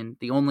opinion.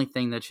 The only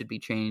thing that should be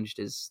changed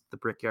is the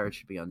Brickyard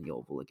should be on the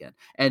oval again.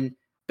 And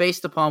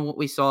based upon what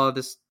we saw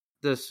this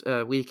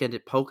weekend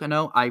at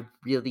Pocono, I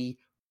really,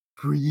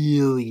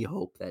 really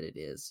hope that it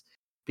is,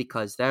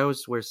 because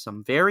those were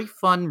some very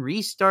fun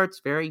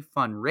restarts, very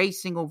fun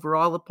racing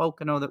overall at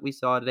Pocono that we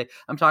saw today.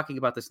 I'm talking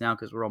about this now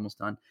because we're almost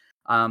done.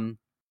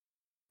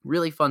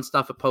 Really fun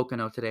stuff at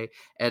Pocono today,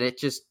 and it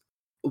just,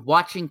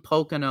 watching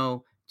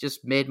Pocono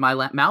just made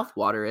my mouth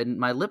water and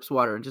my lips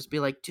water, and just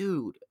be like,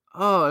 dude,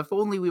 if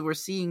only we were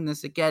seeing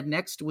this again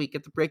next week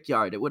at the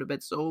Brickyard. It would have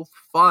been so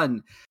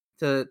fun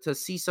to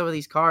see some of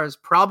these cars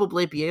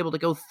probably be able to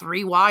go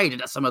 3 wide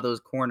into some of those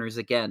corners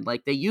again,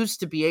 like they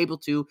used to be able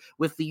to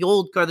with the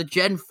old car, the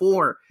Gen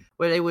 4,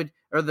 where they would,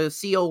 or the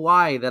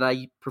COY that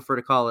I prefer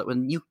to call it,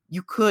 when you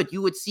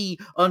would see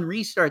on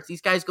restarts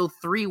these guys go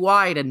 3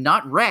 wide and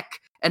not wreck,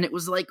 and it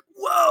was like,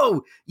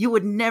 whoa, you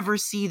would never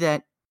see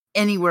that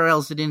anywhere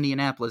else at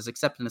Indianapolis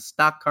except in a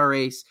stock car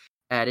race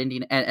at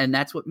Indiana, and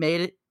that's what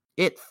made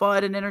it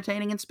fun and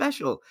entertaining and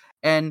special.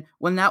 And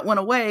when that went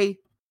away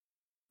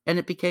and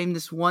it became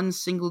this one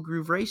single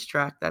groove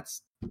racetrack,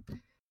 that's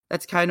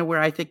kind of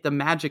where I think the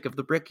magic of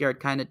the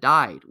Brickyard kind of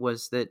died,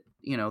 was that,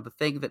 the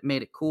thing that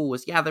made it cool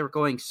was, yeah, they were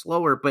going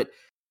slower, but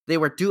they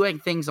were doing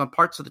things on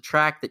parts of the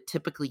track that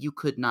typically you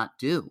could not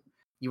do.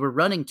 You were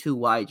running 2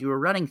 wide, you were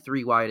running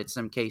 3 wide at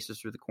some cases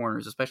through the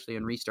corners, especially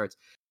in restarts.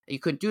 You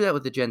couldn't do that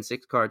with the Gen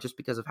 6 car, just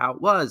because of how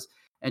it was,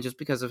 and just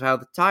because of how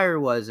the tire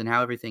was and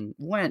how everything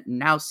went. And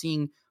now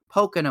seeing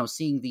Pocono,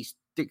 seeing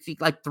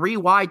like 3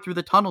 wide through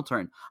the tunnel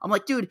turn. I'm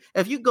like, dude,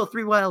 if you go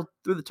 3 wide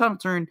through the tunnel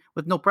turn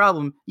with no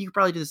problem, you could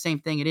probably do the same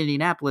thing in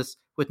Indianapolis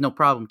with no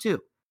problem too.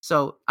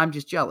 So I'm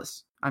just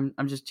jealous. I'm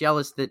just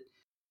jealous that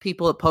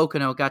people at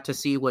Pocono got to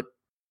see what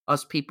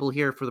us people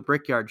here for the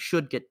Brickyard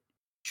should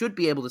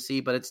be able to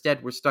see, but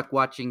instead we're stuck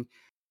watching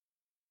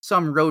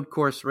some road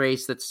course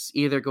race that's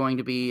either going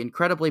to be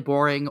incredibly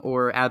boring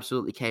or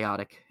absolutely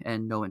chaotic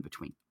and no in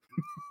between.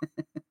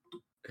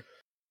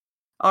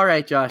 All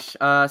right, Josh.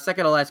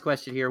 Second to last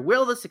question here.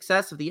 Will the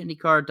success of the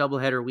IndyCar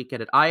doubleheader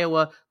weekend at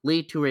Iowa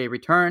lead to a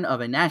return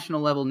of a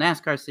national level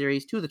NASCAR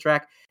series to the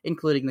track,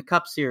 including the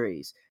Cup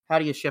Series? How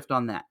do you shift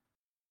on that?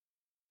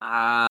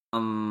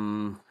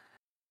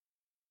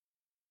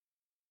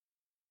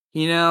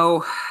 You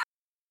know,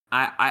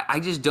 I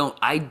just don't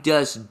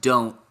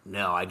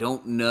know. I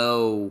don't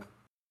know.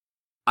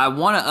 I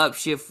want to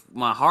upshift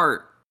my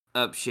heart,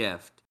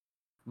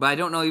 but I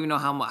don't even know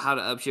how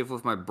to upshift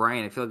with my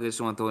brain. I feel like I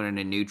just want to throw it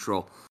into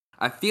neutral.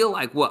 I feel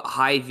like what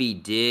Hy-Vee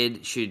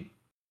did should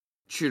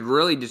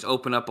really just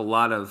open up a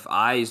lot of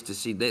eyes to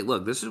see that,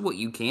 look, this is what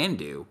you can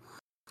do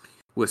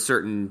with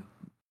certain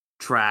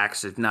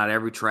tracks, if not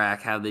every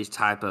track, have these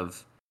type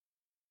of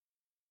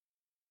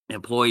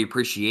employee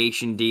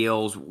appreciation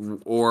deals,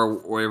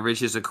 or if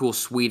it's just a cool,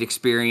 sweet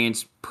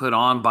experience put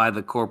on by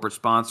the corporate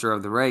sponsors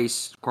of the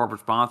race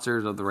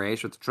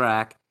with the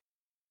track.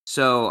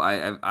 So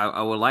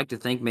I would like to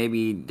think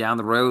maybe down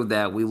the road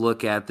that we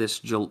look at this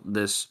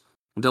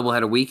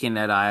doubleheader weekend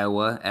at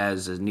Iowa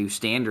as a new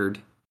standard.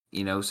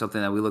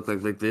 Something that we look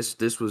like this.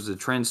 This was a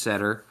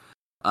trendsetter.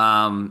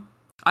 I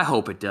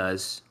hope it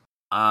does.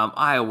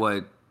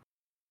 Iowa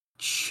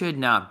should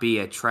not be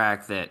a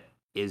track that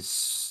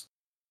is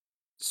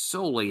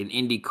solely an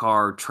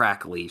IndyCar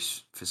track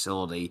lease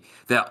facility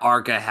that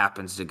ARCA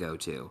happens to go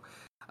to.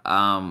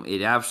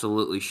 It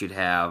absolutely should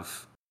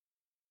have.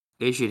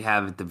 They should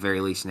have at the very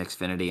least an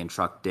Xfinity and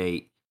truck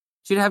date.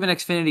 Should have an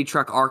Xfinity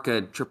truck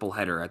ARCA triple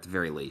header at the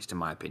very least, in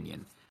my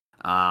opinion.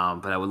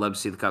 But I would love to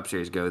see the Cup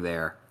Series go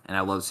there, and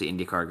I would love to see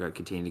IndyCar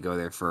continue to go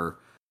there for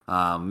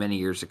many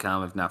years to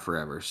come, if not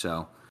forever.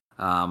 So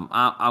I'm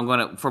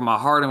gonna, for my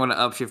heart, I'm gonna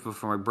upshift, but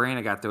for my brain,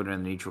 I got to throw it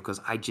in the neutral because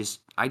I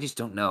just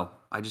don't know.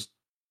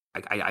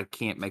 I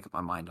can't make up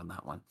my mind on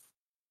that one.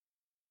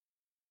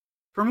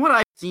 From what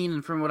I've seen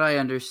and from what I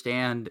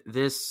understand,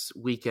 this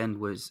weekend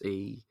was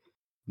a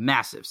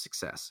massive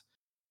success.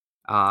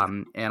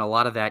 And a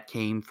lot of that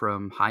came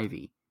from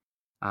Hy-Vee.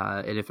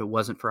 And if it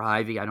wasn't for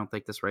Hy-Vee, I don't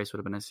think this race would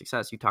have been a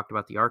success. You talked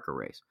about the ARCA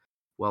race.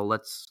 Well,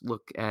 let's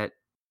look at,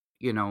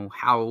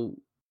 how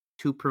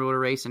to promote a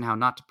race and how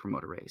not to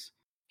promote a race.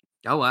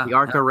 Oh, wow. The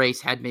ARCA race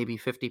had maybe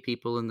 50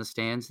 people in the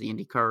stands. The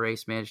IndyCar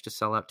race managed to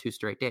sell out 2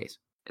 straight days.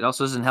 It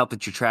also doesn't help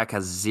that your track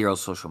has 0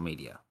 social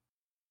media.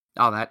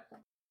 Oh, that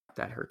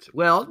hurts.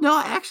 Well, no,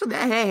 actually,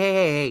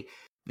 hey.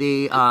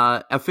 The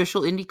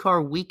official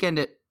IndyCar weekend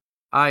at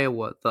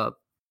Iowa, the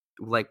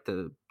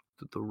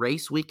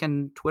race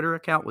weekend Twitter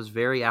account was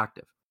very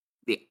active.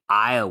 The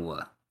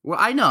Iowa. Well,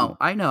 I know,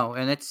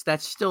 and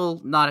that's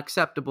still not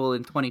acceptable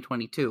in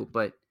 2022.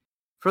 But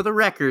for the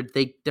record,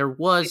 there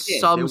was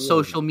some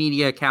social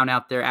media account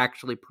out there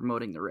actually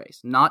promoting the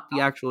race, not the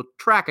actual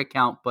track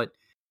account, but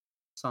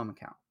some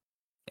account.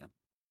 Yeah.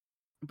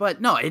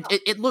 But no,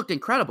 it looked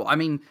incredible. I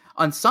mean,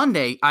 on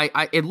Sunday,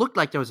 it looked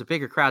like there was a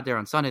bigger crowd there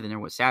on Sunday than there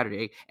was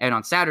Saturday. And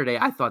on Saturday,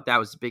 I thought that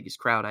was the biggest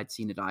crowd I'd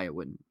seen at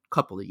Iowa in a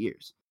couple of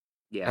years.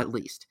 Yeah. At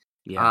least.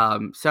 Yeah.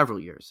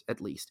 Several years,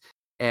 at least.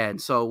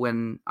 And so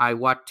when I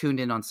tuned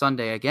in on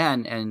Sunday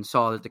again and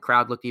saw that the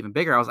crowd looked even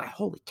bigger, I was like,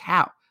 holy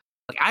cow.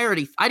 Like,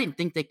 I didn't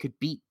think they could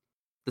beat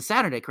the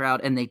Saturday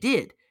crowd, and they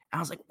did. And I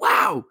was like,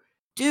 wow,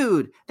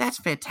 dude, that's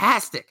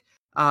fantastic.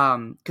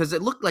 Because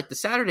it looked like the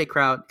Saturday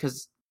crowd,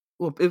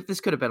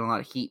 this could have been a lot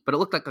of heat, but it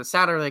looked like the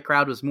Saturday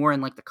crowd was more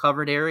in like the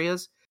covered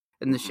areas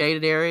and the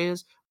shaded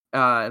areas.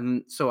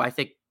 And so I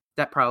think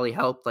that probably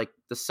helped. Like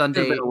the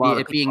Sunday,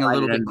 it being a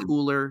little bit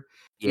cooler,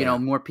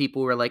 more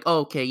people were like, oh,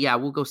 okay, yeah,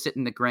 we'll go sit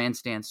in the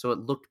grandstand. So it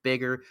looked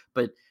bigger,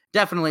 but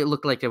definitely it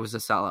looked like it was a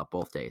sellout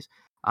both days.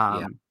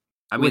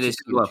 I mean,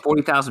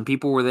 40,000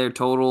 people were there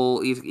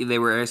total. They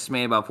were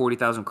estimating about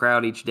 40,000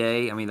 crowd each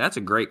day. I mean, that's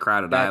a great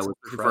crowd at Iowa.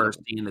 The first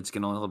team that's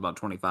going to hold about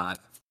 25.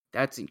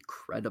 That's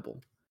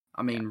incredible.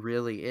 I mean,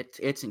 really,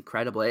 it's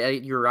incredible.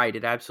 You're right.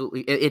 It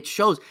absolutely it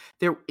shows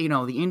there.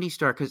 The Indy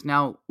Star, because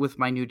now with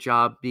my new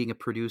job being a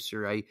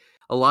producer,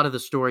 a lot of the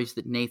stories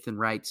that Nathan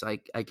writes, I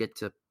get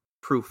to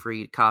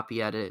proofread,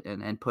 copy edit,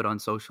 and put on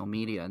social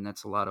media, and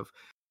that's a lot of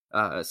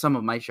some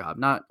of my job.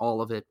 Not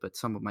all of it, but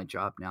some of my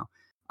job now.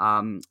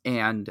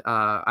 And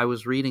I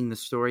was reading the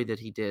story that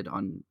he did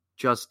on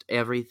just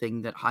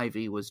everything that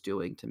Hy-Vee was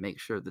doing to make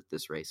sure that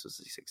this race was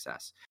a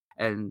success.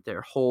 And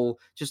their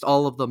just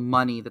all of the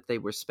money that they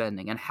were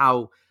spending and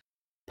how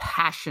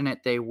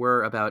passionate they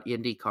were about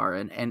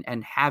IndyCar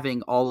and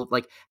having all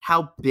of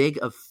how big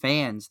of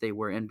fans they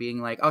were and being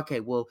like,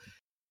 okay, well,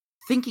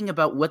 thinking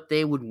about what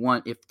they would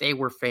want if they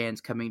were fans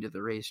coming to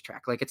the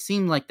racetrack. It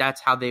seemed like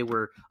that's how they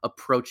were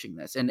approaching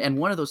this. And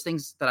one of those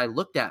things that I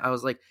looked at, I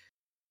was like,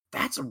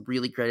 that's a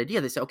really great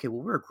idea. They said, okay,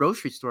 well, we're a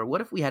grocery store.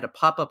 What if we had a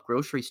pop-up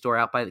grocery store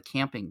out by the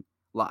camping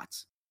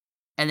lots?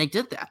 And they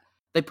did that.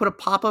 They put a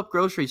pop-up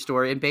grocery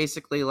store in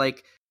basically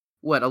like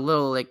a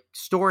little like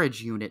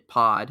storage unit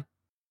pod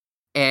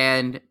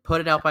and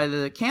put it out by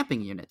the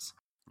camping units.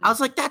 I was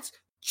like, that's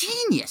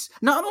genius.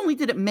 Not only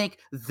did it make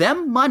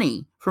them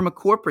money from a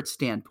corporate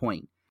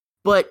standpoint,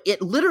 but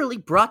it literally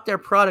brought their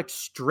product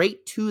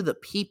straight to the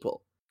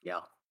people. Yeah.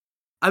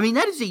 I mean,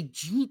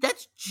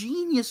 that's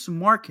genius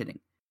marketing.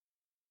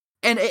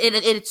 And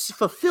it's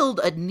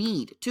fulfilled a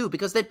need, too,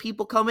 because then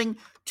people coming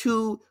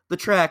to the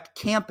track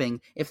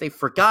camping, if they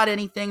forgot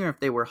anything or if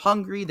they were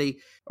hungry, they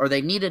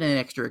needed an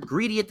extra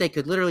ingredient, they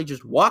could literally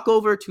just walk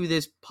over to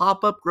this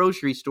pop-up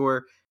grocery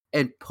store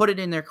and put it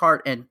in their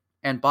cart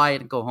and buy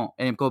it and go home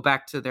and go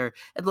back to their...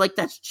 And like,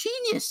 that's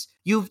genius.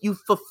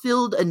 You've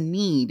fulfilled a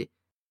need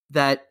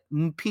that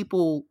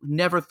people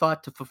never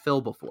thought to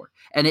fulfill before.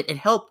 And it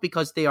helped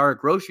because they are a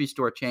grocery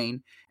store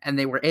chain and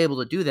they were able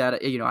to do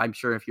that. You know, I'm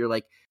sure if you're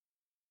like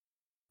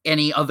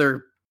any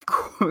other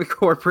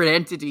corporate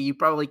entity, you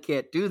probably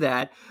can't do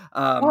that.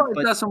 Well,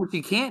 it's not so much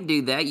you can't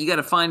do that. You got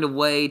to find a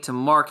way to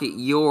market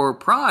your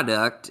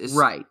product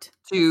right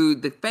to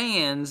the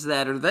fans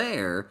that are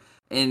there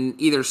and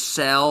either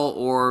sell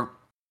or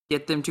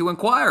get them to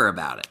inquire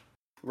about it.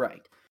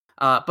 Right.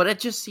 But it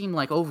just seemed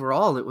like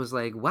overall it was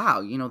like, wow,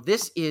 you know,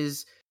 this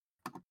is...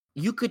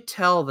 You could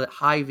tell that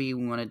Hy-Vee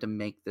wanted to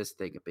make this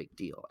thing a big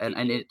deal.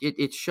 And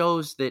it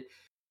shows that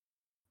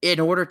in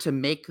order to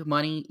make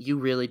money, you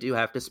really do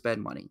have to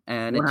spend money.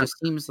 And it just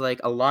seems like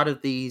a lot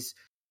of these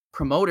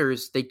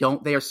promoters,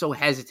 they are so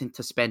hesitant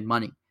to spend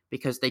money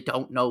because they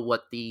don't know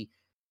what the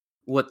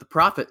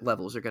profit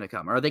levels are going to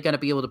come. Are they going to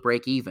be able to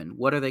break even?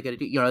 What are they going to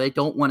do? You know, they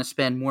don't want to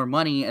spend more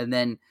money and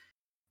then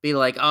be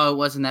like, oh, it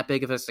wasn't that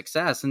big of a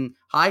success. And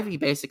Hy-Vee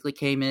basically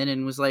came in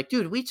and was like,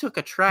 dude, we took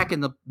a track in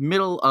the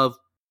middle of,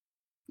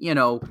 you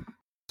know,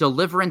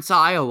 Deliverance,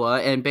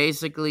 Iowa, and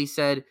basically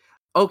said,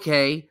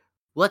 okay,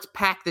 let's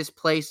pack this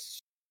place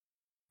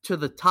to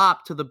the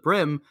top, to the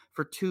brim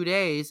for 2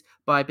 days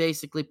by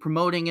basically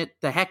promoting it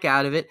the heck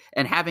out of it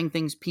and having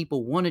things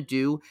people want to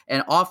do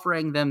and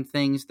offering them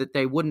things that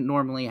they wouldn't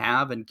normally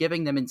have and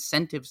giving them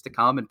incentives to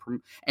come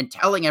and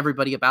telling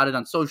everybody about it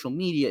on social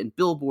media and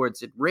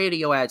billboards and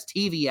radio ads,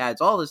 TV ads,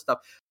 all this stuff,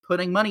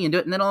 putting money into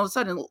it. And then all of a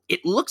sudden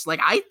it looks like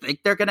I think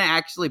they're going to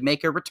actually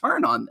make a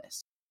return on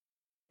this.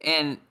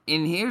 And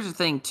here's the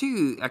thing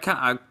too,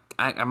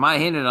 I might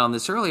have hinted on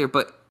this earlier,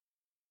 but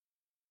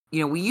you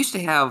know, we used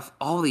to have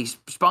all these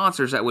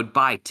sponsors that would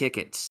buy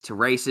tickets to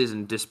races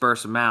and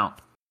disperse them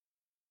out.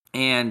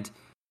 And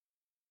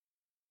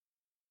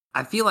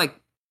I feel like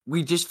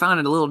we just found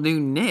a little new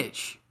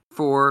niche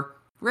for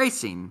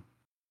racing.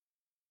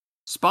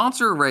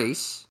 Sponsor a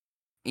race,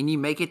 and you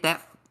make it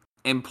that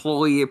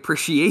employee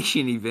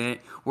appreciation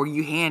event where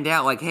you hand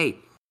out like, hey,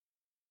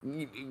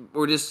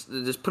 or just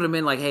put them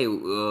in like, hey,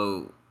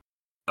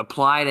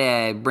 apply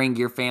to bring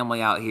your family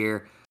out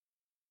here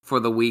for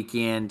the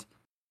weekend.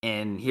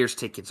 And here's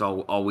tickets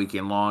all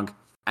weekend long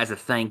as a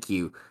thank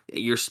you.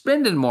 You're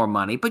spending more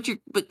money, but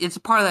it's a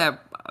part of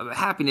that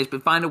happiness.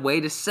 But find a way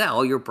to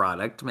sell your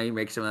product to maybe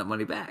make some of that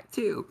money back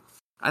too.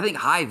 I think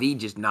Hy-Vee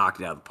just knocked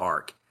it out of the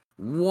park,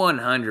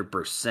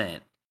 100%,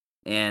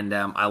 and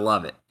I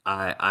love it.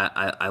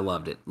 I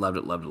loved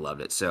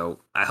it. So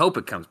I hope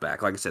it comes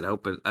back. Like I said, I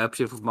hope it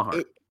with my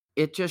heart.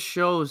 It just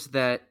shows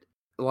that,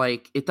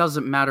 like, it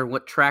doesn't matter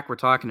what track we're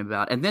talking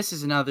about. And this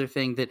is another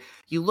thing that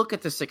you look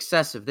at the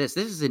success of this.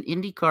 This is an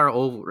IndyCar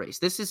oval race.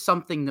 This is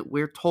something that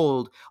we're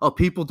told, oh,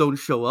 people don't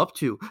show up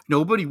to.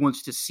 Nobody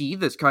wants to see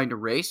this kind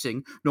of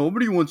racing.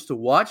 Nobody wants to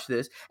watch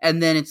this.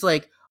 And then it's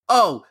like,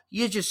 oh,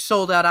 you just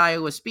sold out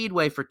Iowa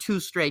Speedway for 2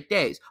 straight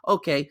days.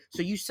 Okay,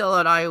 so you sell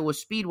out Iowa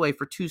Speedway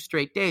for 2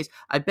 straight days.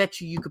 I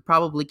bet you could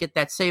probably get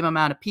that same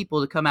amount of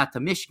people to come out to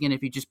Michigan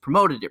if you just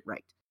promoted it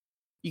right.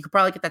 You could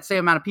probably get that same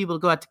amount of people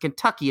to go out to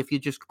Kentucky if you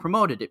just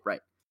promoted it right.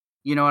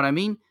 You know what I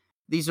mean?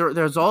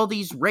 There's all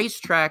these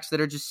racetracks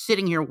that are just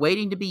sitting here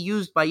waiting to be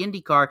used by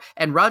IndyCar,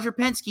 and Roger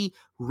Penske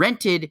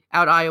rented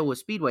out Iowa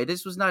Speedway.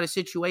 This was not a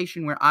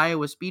situation where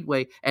Iowa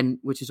Speedway,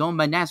 which is owned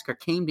by NASCAR,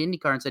 came to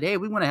IndyCar and said, hey,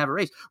 we want to have a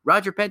race.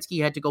 Roger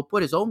Penske had to go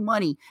put his own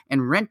money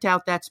and rent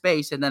out that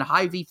space, and then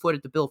Hy-Vee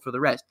footed the bill for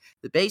the rest.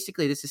 But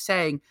basically, this is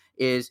saying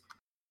is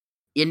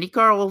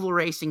IndyCar oval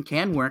racing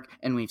can work,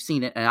 and we've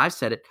seen it, and I've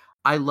said it.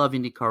 I love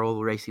IndyCar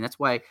oval racing. That's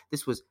why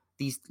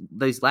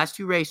these last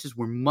 2 races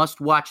were must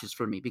watches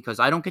for me, because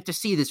I don't get to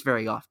see this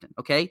very often.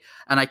 Okay.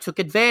 And I took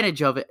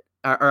advantage of it,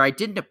 or I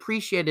didn't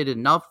appreciate it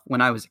enough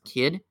when I was a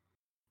kid.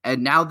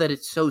 And now that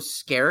it's so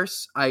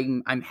scarce,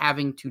 I'm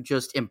having to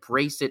just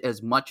embrace it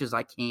as much as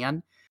I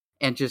can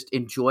and just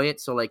enjoy it.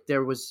 So like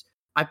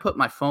I put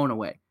my phone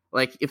away.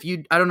 Like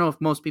I don't know if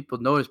most people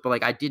noticed, but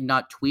like I did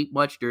not tweet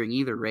much during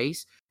either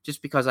race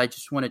just because I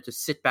just wanted to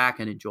sit back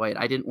and enjoy it.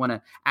 I didn't want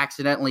to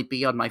accidentally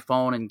be on my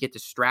phone and get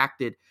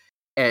distracted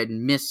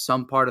and miss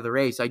some part of the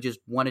race. I just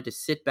wanted to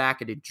sit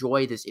back and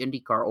enjoy this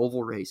IndyCar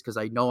oval race because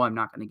I know I'm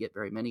not going to get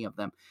very many of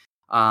them.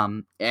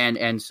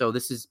 And so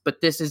this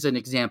is an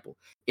example.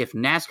 If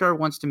NASCAR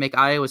wants to make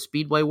Iowa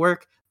Speedway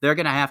work, they're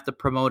going to have to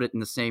promote it in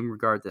the same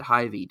regard that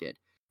Hy-Vee did.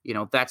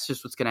 That's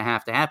just what's going to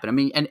have to happen. I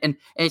mean, and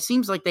it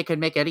seems like they can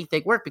make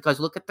anything work because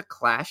look at the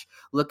Clash,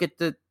 look at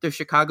the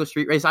Chicago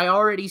Street Race. I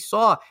already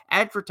saw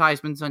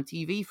advertisements on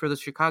TV for the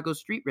Chicago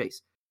Street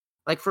Race,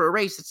 like for a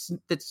race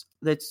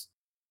that's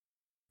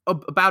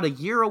about a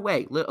year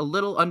away, a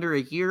little under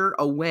a year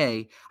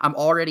away. I'm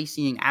already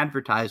seeing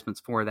advertisements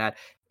for that.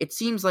 It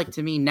seems like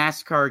to me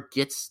NASCAR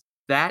gets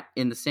that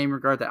in the same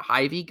regard that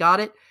Hy-Vee got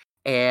it,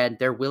 and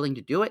they're willing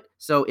to do it.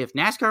 So if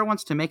NASCAR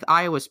wants to make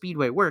Iowa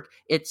Speedway work,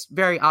 it's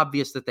very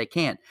obvious that they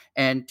can.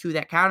 And to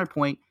that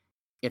counterpoint,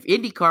 if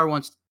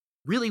IndyCar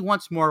really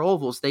wants more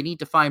ovals, they need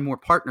to find more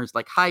partners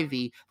like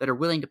Hy-Vee that are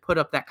willing to put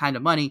up that kind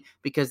of money,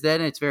 because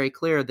then it's very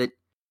clear that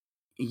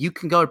you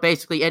can go to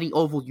basically any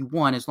oval you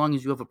want as long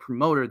as you have a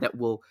promoter that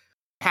will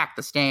pack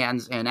the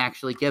stands and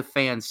actually give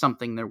fans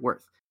something they're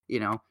worth.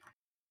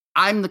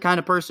 I'm the kind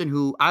of person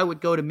who I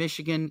would go to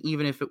Michigan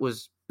even if it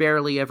was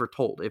barely ever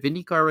told. If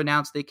IndyCar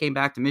announced they came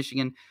back to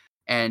Michigan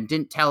and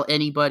didn't tell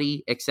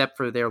anybody except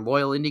for their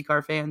loyal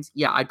IndyCar fans,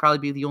 yeah, I'd probably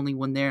be the only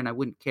one there and I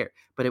wouldn't care,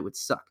 but it would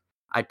suck.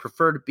 I'd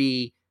prefer to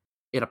be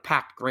in a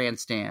packed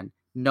grandstand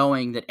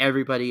knowing that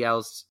everybody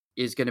else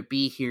is going to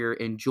be here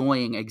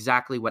enjoying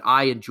exactly what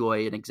I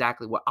enjoy and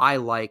exactly what I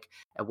like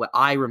and what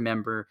I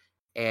remember,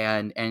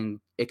 and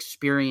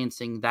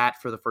experiencing that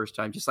for the first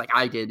time, just like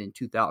I did in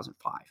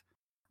 2005.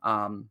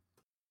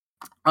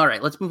 All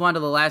right, let's move on to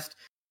the last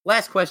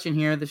question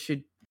here. This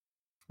should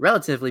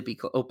relatively be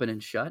open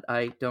and shut.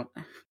 The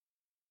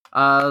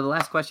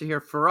last question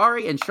here.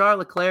 Ferrari and Charles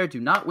Leclerc do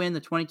not win the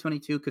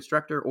 2022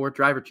 Constructor or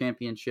Driver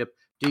Championship.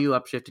 Do you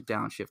upshift or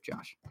downshift,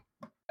 Josh?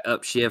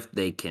 Upshift.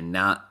 They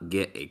cannot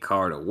get a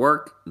car to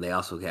work. They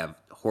also have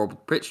horrible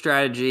pit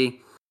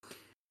strategy.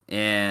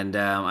 And,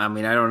 I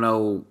don't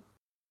know.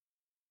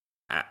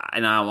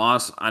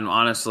 I'm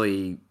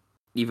honestly,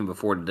 even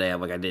before today,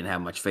 I didn't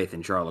have much faith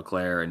in Charles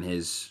Leclerc and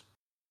his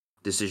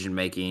decision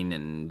making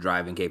and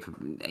driving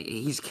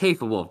he's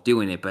capable of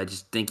doing it, but I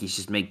just think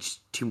he's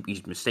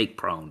mistake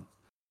prone.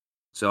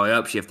 So I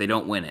upshift. They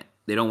don't win it.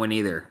 They don't win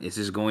either. It's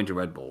just going to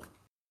Red Bull.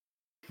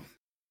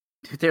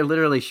 They're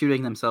literally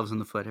shooting themselves in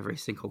the foot every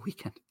single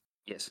weekend.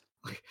 Yes.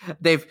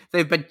 They've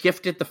been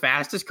gifted the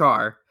fastest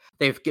car.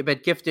 They've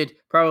been gifted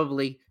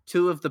probably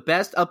two of the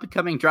best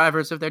up-and-coming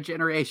drivers of their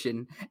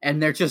generation,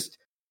 and they're just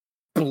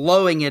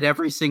blowing it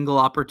every single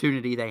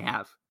opportunity they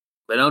have.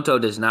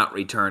 Binotto does not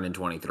return in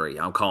 23.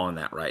 I'm calling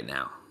that right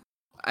now.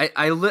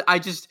 I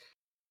just,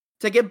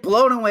 to get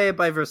blown away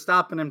by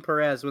Verstappen and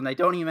Perez when they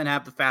don't even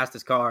have the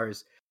fastest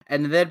cars,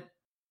 and then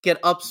get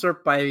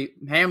usurped by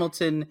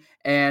Hamilton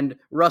and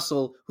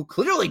Russell, who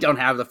clearly don't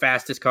have the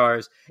fastest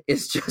cars,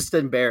 is just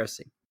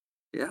embarrassing.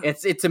 Yeah,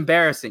 it's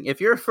embarrassing.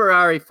 If you're a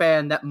Ferrari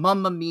fan, that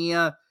Mamma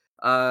Mia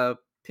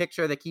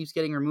picture that keeps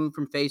getting removed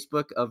from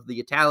Facebook of the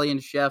Italian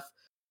chef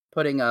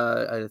putting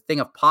a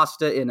thing of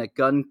pasta in a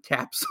gun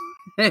capsule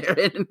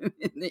in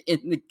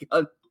the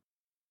gun.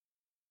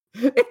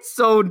 It's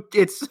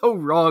so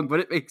wrong, but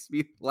it makes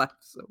me laugh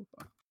so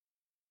hard.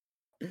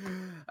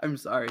 I'm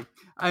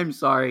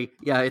sorry.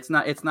 Yeah, it's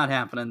not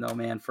happening though,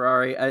 man.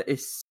 Ferrari,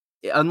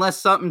 unless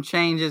something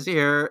changes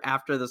here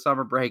after the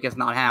summer break, it's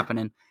not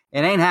happening.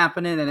 It ain't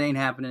happening.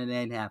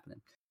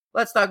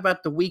 Let's talk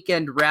about the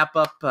weekend wrap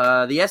up.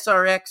 The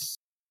SRX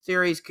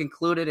series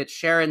concluded at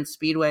Sharon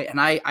Speedway, and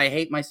I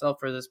hate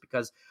myself for this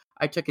because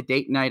I took a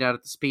date night out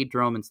at the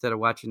Speedrome instead of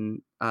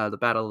watching the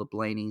Battle of the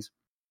Blaney's,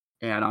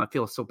 and I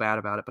feel so bad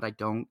about it, but I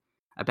don't.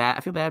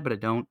 I feel bad, but I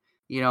don't.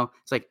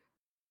 It's like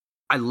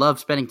I love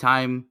spending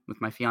time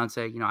with my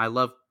fiance. I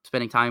love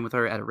spending time with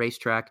her at a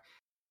racetrack,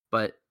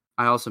 but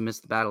I also miss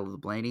the Battle of the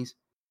Blaney's.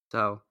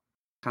 So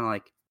kind of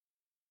like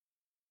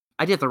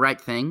I did the right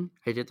thing.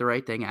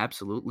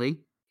 Absolutely.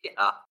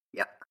 Yeah.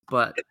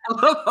 But I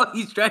love how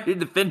he's trying to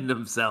defend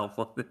himself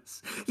on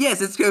this.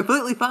 Yes, it's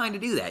completely fine to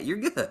do that. You're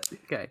good.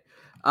 Okay.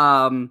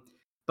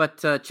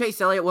 But Chase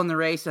Elliott won the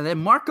race, and then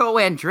Marco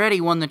Andretti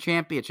won the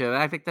championship.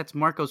 I think that's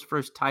Marco's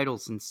first title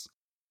since,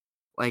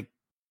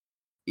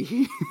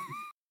 he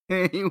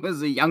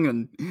was a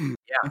young'un.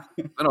 Yeah,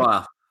 been a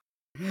while.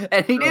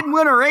 And he didn't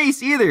win a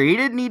race either. He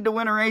didn't need to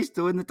win a race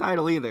to win the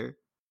title either.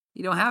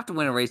 You don't have to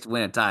win a race to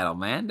win a title,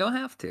 man. Don't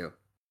have to.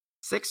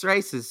 6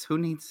 races. Who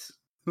needs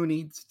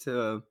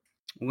to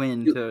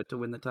win to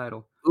win the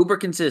title? Uber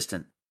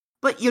consistent.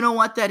 But you know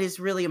what? That is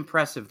really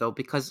impressive, though,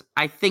 because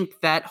I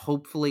think that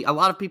hopefully a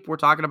lot of people were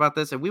talking about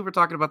this, and we were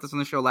talking about this on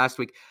the show last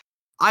week.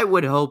 I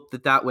would hope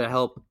that would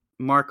help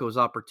Marco's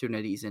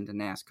opportunities into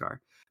NASCAR,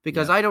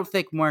 because I don't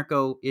think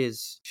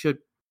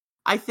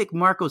I think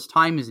Marco's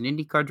time as an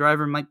IndyCar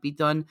driver might be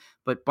done,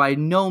 but by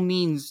no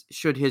means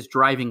should his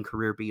driving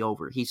career be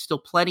over. He's still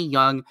plenty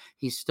young.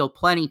 He's still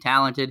plenty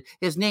talented.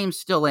 His name's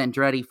still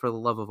Andretti, for the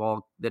love of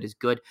all that is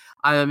good.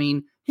 I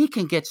mean, he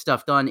can get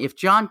stuff done. If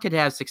John could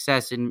have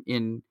success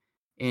in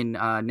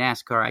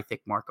NASCAR, I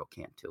think Marco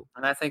can too.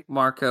 And I think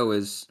Marco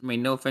is,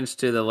 no offense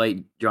to the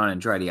late John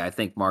Andretti, I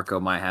think Marco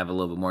might have a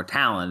little bit more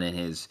talent in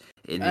his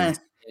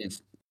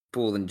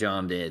pool than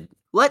John did.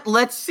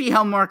 Let's see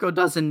how Marco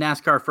does in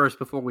NASCAR first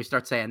before we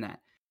start saying that.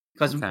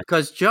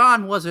 Because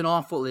John wasn't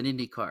awful in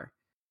IndyCar.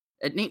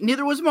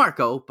 Neither was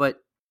Marco,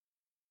 but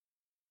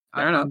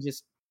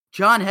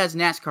John has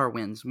NASCAR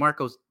wins.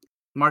 Marco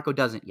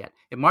doesn't yet.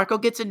 If Marco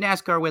gets a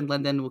NASCAR win,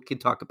 then we can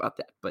talk about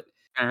that. But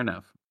fair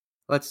enough.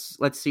 Let's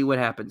see what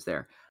happens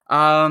there.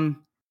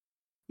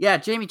 Yeah,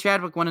 Jamie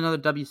Chadwick won another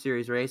W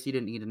Series race. You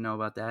didn't need to know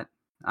about that.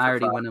 I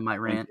already went in my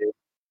rant.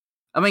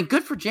 I mean,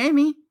 good for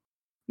Jamie.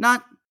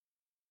 Not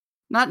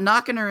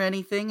knocking her or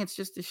anything. It's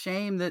just a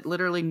shame that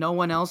literally no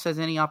one else has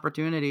any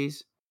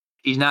opportunities.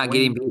 She's not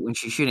getting beat when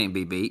she shouldn't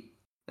be beat.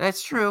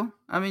 That's true.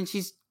 I mean,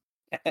 she's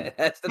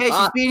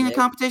she's beating the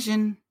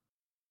competition.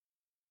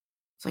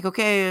 It's like,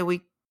 okay,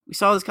 we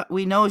saw this.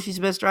 We know she's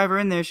the best driver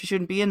in there. She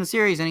shouldn't be in the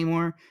series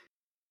anymore.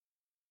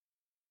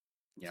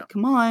 Yeah, like,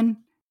 come on.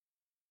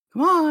 Who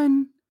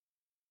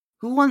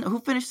won? Who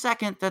finished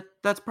second?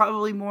 That's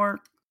probably more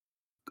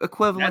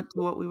equivalent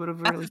to what we would have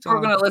really thought.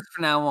 We're going to list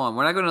from now on.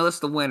 We're not going to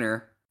list the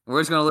winner.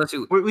 We're just going to list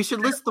who. We should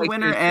list the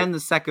winner and the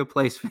second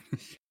place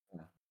finish.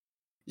 Yeah.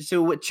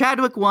 So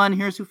Chadwick won.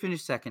 Here's who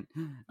finished second.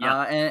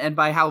 Yeah. And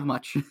by how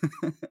much?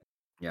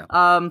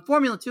 Yeah.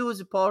 Formula 2 is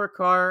a Paul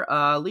Ricard.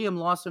 Liam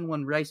Lawson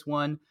won race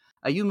 1.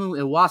 Ayumu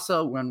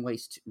Iwasa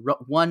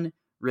won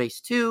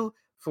race 2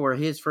 for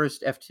his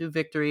first F2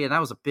 victory, and that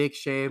was a big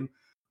shame.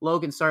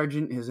 Logan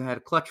Sargent has had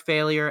a clutch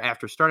failure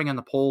after starting on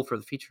the pole for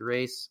the feature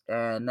race,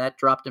 and that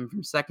dropped him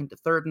from second to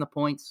third in the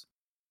points.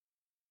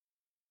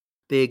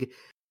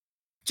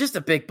 Just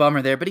a big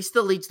bummer there, but he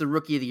still leads the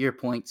Rookie of the Year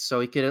points, so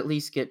he could at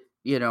least get,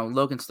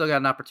 Logan still got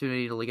an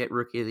opportunity to get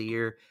Rookie of the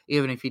Year,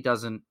 even if he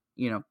doesn't,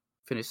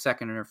 finish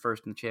second or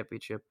first in the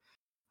championship.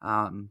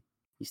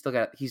 He's still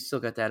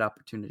got that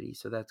opportunity,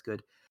 so that's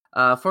good.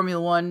 Formula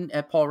 1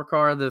 at Paul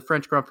Ricard, the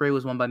French Grand Prix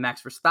was won by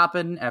Max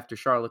Verstappen after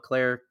Charles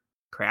Leclerc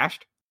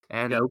crashed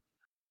and,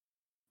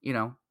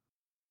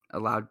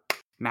 allowed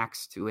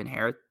Max to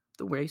inherit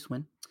the race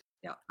win.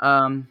 Yeah.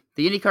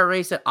 The IndyCar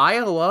race at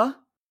Iowa,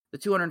 the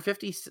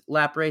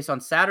 250-lap race on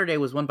Saturday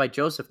was won by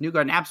Joseph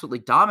Newgarden, absolutely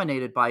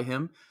dominated by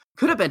him.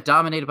 Could have been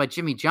dominated by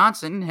Jimmy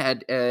Johnson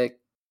had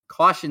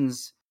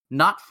cautions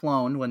not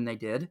flown when they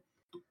did.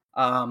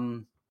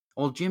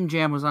 Old Jim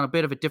Jam was on a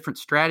bit of a different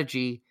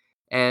strategy,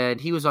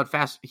 and he was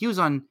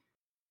on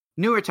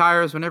newer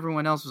tires when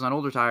everyone else was on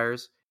older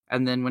tires,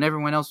 and then when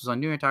everyone else was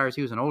on newer tires,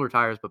 he was on older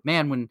tires. But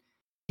man, when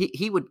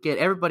he would get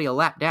everybody a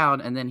lap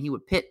down, and then he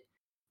would pit,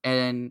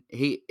 and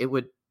he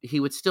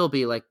would still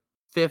be like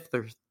fifth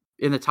or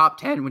in the top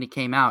 10 when he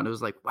came out. And it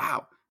was like,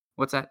 wow,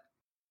 what's that?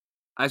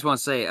 I just want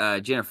to say,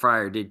 Jenna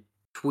Fryer did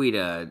tweet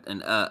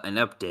an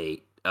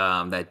update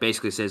that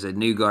basically says that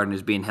Newgarden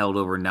is being held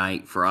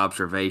overnight for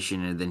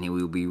observation, and then he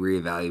will be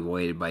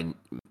reevaluated by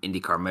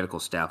IndyCar medical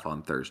staff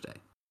on Thursday.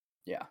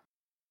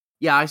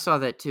 Yeah, I saw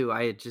that too.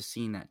 I had just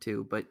seen that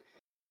too, but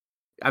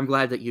I'm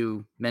glad that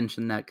you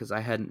mentioned that because I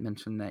hadn't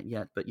mentioned that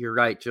yet. But you're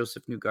right,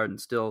 Joseph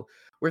Newgarden still.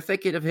 We're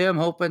thinking of him,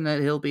 hoping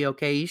that he'll be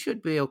okay. He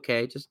should be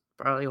okay.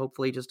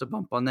 Hopefully, just a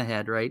bump on the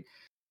head, right?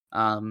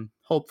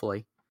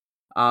 Hopefully.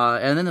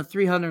 And then the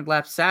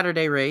 300-lap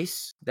Saturday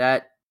race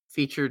that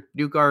featured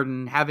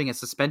Newgarden having a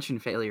suspension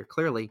failure,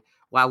 clearly,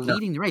 while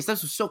leading the race.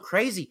 This was so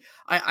crazy.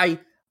 I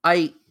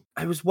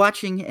was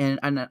watching,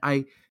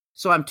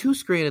 so I'm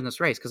two-screen in this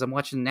race because I'm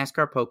watching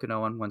NASCAR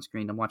Pocono on one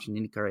screen, I'm watching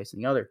the IndyCar race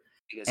on the other.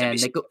 Because they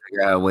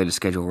figure out a way to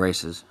schedule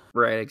races.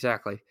 Right,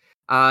 exactly.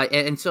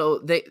 And so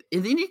the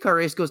IndyCar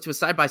race goes to a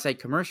side-by-side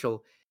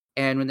commercial,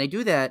 and when they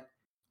do that,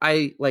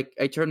 I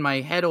turn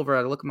my head over,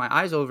 I look my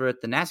eyes over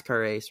at the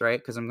NASCAR race, right?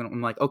 Because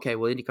I'm like, okay,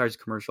 well, IndyCar's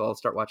commercial, I'll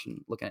start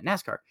looking at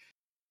NASCAR.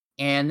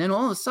 And then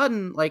all of a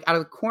sudden, like out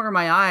of the corner of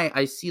my eye,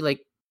 I see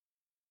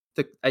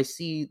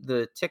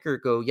the ticker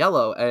go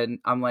yellow, and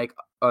I'm like,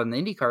 on the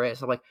IndyCar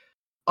race, I'm like,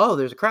 oh,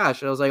 there's a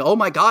crash. And I was like, oh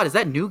my God, is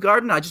that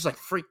Newgarden? I just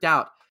freaked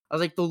out. I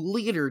was like, the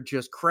leader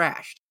just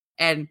crashed.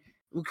 And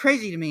what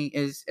crazy to me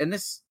is, and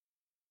this,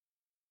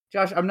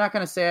 Josh, I'm not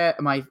gonna say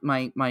my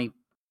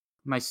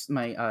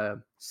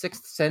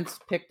sixth sense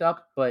picked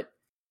up, but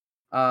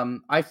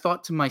I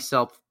thought to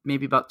myself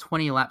maybe about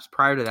 20 laps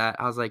prior to that,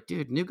 I was like,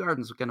 dude,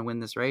 Newgarden's gonna win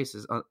this race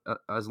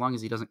as long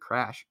as he doesn't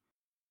crash.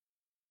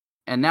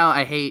 And now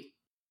I hate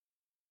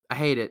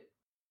it.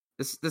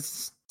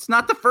 It's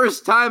not the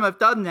first time I've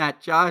done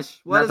that, Josh.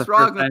 What is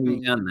wrong with me?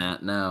 You've done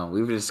that. No,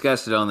 we've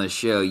discussed it on the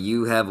show.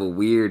 You have a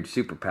weird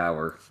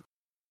superpower.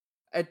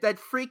 That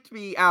freaked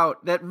me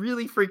out. That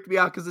really freaked me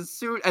out because as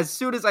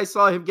soon as I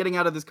saw him getting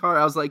out of this car,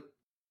 I was like,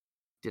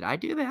 did I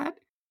do that?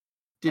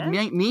 Did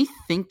me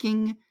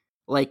thinking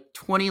like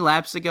 20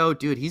 laps ago,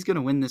 dude, he's going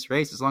to win this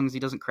race as long as he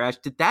doesn't crash.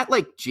 Did that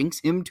jinx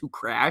him to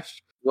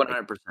crash?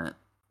 100%.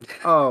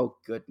 Oh,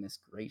 goodness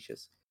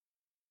gracious.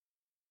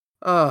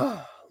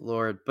 Oh,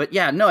 Lord. But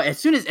yeah, no, as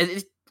soon as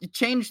it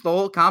changed the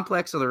whole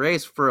complex of the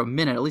race for a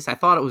minute, at least I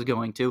thought it was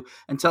going to,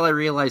 until I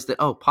realized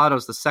that,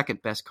 Pato's the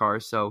second best car.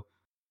 So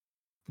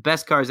the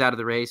best car is out of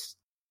the race.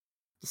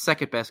 The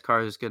second best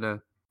car is going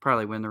to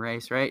probably win the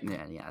race, right?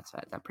 Yeah,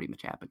 that pretty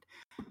much happened.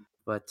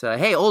 But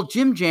hey, old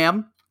Jim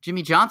Jam,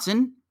 Jimmy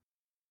Johnson,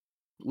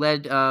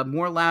 led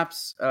more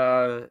laps,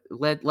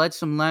 led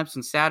some laps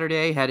on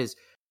Saturday, had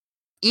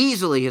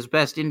easily his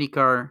best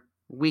IndyCar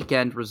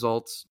weekend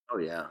results. Oh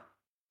yeah.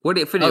 What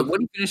did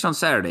he finish on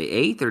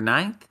Saturday? 8th or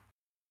 9th?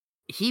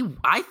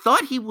 I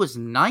thought he was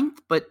 9th,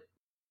 but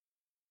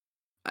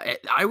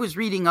I was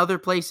reading other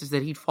places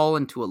that he'd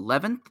fallen to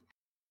 11th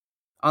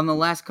on the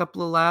last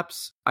couple of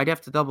laps. I'd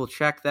have to double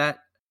check that.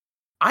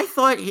 I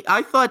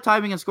thought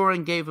timing and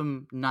scoring gave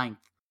him 9th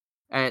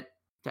at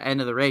the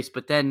end of the race,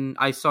 but then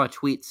I saw a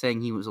tweet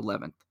saying he was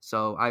 11th,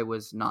 so I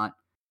was not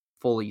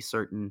fully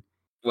certain.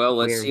 Well,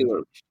 let's see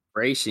what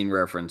Racing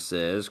Reference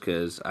says,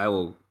 because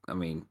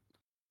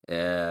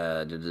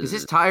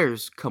his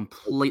tires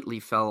completely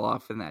fell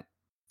off in that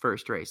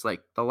first race.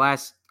 Like, the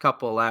last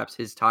couple of laps,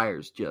 his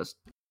tires just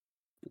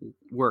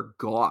were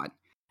gone.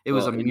 It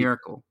was a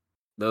miracle.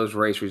 Those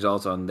race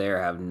results on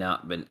there have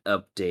not been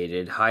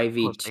updated.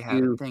 Hy-Vee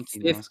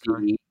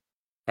 250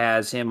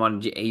 has him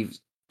on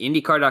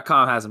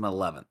IndyCar.com has him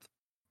 11th.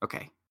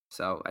 Okay,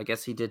 so I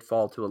guess he did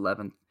fall to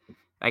 11th.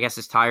 I guess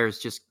his tires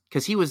just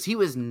because he was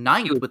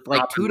 9th with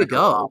like 2 to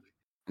go.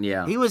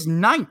 Yeah, he was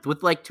 9th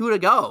with like 2 to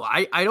go.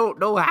 I don't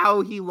know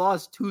how he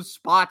lost 2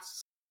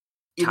 spots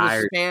in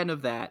the span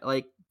of that.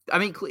 Like, I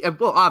mean,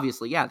 well,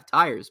 obviously, yeah, the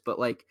tires, but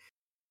like,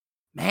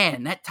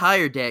 man, that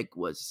tire deg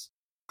was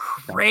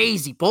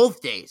crazy.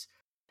 Both days,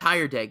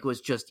 tire deg was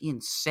just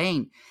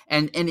insane,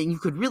 and you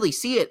could really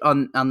see it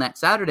on that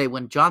Saturday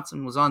when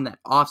Johnson was on that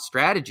off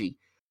strategy,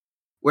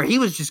 where he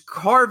was just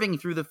carving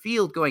through the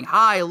field, going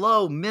high,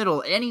 low,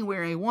 middle,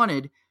 anywhere he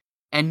wanted,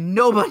 and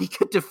nobody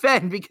could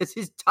defend because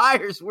his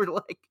tires were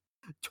like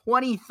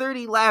 20,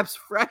 30 laps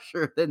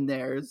fresher than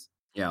theirs.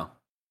 Yeah,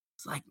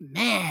 it's like,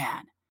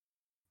 man,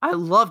 I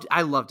loved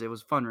it. It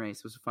was a fun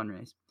race.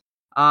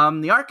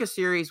 The ARCA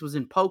series was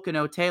in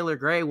Pocono. Taylor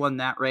Gray won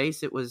that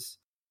race. It was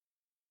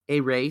a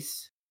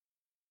race.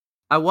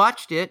 I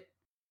watched it.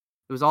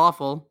 It was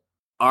awful.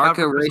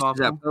 ARCA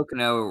races at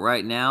Pocono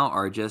right now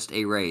are just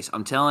a race.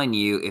 I'm telling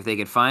you, if they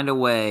could find a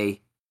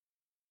way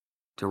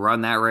to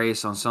run that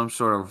race on some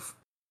sort of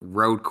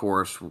road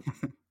course,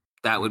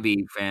 that would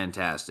be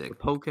fantastic. The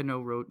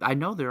Pocono Road. I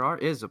know there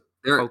is a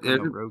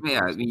Pocono road course.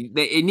 Yeah, I mean,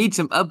 it needs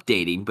some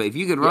updating, but if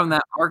you could run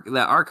that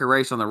ARCA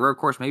race on the road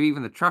course, maybe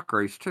even the truck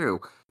race too,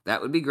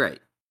 that would be great.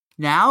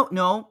 Now,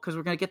 no, because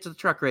we're going to get to the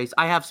truck race.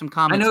 I have some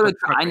comments. I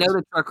know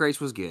the truck race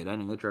was good.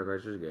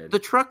 The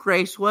truck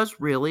race was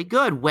really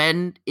good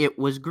when it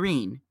was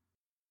green.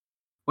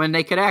 When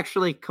they could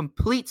actually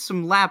complete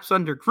some laps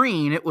under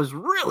green, it was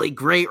really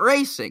great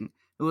racing.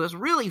 It was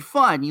really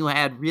fun. You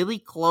had really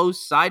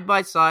close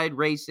side-by-side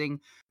racing.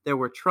 There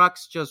were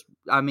trucks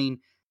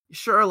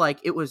sure, like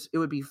it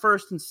would be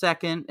first and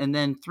second, and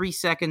then 3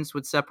 seconds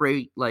would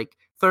separate like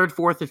third,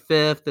 fourth, and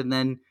fifth, and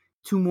then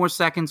 2 more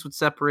seconds would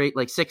separate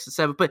like 6 and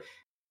 7. But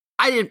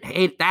I didn't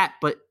hate that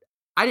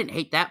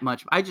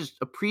much. I just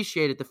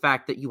appreciated the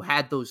fact that you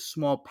had those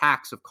small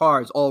packs of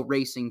cars all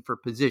racing for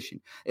position.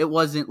 It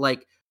wasn't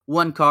like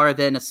one car,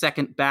 then a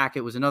second back,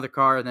 it was another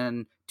car,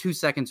 then 2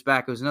 seconds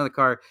back, it was another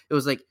car. It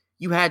was like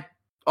you had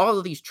all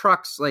of these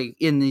trucks like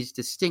in these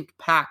distinct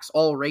packs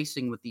all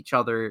racing with each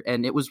other,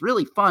 and it was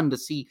really fun to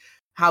see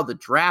how the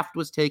draft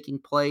was taking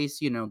place,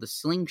 the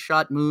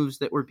slingshot moves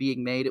that were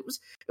being made. It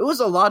was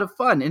a lot of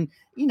fun. And,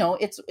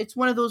 it's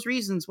one of those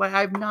reasons why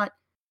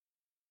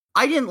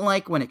I didn't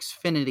like when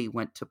Xfinity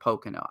went to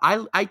Pocono.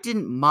 I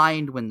didn't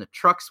mind when the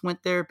trucks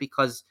went there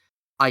because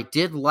I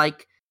did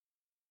like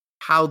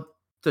how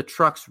the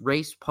trucks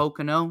raced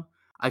Pocono.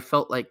 I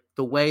felt like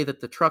the way that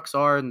the trucks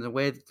are and the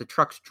way that the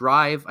trucks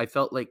drive, I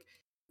felt like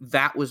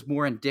that was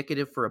more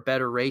indicative for a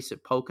better race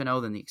at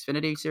Pocono than the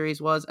Xfinity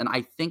Series was. And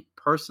I think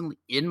personally,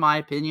 in my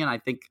opinion, I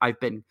think I've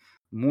been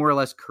more or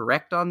less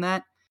correct on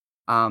that.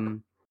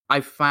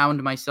 I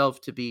found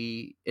myself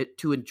to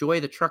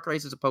enjoy the truck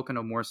races of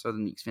Pocono more so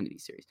than the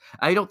Xfinity Series.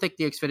 I don't think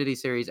the Xfinity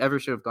Series ever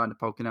should have gone to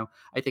Pocono.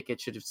 I think they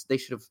should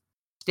have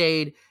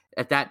stayed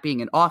at that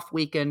being an off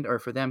weekend, or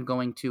for them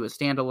going to a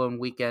standalone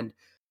weekend.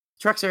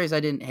 Truck Series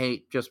I didn't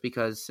hate just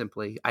because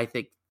simply I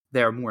think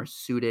they're more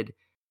suited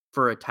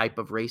for a type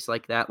of race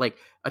like that. Like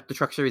the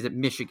Truck Series at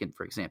Michigan,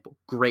 for example,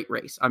 great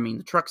race. I mean,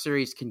 the Truck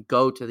Series can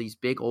go to these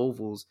big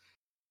ovals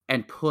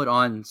and put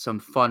on some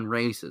fun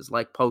races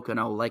like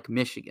Pocono, like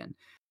Michigan.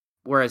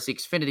 Whereas the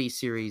Xfinity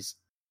Series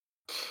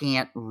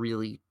can't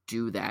really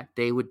do that.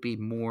 They would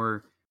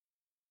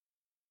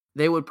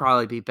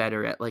probably be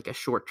better at like a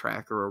short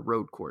track or a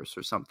road course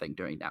or something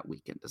during that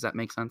weekend. Does that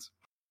make sense?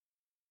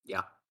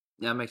 Yeah.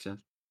 Yeah, it makes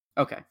sense.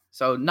 Okay.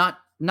 So not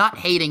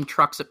hating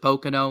trucks at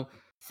Pocono.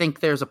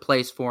 Think there's a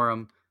place for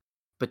them,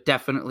 but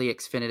definitely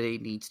Xfinity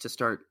needs to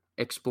start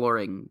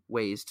exploring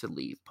ways to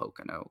leave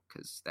Pocono,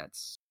 because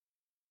that's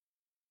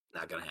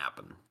not going to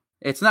happen.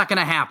 It's not going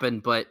to happen,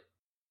 but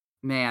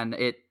man,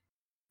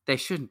 they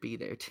shouldn't be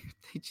there.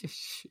 They just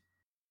should.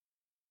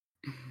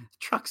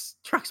 Trucks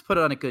put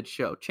on a good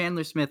show.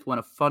 Chandler Smith won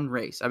a fun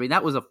race. I mean,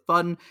 that was a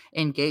fun,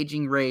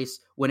 engaging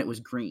race when it was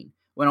green.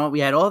 When we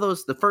had all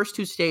the first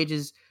 2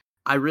 stages,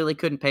 I really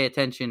couldn't pay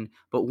attention.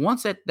 But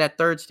once that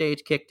third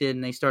stage kicked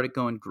in, they started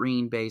going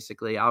green,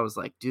 basically. I was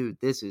like, dude,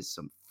 this is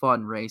some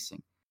fun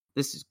racing.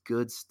 This is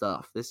good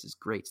stuff. This is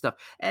great stuff.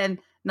 And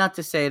not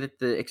to say that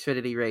the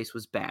Xfinity race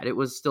was bad. It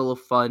was still a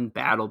fun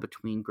battle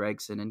between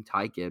Gragson and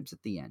Ty Gibbs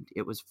at the end.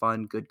 It was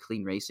fun, good,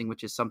 clean racing,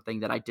 which is something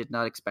that I did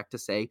not expect to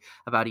say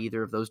about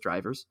either of those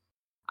drivers.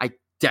 I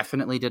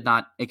definitely did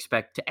not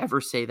expect to ever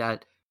say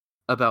that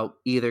about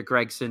either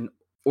Gragson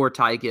or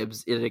Ty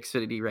Gibbs in an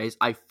Xfinity race.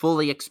 I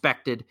fully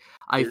expected.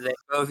 They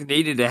both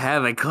needed to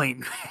have a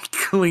clean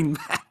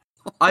battle.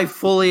 I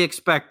fully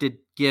expected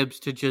Gibbs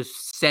to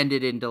just send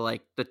it into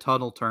like the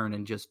tunnel turn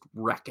and just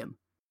wreck him.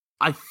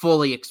 I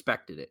fully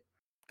expected it.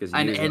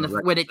 And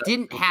when it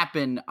didn't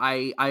happen,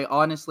 I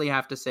honestly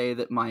have to say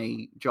that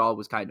my jaw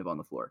was kind of on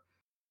the floor.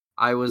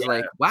 I was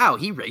like, wow,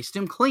 he raced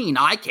him clean.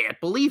 I can't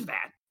believe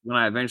that. When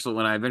I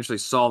eventually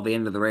saw the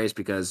end of the race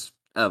because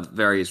of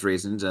various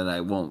reasons, and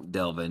I won't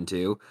delve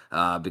into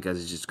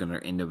because it's just going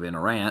to end up in a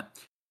rant.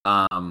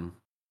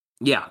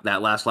 Yeah,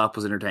 that last lap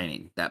was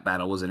entertaining. That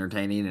battle was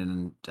entertaining,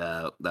 and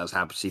I was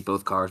happy to see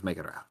both cars make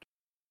it around.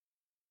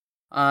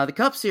 The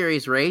Cup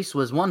Series race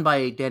was won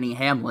by Denny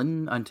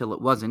Hamlin until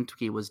it wasn't.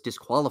 He was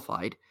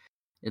disqualified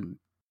in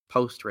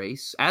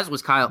post-race, as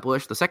was Kyle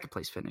Busch, the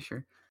second-place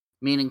finisher,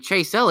 meaning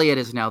Chase Elliott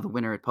is now the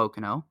winner at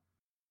Pocono.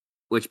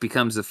 Which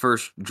becomes the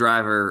first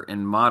driver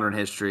in modern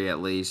history, at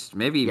least,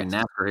 maybe even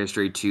NASCAR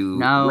history, to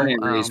win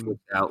a race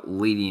without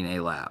leading a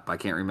lap. I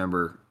can't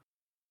remember.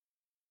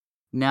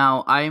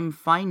 Now, I'm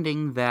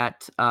finding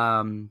that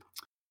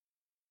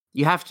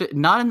you have to,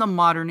 not in the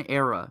modern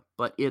era,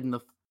 but in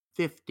the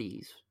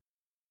 50s,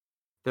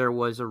 there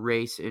was a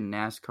race in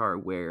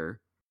NASCAR where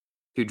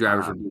two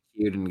drivers were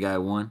DQ'd and the guy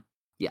won?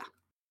 Yeah.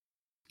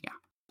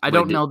 I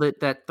don't know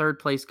that third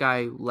place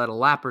guy led a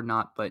lap or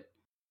not, but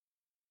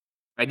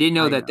I did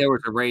know that there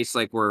was a race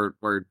like where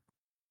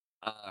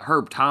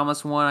Herb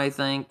Thomas won, I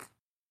think,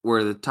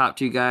 where the top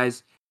two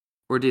guys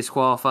were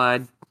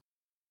disqualified.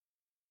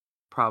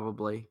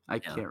 Probably. I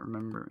can't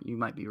remember. You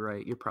might be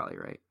right. You're probably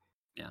right.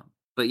 Yeah.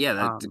 But yeah,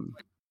 that's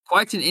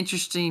quite an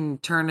interesting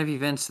turn of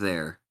events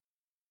there.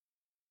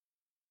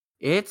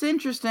 It's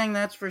interesting,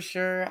 that's for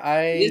sure.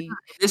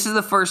 This is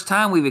the first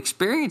time we've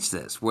experienced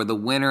this, where the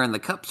winner in the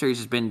Cup Series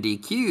has been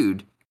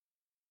DQ'd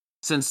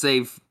since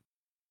they've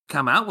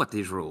come out with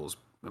these rules.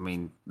 I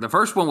mean, the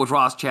first one was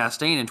Ross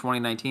Chastain in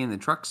 2019 in the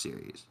Truck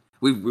Series.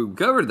 We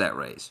covered that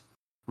race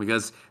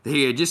because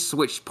he had just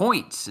switched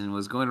points and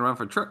was going to run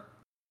for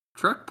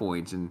truck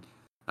points, and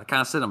I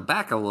kind of set him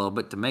back a little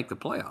bit to make the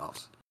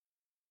playoffs.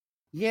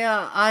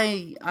 Yeah,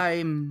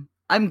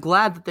 I'm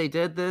glad that they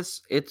did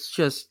this. It's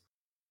just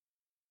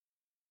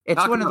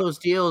one of those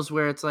deals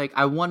where it's like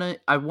I want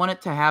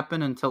it to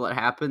happen until it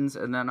happens,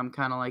 and then I'm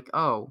kind of like,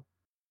 oh,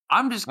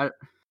 I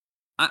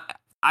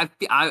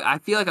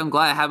feel like I'm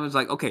glad it happens.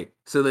 Like, okay,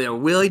 so they are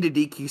willing to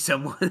DQ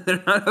someone.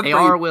 They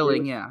are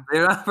willing, yeah.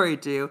 They're not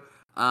afraid to.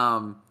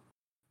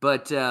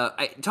 But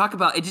talk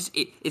about it.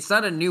 It's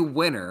not a new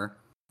winner,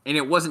 and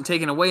it wasn't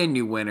taking away a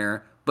new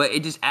winner, but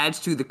it just adds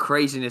to the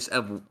craziness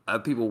of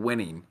people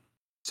winning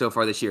so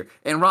far this year.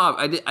 And Rob,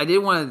 I did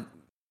want to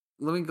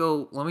let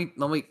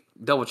me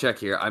double check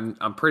here.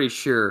 I'm pretty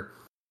sure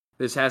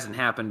this hasn't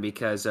happened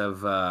because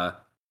of.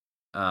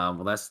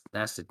 Well,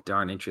 that's the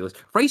darn entry list.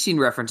 Racing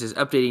References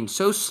updating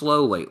so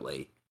slow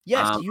lately.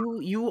 Yes,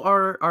 you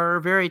are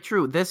very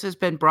true. This has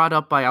been brought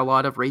up by a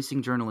lot of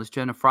racing journalists.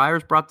 Jenna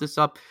Fryer's brought this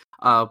up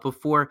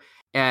before,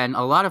 and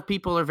a lot of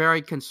people are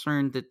very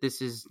concerned that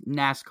this is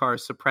NASCAR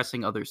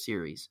suppressing other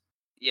series.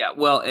 Yeah,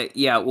 well,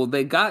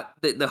 they got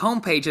the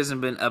homepage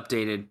hasn't been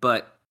updated,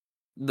 but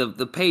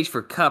the page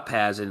for Cup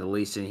has, at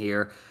least in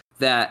here.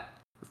 That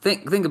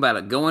think about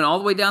it, going all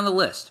the way down the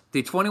list,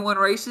 the 21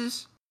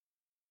 races.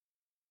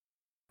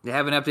 They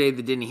haven't updated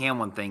the Denny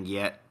Hamlin thing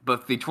yet,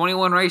 but the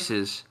 21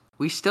 races,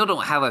 we still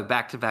don't have a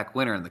back-to-back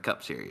winner in the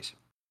Cup Series.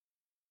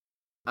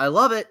 I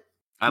love it.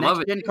 I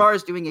love it. Next Gen Car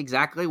is doing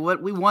exactly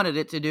what we wanted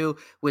it to do,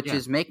 which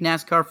is make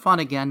NASCAR fun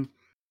again.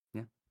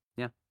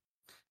 Yeah.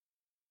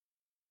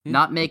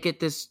 Not make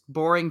it this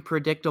boring,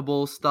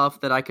 predictable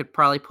stuff that I could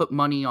probably put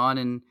money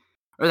on,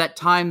 or that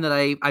time that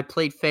I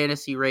played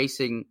fantasy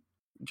racing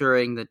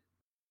in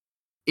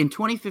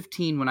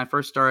 2015 when I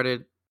first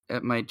started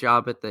at my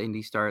job at the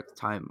IndyStar at the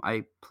time.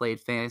 I played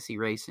fantasy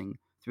racing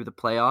through the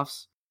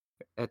playoffs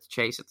at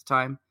Chase at the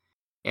time,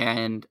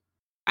 and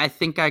I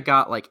think I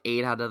got like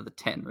 8 out of the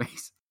 10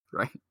 races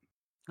right.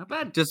 Not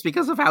bad. Just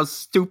because of how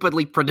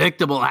stupidly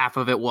predictable half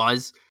of it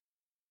was.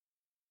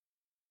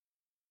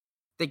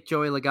 I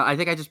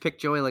think I just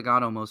picked Joey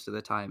Logano most of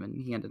the time, and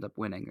he ended up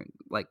winning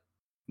like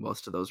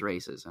most of those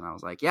races. And I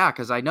was like, yeah,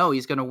 because I know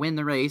he's going to win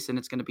the race, and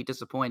it's going to be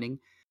disappointing.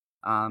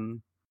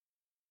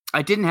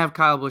 I didn't have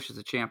Kyle Busch as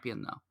a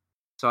champion, though.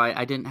 So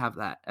I didn't have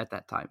that at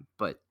that time,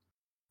 but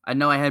I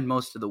know I had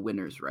most of the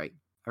winners right.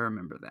 I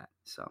remember that.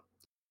 So,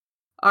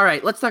 all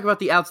right, let's talk about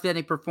the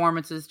outstanding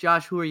performances.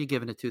 Josh, who are you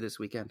giving it to this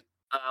weekend?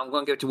 I'm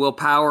going to give it to Will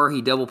Power.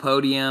 He double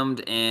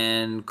podiumed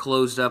and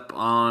closed up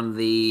on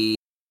the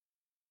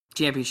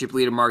championship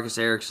leader Marcus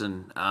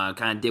Ericsson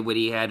kind of did what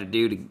he had to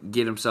do to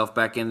get himself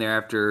back in there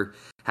after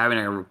having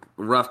a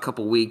rough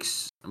couple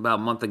weeks about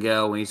a month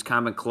ago, when he's kind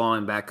of been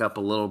clawing back up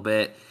a little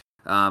bit.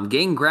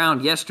 Gained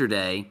ground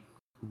yesterday,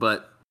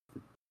 but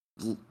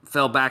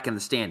fell back in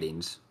the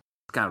standings.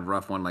 Kind of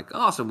rough one. Like,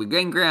 so we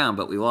gained ground,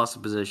 but we lost the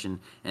position.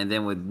 And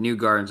then with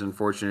Newgarden's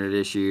unfortunate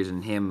issues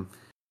and him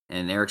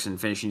and Ericsson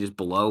finishing just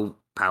below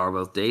power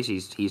both days,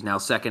 he's now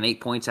second,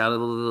 8 points out of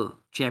the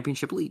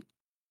championship lead.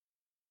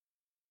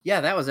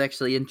 Yeah, that was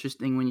actually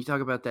interesting when you talk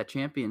about that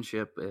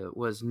championship. It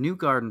was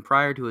Newgarden,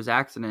 prior to his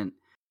accident,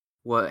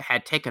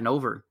 had taken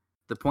over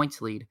the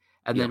points lead.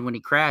 And then when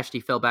he crashed, he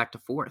fell back to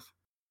fourth.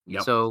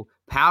 Yep. So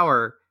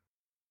Power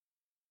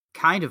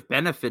kind of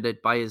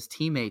benefited by his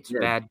teammates'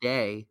 bad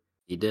day.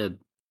 He did.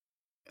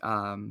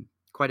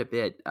 Quite a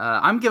bit.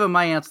 I'm giving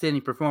my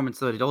outstanding performance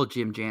though to old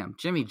Jim Jam.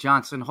 Jimmie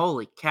Johnson,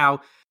 holy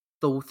cow.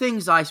 The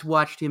things I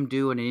watched him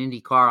do in an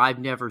IndyCar, I've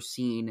never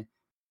seen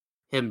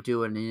him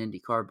do in an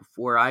IndyCar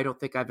before. I don't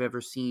think I've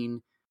ever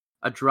seen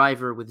a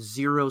driver with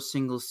 0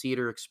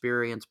 single-seater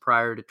experience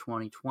prior to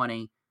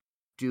 2020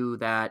 do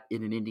that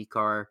in an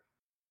IndyCar.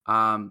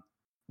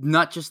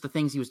 Not just the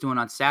things he was doing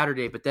on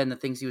Saturday, but then the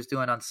things he was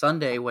doing on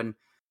Sunday when,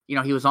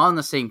 he was on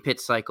the same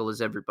pit cycle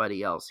as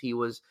everybody else. He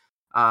was,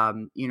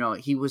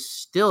 he was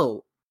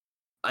still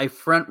a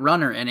front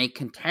runner and a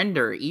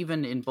contender,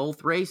 even in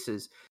both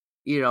races.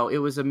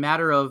 It was a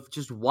matter of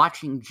just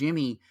watching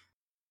Jimmy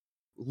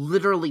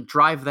literally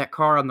drive that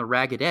car on the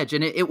ragged edge.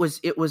 And it was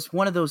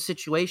one of those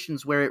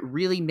situations where it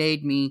really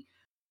made me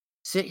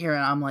sit here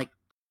and I'm like,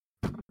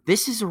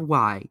 this is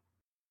why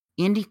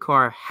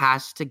IndyCar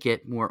has to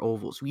get more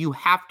ovals. You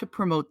have to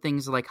promote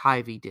things like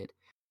Hy-Vee did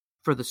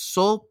for the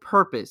sole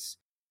purpose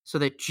so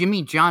that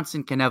Jimmie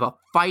Johnson can have a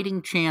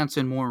fighting chance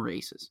in more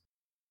races.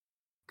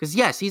 Because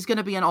yes, he's going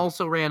to be an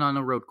also-ran on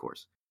a road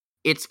course.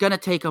 It's going to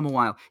take him a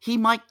while. He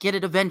might get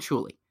it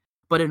eventually.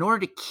 But in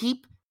order to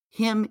keep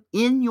him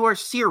in your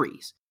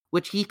series,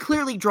 which he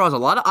clearly draws a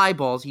lot of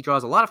eyeballs, he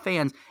draws a lot of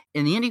fans.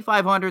 In the Indy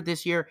 500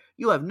 this year,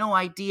 you have no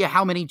idea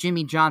how many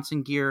Jimmie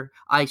Johnson gear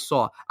I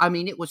saw. I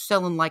mean, it was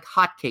selling like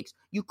hotcakes.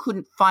 You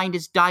couldn't find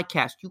his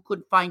diecast. You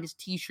couldn't find his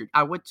t-shirt.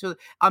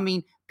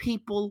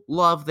 People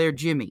love their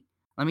Jimmy.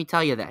 Let me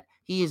tell you that.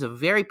 He is a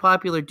very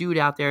popular dude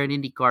out there in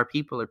IndyCar.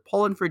 People are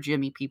pulling for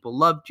Jimmy. People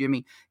love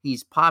Jimmy.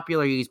 He's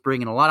popular. He's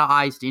bringing a lot of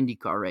eyes to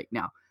IndyCar right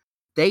now.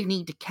 They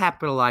need to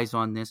capitalize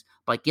on this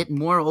by getting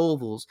more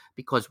ovals,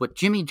 because what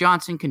Jimmie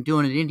Johnson can do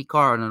in an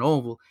IndyCar on an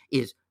oval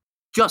is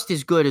just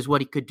as good as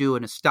what he could do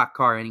in a stock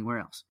car anywhere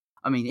else.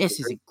 I mean, this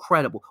is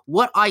incredible.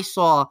 What I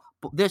saw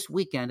this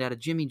weekend out of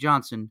Jimmie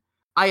Johnson,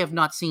 I have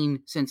not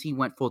seen since he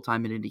went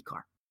full-time in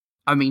IndyCar.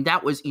 I mean,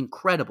 that was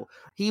incredible.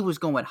 He was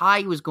going high,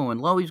 he was going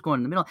low, he was going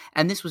in the middle.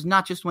 And this was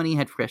not just when he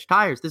had fresh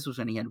tires. This was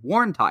when he had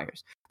worn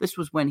tires. This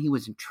was when he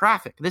was in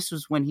traffic. This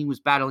was when he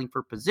was battling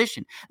for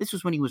position. This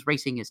was when he was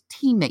racing his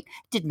teammate.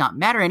 It did not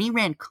matter, and he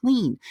ran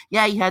clean.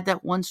 Yeah, he had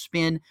that one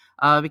spin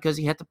because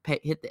he had to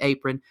hit the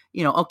apron.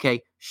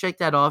 Okay, shake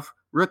that off.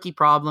 Rookie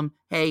problem.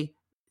 Hey,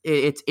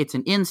 it's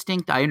an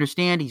instinct. I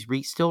understand. He's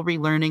still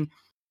relearning.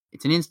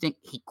 It's an instinct.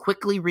 He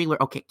quickly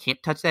relearned. Okay,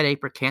 can't touch that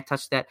apron. Can't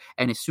touch that.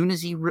 And as soon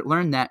as he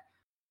learned that,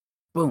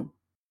 boom,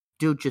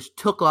 dude just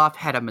took off,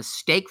 had a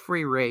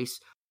mistake-free race,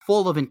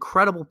 full of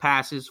incredible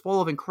passes, full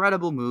of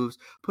incredible moves,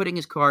 putting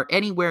his car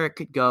anywhere it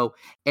could go,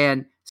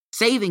 and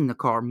saving the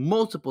car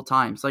multiple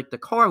times. Like, the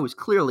car was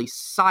clearly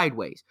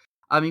sideways.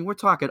 I mean, we're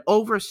talking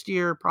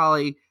oversteer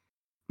probably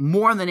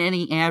more than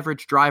any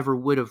average driver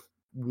would have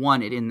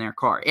wanted in their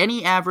car.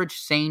 Any average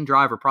sane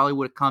driver probably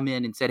would have come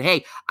in and said,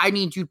 hey, I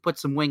need you to put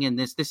some wing in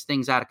this. This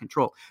thing's out of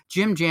control.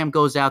 Jim Jam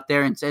goes out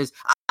there and says,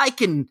 I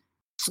can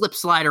slip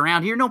slide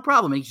around here, no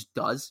problem. And he just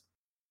does.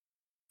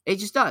 He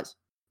just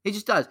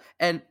does.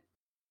 And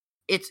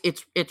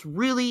it's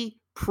really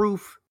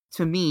proof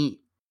to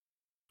me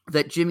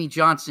that Jimmie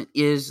Johnson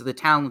is the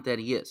talent that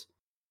he is.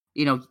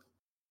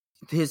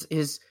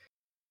 His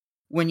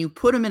when you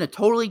put him in a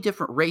totally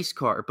different race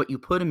car, but you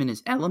put him in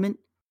his element,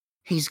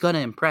 he's going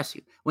to impress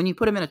you. When you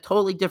put him in a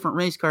totally different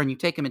race car and you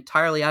take him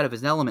entirely out of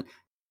his element,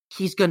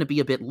 he's going to be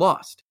a bit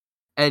lost.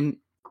 And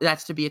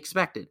that's to be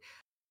expected.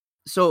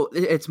 So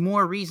it's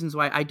more reasons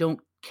why I don't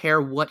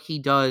care what he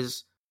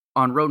does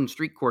on road and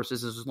street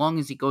courses, as long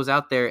as he goes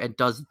out there and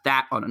does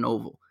that on an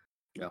oval.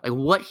 Yeah. Like,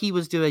 what he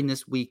was doing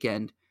this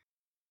weekend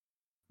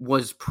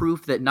was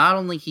proof that not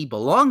only he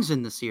belongs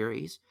in the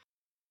series,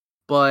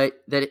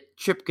 but that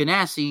Chip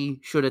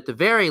Ganassi should at the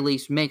very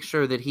least make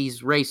sure that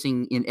he's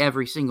racing in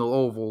every single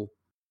oval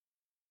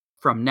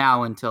from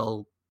now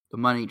until the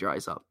money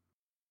dries up.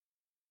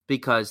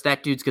 Because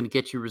that dude's going to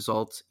get you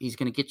results, he's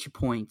going to get you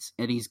points,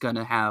 and he's going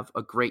to have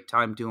a great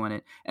time doing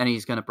it, and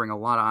he's going to bring a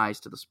lot of eyes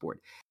to the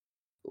sport.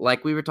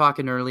 Like we were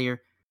talking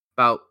earlier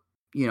about,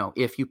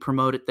 if you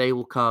promote it, they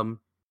will come.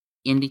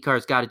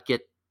 IndyCar's got to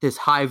get this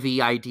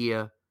Hy-Vee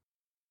idea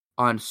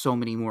on so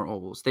many more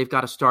ovals. They've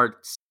got to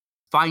start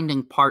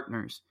finding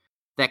partners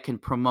that can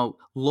promote,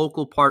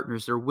 local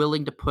partners. They're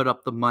willing to put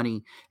up the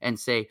money and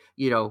say,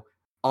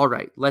 all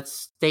right, let's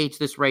stage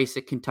this race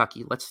at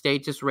Kentucky. Let's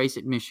stage this race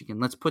at Michigan.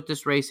 Let's put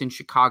this race in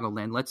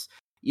Chicagoland. Let's,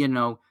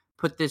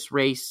 put this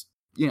race,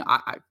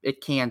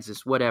 at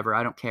Kansas, whatever.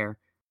 I don't care.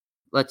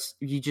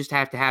 You just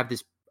have to have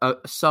this,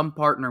 some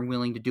partner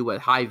willing to do what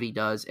Hy-Vee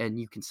does, and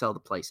you can sell the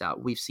place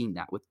out. We've seen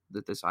that with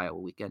this Iowa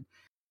weekend.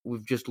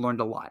 We've just learned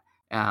a lot.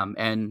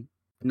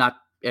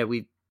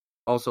 We've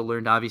also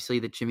learned, obviously,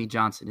 that Jimmy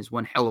Johnson is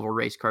one hell of a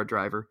race car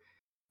driver.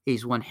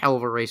 He's one hell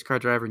of a race car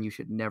driver, and you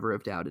should never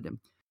have doubted him.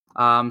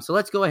 So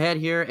let's go ahead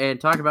here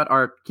and talk about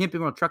our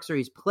Camping World Truck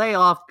Series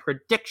playoff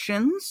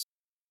predictions,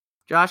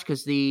 Josh,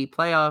 because the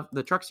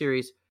Truck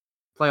Series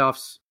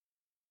playoffs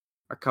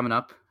are coming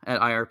up at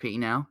IRP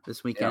now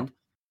this weekend.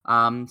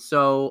 Yeah.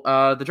 So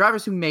the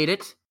drivers who made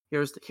it,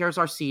 here's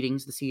our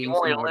seedings. The seedings. You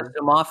want me to list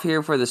them off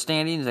here for the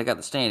standings? I got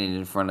the standings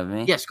in front of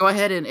me. Yes, go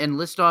ahead and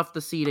list off the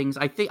seedings.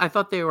 I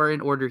thought they were in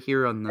order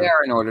here on the. They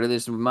are in order.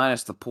 There's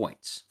minus the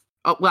points.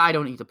 Oh, well, I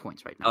don't need the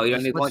points right now. Oh, you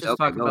don't need points? Let's just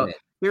talk about.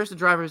 Here's the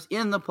drivers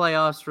in the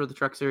playoffs for the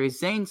Truck Series: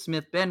 Zane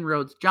Smith, Ben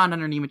Rhodes, John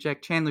Hunter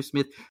Nemechek, Chandler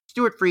Smith,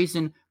 Stuart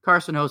Friesen,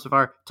 Carson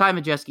Hocevar, Ty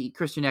Majeski,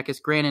 Christian Eckes,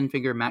 Grant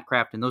Enfinger, Matt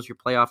Crafton. Those are your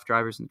playoff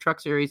drivers in the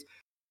Truck Series.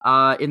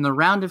 In the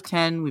round of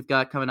 10, we've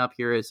got coming up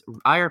here is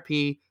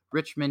IRP,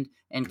 Richmond,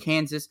 and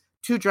Kansas.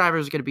 2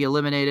 drivers are going to be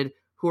eliminated.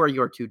 Who are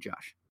your 2,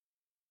 Josh?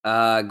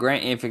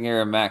 Grant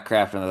Enfinger and Matt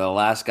Crafton are the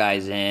last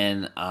guys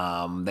in.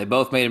 They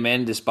both made them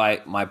in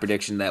despite my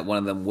prediction that one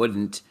of them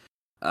wouldn't.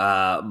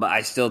 But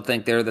I still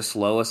think they're the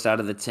slowest out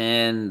of the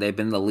 10. They've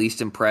been the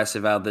least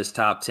impressive out of this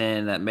top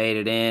 10 that made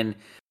it in.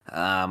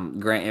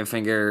 Grant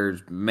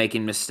Enfinger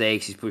making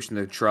mistakes. He's pushing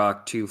the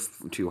truck too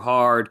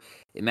hard.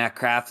 And Matt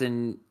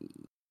Crafton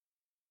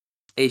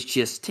is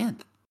just 10th.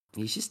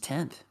 He's just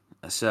 10th.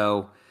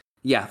 So,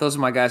 yeah, those are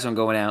my guys I'm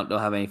going out. Don't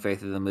have any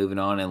faith in them moving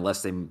on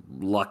unless they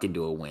luck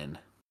into a win.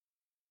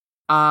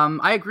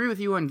 I agree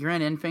with you on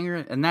Grant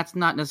Enfinger, and that's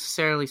not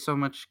necessarily so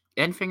much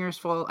Enfinger's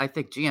fault. I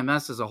think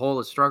GMS as a whole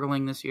is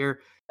struggling this year.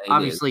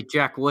 Obviously,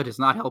 Jack Wood is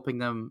not helping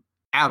them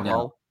at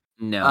all.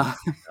 No.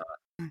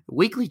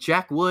 Weekly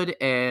Jack Wood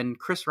and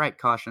Chris Wright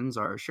cautions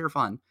are sure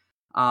fun.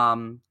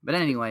 But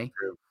anyway,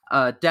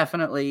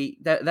 definitely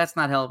that's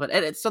not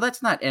helping. So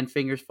that's not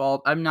Enfinger's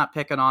fault. I'm not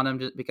picking on him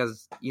just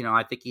because,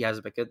 I think he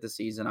hasn't been good this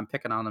season. I'm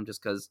picking on him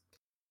just because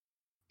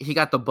he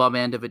got the bum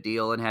end of a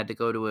deal and had to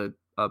go to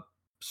a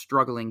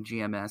struggling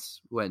GMS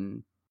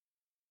when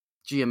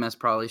GMS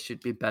probably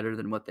should be better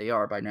than what they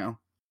are by now.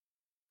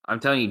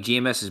 I'm telling you,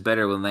 GMS is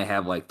better when they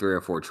have like 3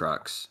 or 4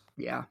 trucks.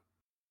 Yeah.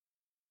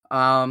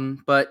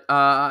 But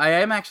I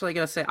am actually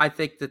going to say I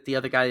think that the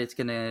other guy that's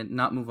going to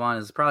not move on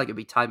is probably going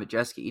to be Ty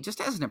Majeski. He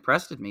just hasn't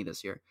impressed me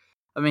this year.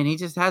 I mean, he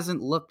just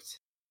hasn't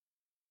looked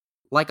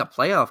like a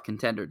playoff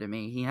contender to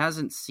me. He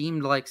hasn't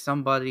seemed like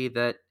somebody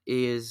that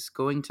is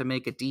going to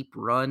make a deep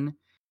run.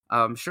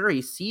 Sure,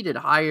 he's seated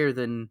higher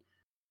than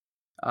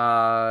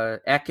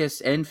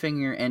Eckes,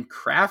 Enfinger, and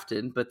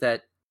Crafton, but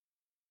that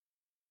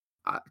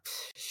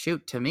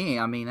to me,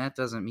 I mean, that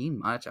doesn't mean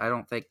much. I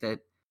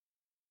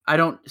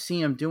don't see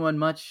him doing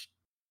much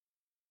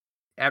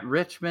at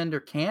Richmond or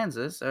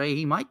Kansas. I mean,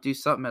 he might do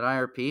something at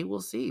IRP. We'll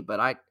see, but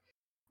I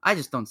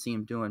just don't see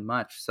him doing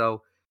much.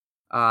 So,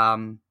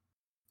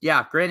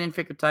 yeah, Grant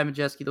Enfinger, Ty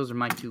Majeski, those are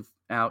my 2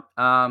 out.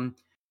 How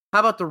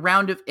about the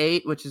round of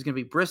 8, which is going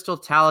to be Bristol,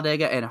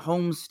 Talladega, and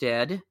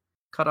Homestead?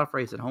 Cutoff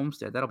race at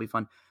Homestead. That'll be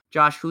fun.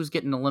 Josh, who's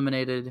getting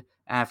eliminated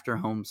after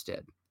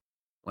Homestead?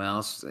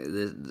 Well,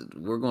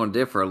 we're going to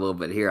differ a little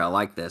bit here. I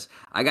like this.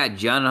 I got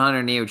John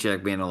Hunter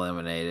Nemechek being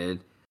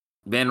eliminated.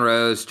 Ben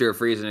Rhodes, Stuart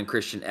Friesen, and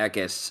Christian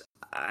Eckes.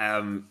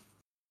 I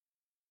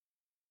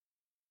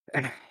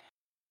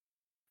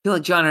feel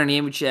like John Hunter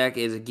Nemechek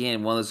is,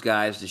 again, one of those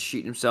guys to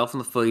shoot himself in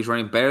the foot. He's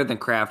running better than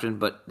Crafton,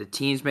 but the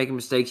team's making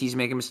mistakes. He's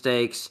making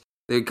mistakes.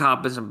 They're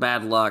caught with some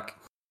bad luck.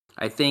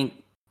 I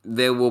think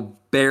they will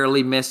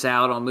barely miss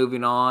out on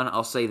moving on.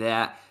 I'll say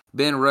that.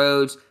 Ben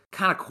Rhodes,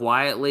 kind of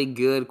quietly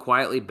good,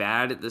 quietly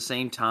bad at the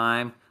same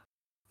time.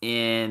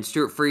 And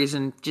Stuart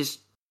Friesen, just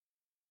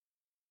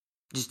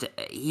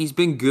he's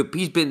been good.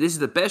 This is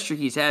the best year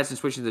he's had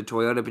since switching to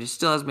Toyota, but he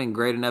still hasn't been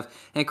great enough.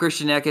 And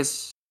Christian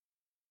Eckes,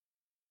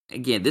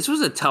 again, this was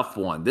a tough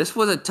one. This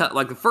was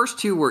like the first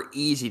 2 were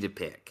easy to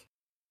pick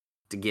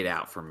to get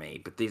out for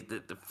me. But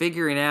the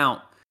figuring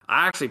out,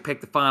 I actually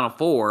picked the final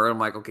 4. I'm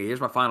like, okay,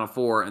 here's my final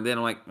 4. And then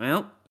I'm like,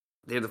 well,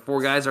 they're the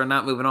 4 guys that are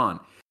not moving on.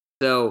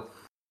 So,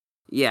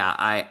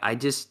 yeah,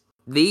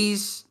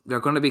 they're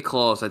going to be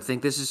close. I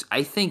think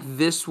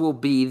this will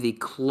be the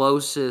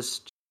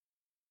closest,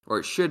 or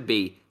it should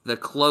be the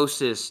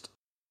closest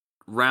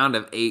round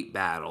of 8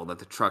 battle that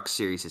the Truck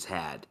Series has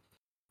had.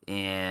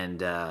 And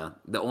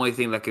the only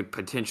thing that could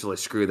potentially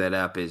screw that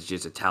up is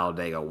just a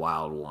Talladega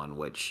Wild one,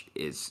 which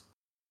is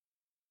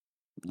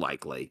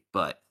likely.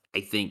 But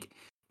I think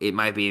it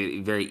might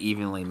be very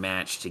evenly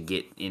matched to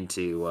get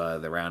into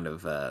the round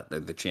of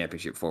the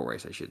championship 4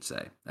 race, I should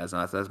say.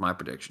 That's my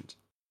predictions.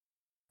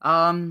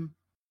 I'm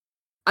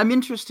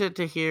interested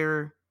to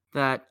hear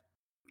that.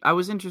 I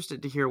was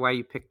interested to hear why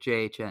you picked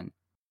JHN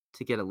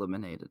to get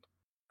eliminated.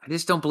 I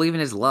just don't believe in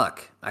his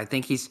luck. I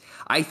think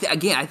I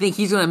think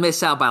he's going to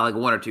miss out by like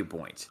 1 or 2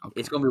 points. Okay.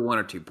 It's going to be 1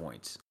 or 2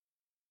 points.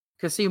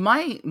 Because see,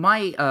 my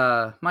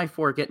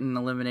 4 getting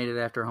eliminated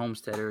after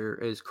Homestead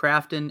is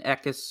Crafton,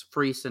 Eckes,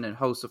 Friesen, and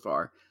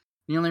Hocevar.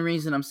 The only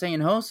reason I'm saying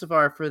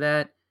Hocevar for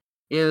that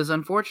is,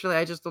 unfortunately,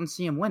 I just don't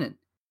see him winning.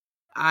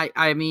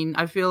 I mean,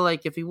 I feel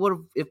like if he would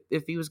have,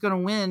 if he was going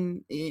to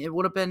win, he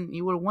would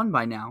have won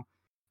by now.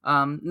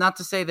 Not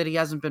to say that he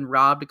hasn't been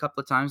robbed a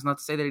couple of times, not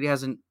to say that he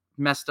hasn't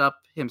messed up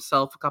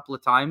himself a couple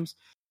of times,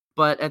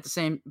 but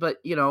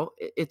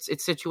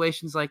it's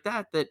situations like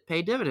that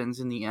pay dividends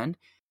in the end,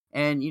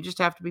 and you just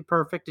have to be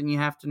perfect and you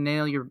have to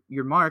nail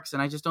your marks.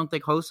 And I just don't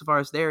think Hocevar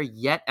is there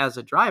yet as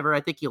a driver.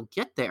 I think he'll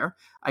get there.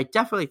 I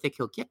definitely think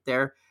he'll get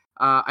there.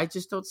 I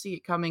just don't see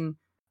it coming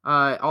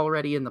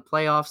already in the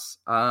playoffs.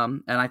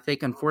 And I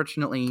think,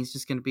 unfortunately, he's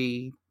just going to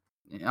be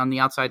on the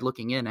outside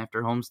looking in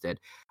after Homestead.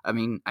 I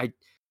mean,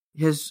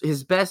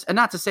 his best, and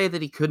not to say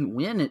that he couldn't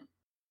win at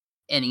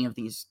any of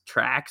these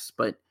tracks,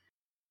 but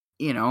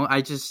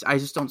I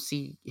just don't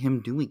see him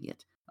doing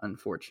it,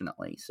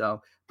 unfortunately.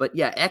 So, but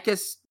yeah,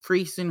 Eckes,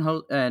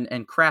 Friesen,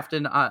 and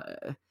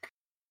Crafton,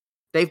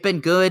 they've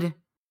been good.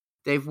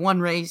 They've won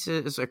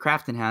races.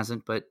 Crafton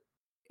hasn't, but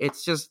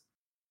it's just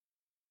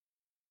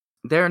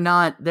they're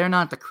not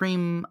the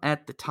cream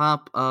at the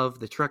top of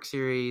the Truck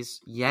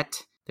Series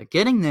yet. They're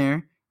getting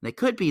there. They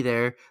could be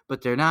there,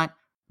 but they're not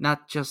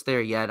just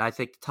there yet. I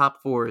think the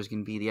top 4 is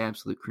going to be the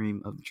absolute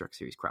cream of the Truck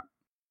Series crop.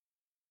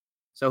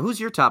 So who's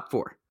your top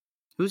 4?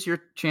 Who's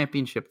your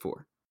championship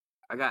 4?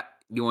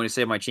 You want to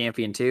say my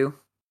champion too?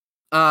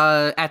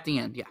 At the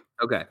end, yeah.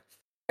 Okay.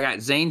 I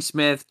got Zane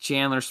Smith,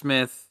 Chandler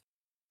Smith,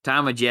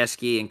 Tom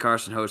Majeski, and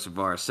Carson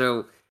Hocevar.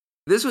 So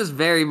this was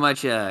very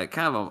much a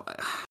kind of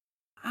a,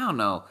 I don't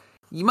know.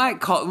 You might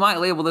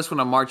label this one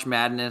a March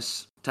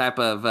Madness type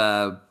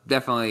of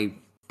definitely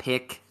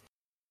pick,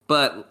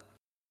 but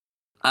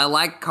I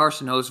like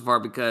Carson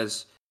Hocevar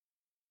because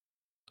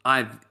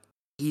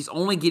he's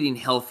only getting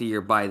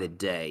healthier by the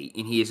day,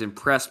 and he has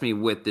impressed me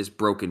with this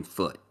broken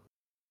foot.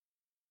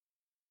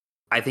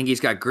 I think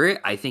he's got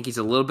grit. I think he's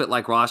a little bit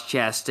like Ross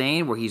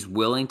Chastain, where he's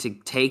willing to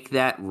take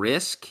that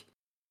risk.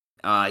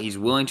 He's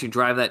willing to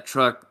drive that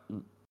truck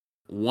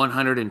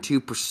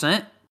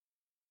 102%.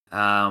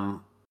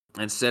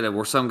 Instead of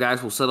where some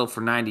guys will settle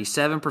for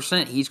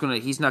 97%,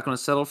 he's not gonna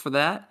settle for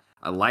that.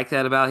 I like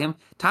that about him.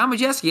 Tom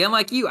Majeski,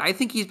 unlike you, I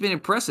think he's been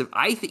impressive.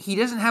 I think he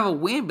doesn't have a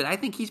win, but I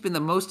think he's been the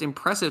most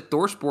impressive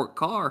ThorSport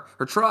car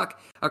or truck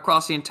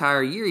across the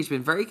entire year. He's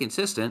been very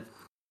consistent.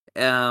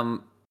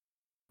 And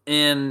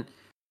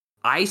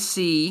I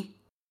see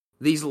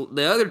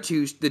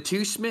the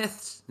two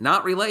Smiths,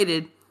 not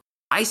related,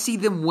 I see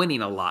them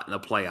winning a lot in the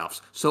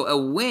playoffs. So a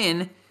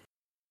win,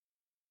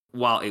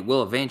 while it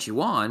will advance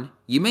you on,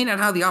 you may not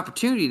have the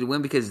opportunity to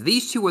win because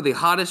these two are the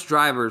hottest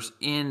drivers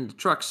in the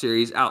Truck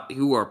Series out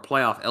who are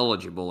playoff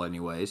eligible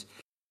anyways.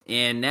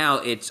 And now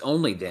it's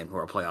only them who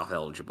are playoff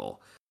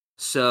eligible.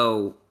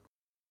 So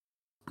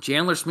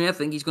Chandler Smith, I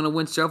think he's going to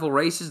win several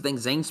races. I think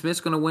Zane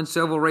Smith's going to win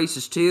several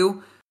races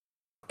too.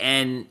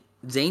 And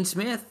Zane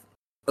Smith,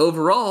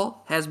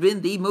 overall, has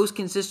been the most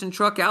consistent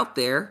truck out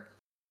there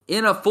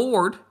in a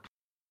Ford.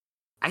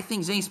 I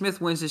think Zane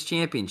Smith wins this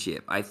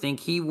championship. I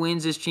think he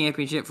wins this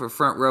championship for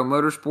Front Row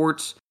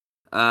Motorsports.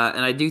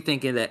 And I do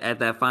think at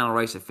that final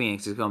race at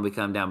Phoenix, it's going to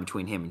come down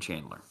between him and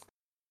Chandler.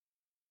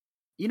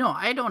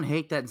 I don't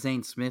hate that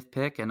Zane Smith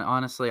pick, and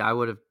honestly, I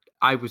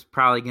was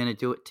probably going to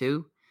do it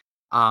too.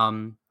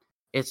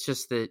 It's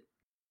just that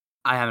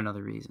I have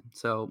another reason.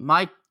 So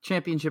my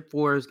championship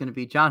 4 is going to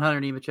be John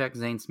Hunter Nemechek,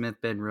 Zane Smith,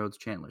 Ben Rhodes,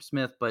 Chandler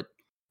Smith, but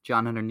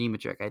John Hunter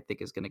Nemechek, I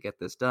think, is going to get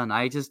this done.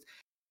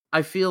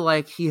 I feel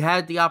like he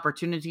had the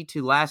opportunity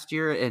to last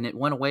year, and it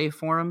went away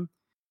for him,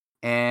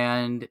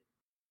 and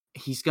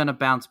he's going to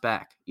bounce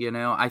back.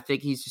 I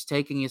think he's just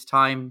taking his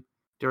time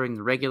during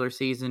the regular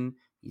season.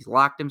 He's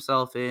locked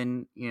himself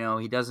in.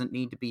 He doesn't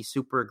need to be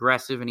super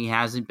aggressive, and he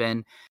hasn't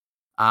been.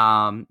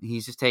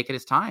 He's just taking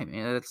his time.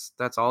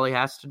 That's all he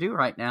has to do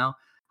right now.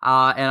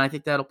 And I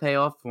think that'll pay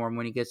off for him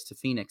when he gets to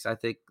Phoenix. I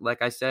think,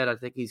 like I said,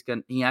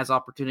 he has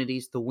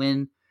opportunities to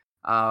win.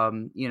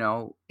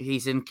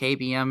 He's in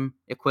KBM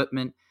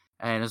equipment.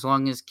 And as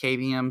long as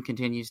KBM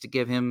continues to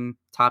give him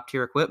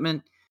top-tier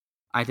equipment,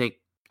 I think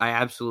I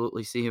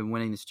absolutely see him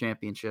winning this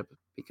championship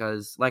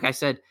because, like I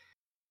said,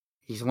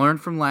 he's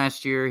learned from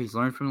last year. He's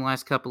learned from the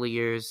last couple of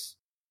years.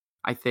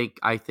 I think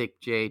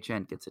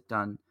JHN gets it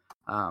done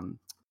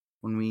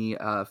when we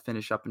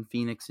finish up in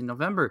Phoenix in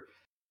November.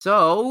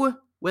 So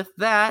with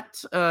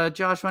that,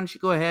 Josh, why don't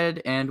you go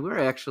ahead, and we're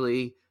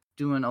actually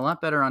doing a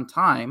lot better on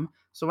time.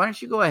 So why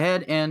don't you go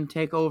ahead and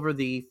take over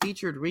the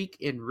featured week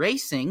in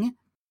racing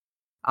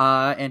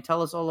and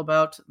tell us all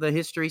about the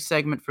history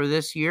segment for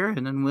this year,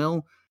 and then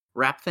we'll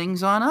wrap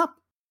things on up.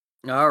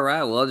 All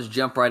right, well, I'll just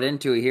jump right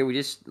into it here. We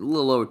just a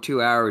little over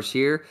 2 hours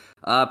here.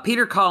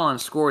 Peter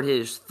Collins scored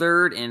his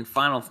third and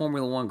final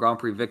Formula One Grand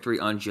Prix victory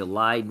on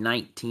July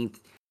 19th,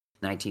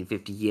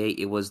 1958.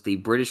 It was the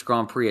British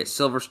Grand Prix at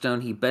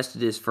Silverstone. He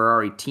bested his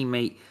Ferrari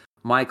teammate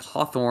Mike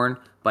Hawthorne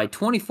by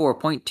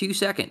 24.2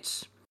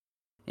 seconds.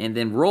 And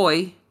then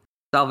Roy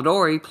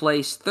Salvadori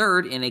placed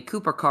third in a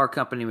Cooper Car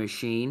Company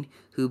machine,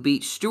 who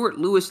beat Stuart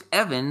Lewis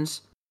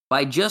Evans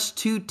by just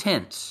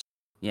 0.2.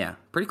 Yeah,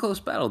 pretty close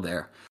battle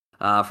there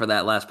for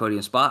that last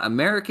podium spot.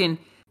 American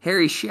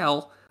Harry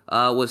Schell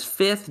was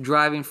fifth,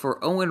 driving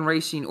for Owen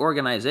Racing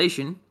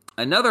Organization.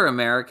 Another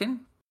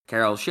American,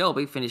 Carroll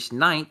Shelby, finished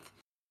ninth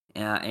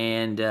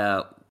and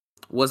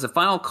was the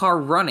final car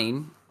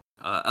running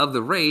of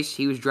the race.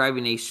 He was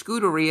driving a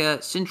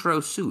Scuderia Centro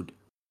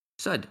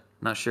Sud.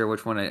 Not sure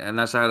which one, I'm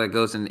not sure how that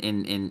goes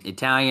in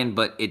Italian,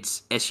 but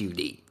it's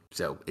SUD.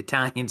 So,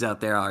 Italians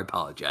out there, I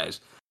apologize.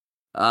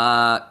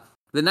 The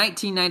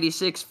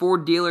 1996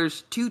 Ford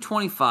Dealers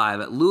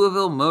 225 at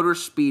Louisville Motor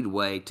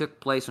Speedway took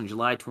place on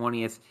July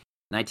 20th,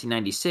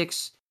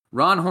 1996.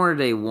 Ron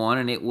Hornaday won,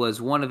 and it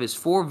was one of his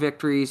 4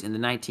 victories in the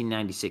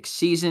 1996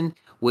 season,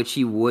 which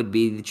he would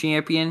be the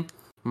champion.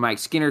 Mike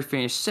Skinner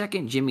finished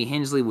second, Jimmy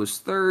Hensley was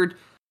third,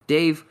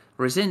 Dave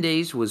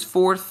Resendez was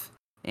fourth,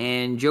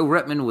 and Joe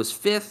Rettman was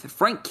fifth.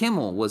 Frank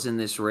Kimmel was in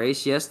this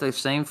race. Yes, the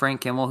same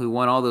Frank Kimmel who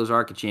won all those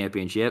ARCA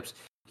championships.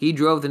 He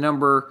drove the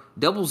number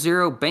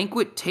 00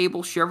 Banquet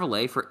Table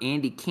Chevrolet for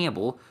Andy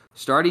Campbell,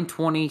 starting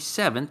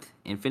 27th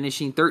and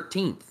finishing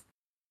 13th.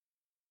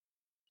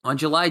 On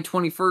July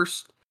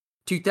 21st,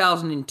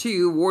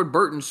 2002, Ward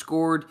Burton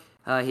scored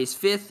his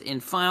 5th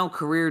and final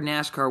career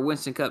NASCAR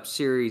Winston Cup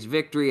Series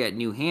victory at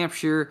New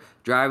Hampshire,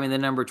 driving the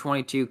number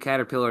 22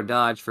 Caterpillar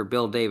Dodge for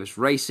Bill Davis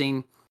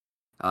Racing.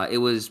 It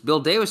was Bill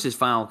Davis's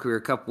final career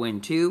Cup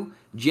win, too.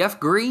 Jeff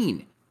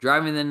Green,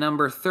 driving the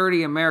number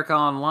 30 America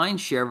Online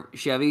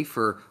Chevy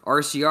for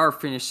RCR,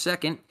 finished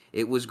second.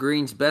 It was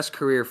Green's best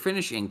career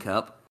finish in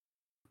Cup.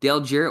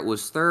 Dale Jarrett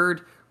was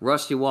third.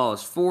 Rusty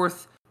Wallace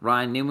fourth.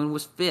 Ryan Newman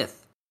was fifth.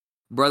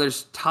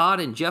 Brothers Todd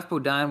and Jeff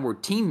Bodine were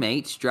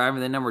teammates, driving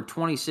the number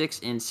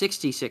 26 and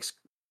 66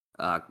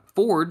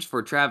 Fords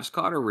for Travis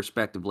Carter,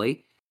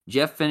 respectively.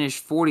 Jeff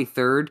finished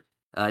 43rd,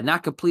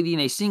 not completing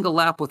a single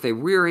lap with a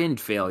rear-end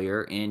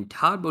failure, and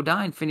Todd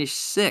Bodine finished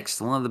 6th,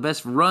 one of the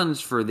best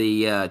runs for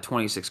the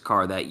 26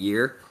 car that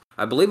year.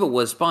 I believe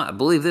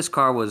this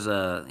car was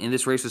in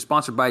this race was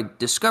sponsored by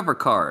Discover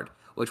Card,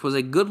 which was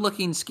a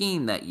good-looking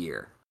scheme that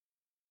year.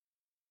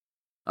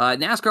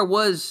 NASCAR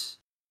was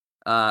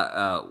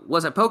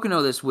at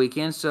Pocono this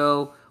weekend,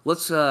 so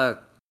let's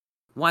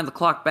wind the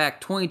clock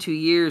back 22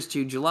 years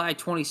to July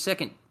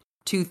 22nd,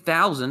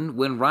 2000,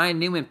 when Ryan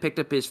Newman picked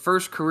up his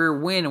first career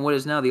win in what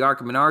is now the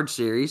ARCA Menard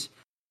Series,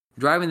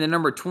 driving the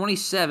number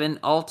 27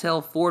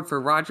 Alltel Ford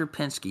for Roger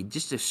Penske.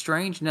 Just a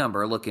strange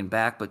number looking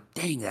back, but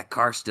dang, that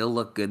car still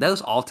looked good.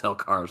 Those Alltel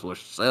cars were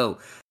so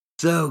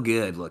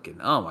good looking.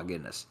 Oh my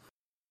goodness.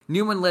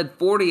 Newman led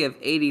 40 of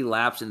 80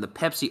 laps in the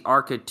Pepsi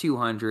ARCA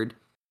 200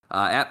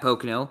 at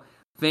Pocono.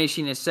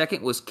 Finishing in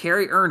second was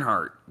Kerry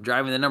Earnhardt,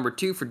 driving the number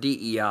 2 for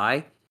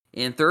DEI.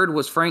 And third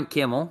was Frank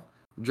Kimmel,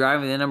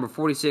 driving the number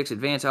 46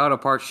 Advanced Auto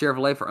Parts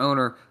Chevrolet for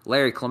owner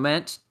Larry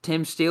Clement.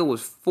 Tim Steele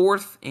was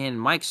fourth, and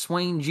Mike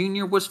Swain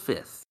Jr. was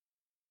fifth.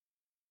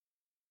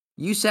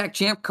 USAC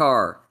Champ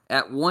Car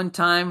at one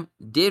time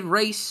did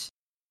race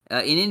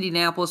in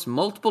Indianapolis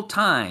multiple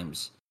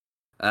times,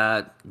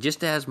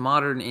 just as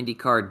modern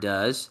IndyCar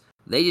does.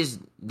 They just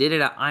did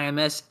it at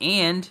IMS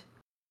and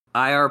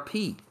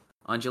IRP.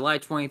 On July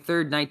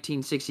 23rd,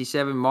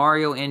 1967,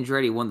 Mario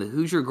Andretti won the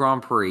Hoosier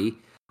Grand Prix,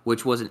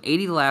 which was an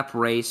 80-lap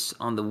race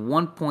on the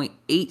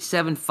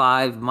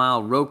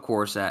 1.875-mile road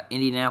course at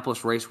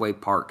Indianapolis Raceway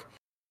Park.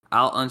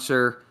 Al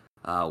Unser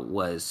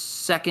was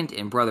second,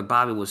 and Brother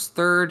Bobby was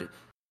third.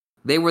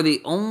 They were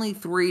the only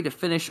 3 to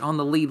finish on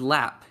the lead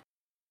lap.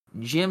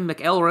 Jim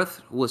McElrath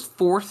was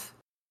fourth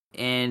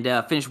and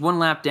finished 1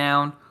 lap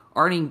down.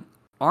 Arnie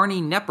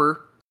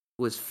Nepper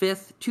was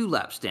fifth, 2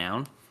 laps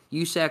down.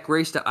 USAC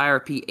raced to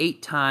IRP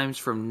 8 times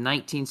from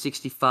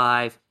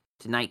 1965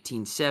 to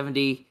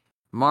 1970.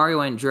 Mario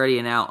Andretti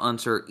and Al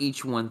Unser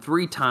each won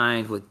 3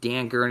 times, with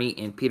Dan Gurney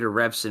and Peter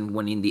Revson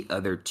winning the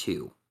other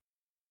 2.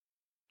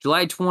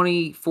 July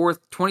 24th,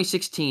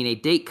 2016, a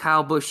date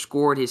Kyle Busch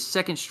scored his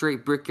second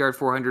straight Brickyard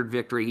 400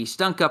 victory. He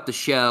stunk up the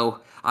show.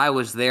 I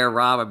was there,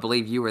 Rob. I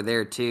believe you were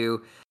there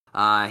too.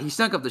 He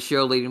stunk up the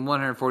show, leading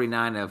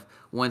 149 of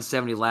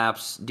 170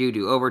 laps due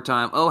to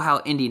overtime. Oh, how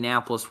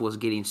Indianapolis was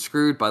getting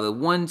screwed by the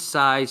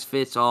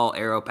one-size-fits-all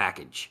aero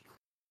package.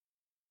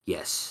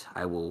 Yes,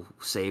 I will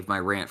save my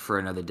rant for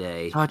another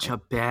day. Such a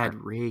bad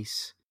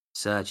race.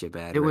 Such a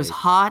bad race. It was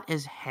hot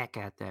as heck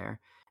out there.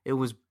 It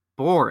was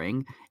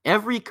boring.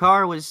 Every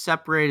car was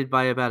separated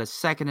by about a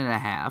second and a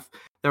half.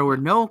 There were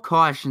no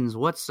cautions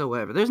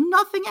whatsoever. There's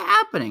nothing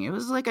happening. It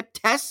was like a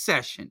test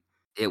session.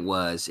 It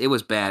was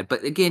bad.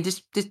 But again,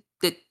 just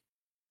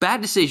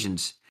bad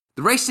decisions.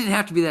 The race didn't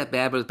have to be that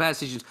bad, but it was bad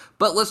decisions.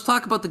 But let's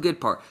talk about the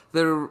good part.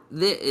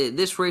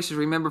 This race is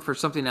remembered for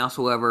something else,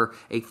 however,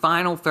 a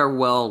final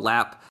farewell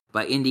lap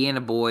by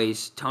Indiana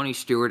boys Tony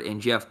Stewart and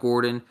Jeff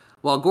Gordon.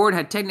 While Gordon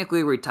had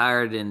technically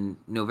retired in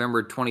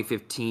November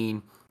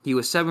 2015, he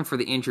was subbing for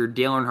the injured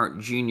Dale Earnhardt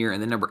Jr.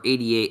 in the number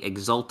 88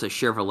 Exalta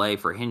Chevrolet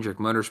for Hendrick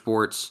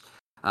Motorsports.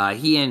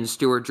 He and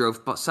Stewart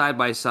drove side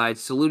by side,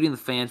 saluting the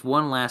fans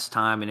one last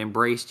time and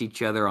embraced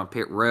each other on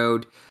pit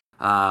road.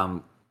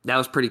 That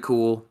was pretty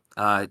cool.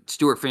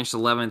 Stewart finished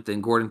 11th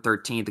and Gordon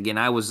 13th. Again,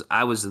 I was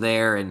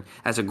there, and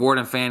as a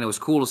Gordon fan, it was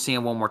cool to see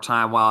him one more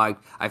time. While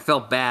I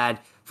felt bad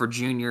for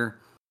Junior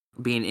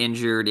being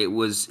injured, it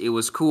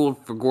was cool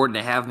for Gordon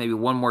to have maybe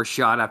one more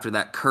shot after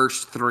that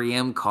cursed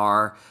 3M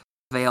car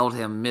failed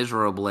him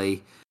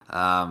miserably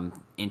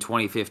in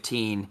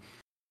 2015.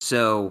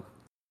 So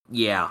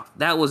yeah,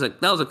 that was a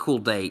cool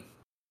date.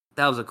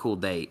 That was a cool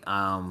date.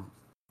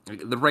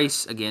 The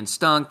race again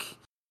stunk.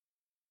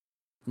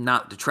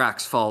 Not the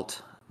track's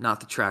fault. Not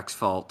the track's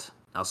fault.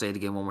 I'll say it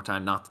again one more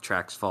time. Not the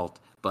track's fault.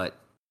 But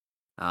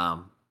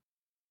I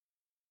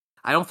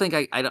don't think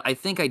I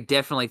think I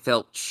definitely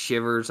felt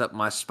shivers up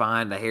my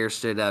spine. The hair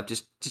stood up.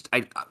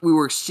 We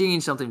were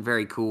seeing something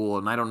very cool,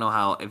 and I don't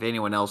know if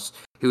anyone else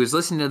who was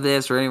listening to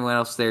this or anyone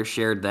else there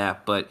shared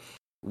that. But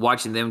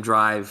watching them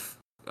drive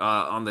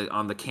on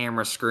the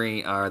camera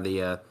screen or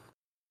the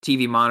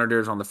TV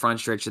monitors on the front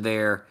stretch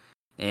there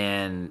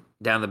and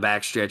down the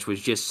back stretch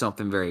was just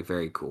something very,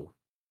 very cool.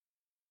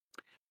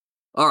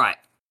 All right.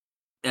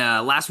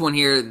 Last one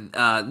here.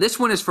 This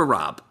one is for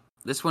Rob.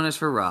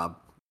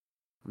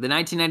 The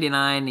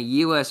 1999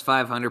 US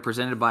 500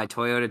 presented by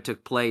Toyota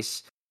took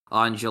place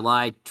on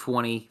July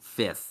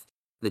 25th.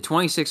 The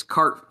 26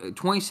 car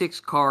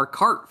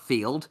kart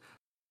field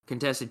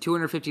contested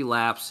 250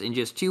 laps in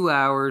just 2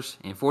 hours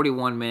and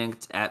 41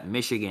 minutes at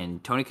Michigan.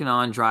 Tony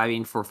Kanaan,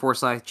 driving for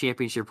Forsyth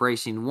Championship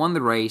Racing, won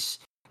the race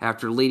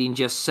after leading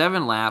just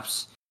 7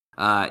 laps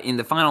in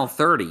the final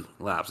 30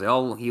 laps.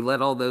 He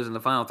led all those in the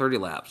final 30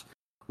 laps.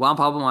 Juan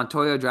Pablo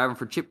Montoya, driving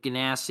for Chip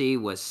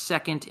Ganassi, was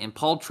second, and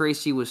Paul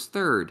Tracy was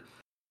third.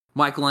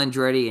 Michael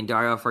Andretti and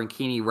Dario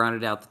Franchitti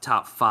rounded out the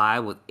top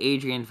 5, with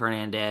Adrian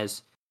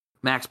Fernandez,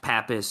 Max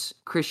Papis,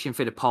 Christian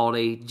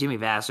Fittipaldi, Jimmy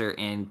Vasser,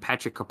 and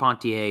Patrick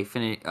Carpentier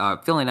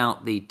filling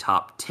out the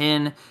top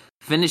 10.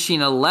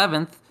 Finishing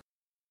 11th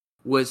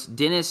was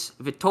Dennis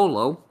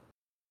Vitolo,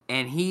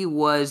 and he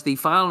was the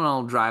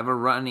final driver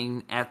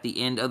running at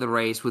the end of the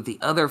race, with the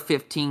other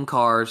 15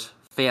 cars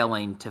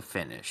failing to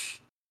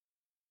finish.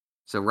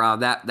 So, Rob,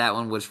 that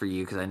one was for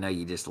you because I know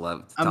you just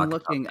love to talk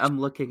about it. I'm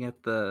looking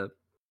at the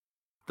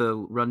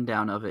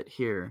rundown of it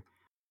here,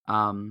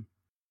 and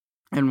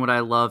what I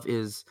love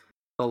is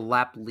the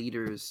lap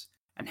leaders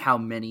and how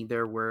many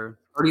there were.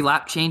 30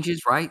 lap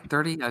changes, right?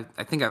 30.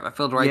 I think I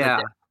filled right.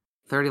 Yeah.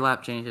 30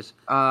 lap changes.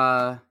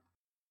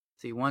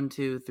 See, 1,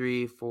 2,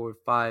 3, 4,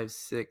 5,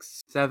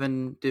 6,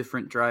 7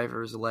 different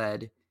drivers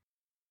led.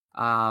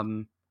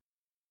 Montoya,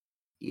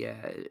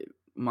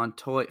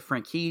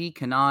 Franchitti,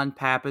 Kanaan,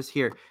 Pappas.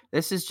 Here,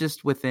 this was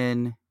just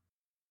within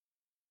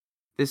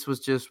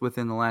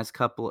the last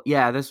couple.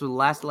 Yeah, this was the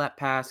last lap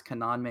pass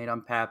Kanaan made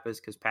on Pappas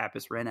because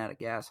Pappas ran out of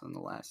gas on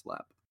the last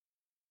lap.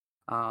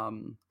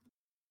 And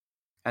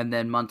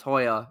then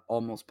Montoya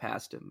almost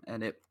passed him,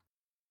 and it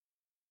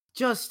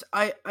just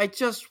I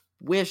just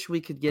wish we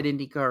could get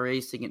IndyCar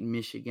racing at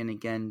Michigan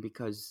again,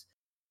 because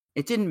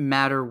it didn't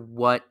matter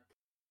what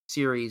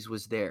series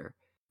was there.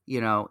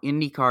 You know,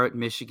 IndyCar at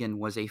Michigan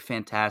was a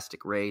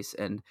fantastic race,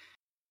 and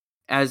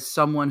as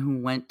someone who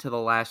went to the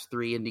last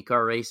 3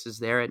 IndyCar races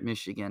there at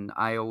Michigan,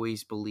 I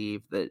always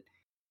believe that,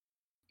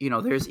 you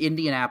know, there's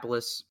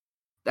Indianapolis,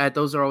 that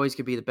those are always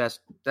going to be the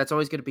best. That's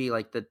always going to be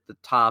like the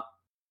top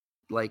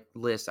like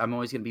list. I'm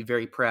always going to be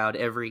very proud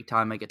every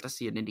time I get to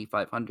see an Indy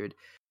 500.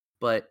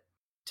 But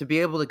to be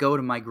able to go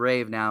to my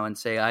grave now and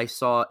say I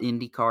saw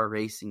IndyCar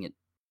racing at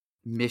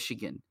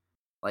Michigan,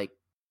 like,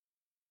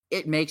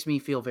 it makes me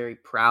feel very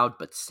proud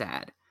but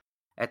sad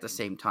at the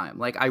same time.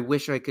 Like, I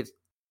wish I could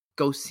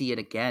go see it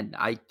again.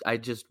 I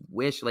just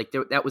wish, like,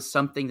 that was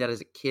something that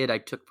as a kid I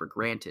took for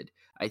granted,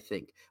 I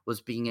think, was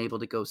being able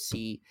to go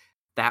see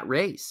that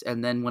race.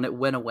 And then when it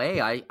went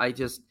away, I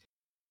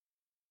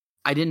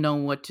didn't know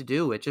what to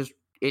do.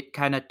 It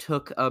kind of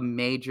took a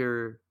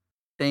major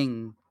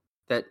thing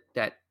that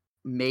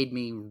made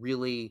me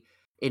really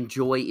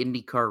enjoy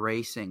IndyCar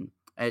racing,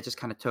 and it just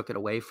kind of took it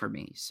away from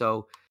me.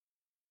 So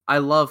I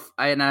love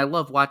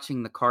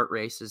watching the kart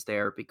races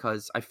there,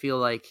 because I feel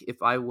like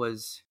if I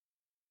was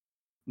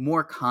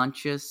more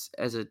conscious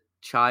as a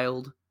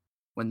child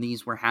when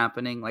these were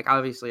happening, like,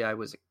 obviously I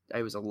was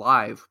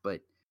alive,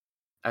 but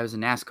I was a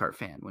NASCAR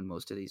fan when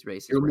most of these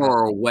races You're were more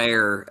happening.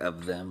 aware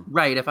of them.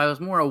 Right. If I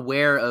was more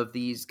aware of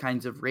these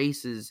kinds of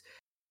races,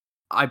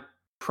 I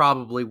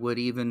probably would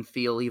even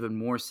feel even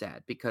more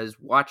sad, because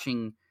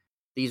watching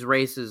these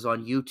races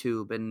on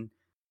YouTube, and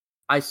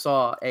I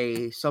saw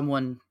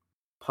someone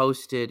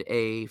posted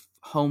a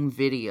home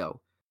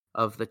video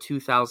of the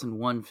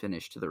 2001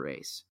 finish to the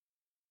race.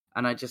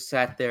 And I just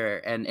sat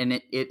there, and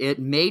it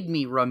made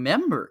me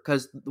remember,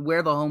 because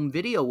where the home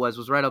video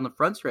was right on the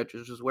front stretch,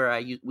 which was where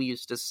we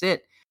used to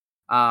sit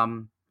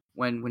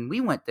when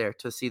we went there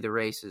to see the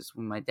races,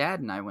 when my dad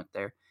and I went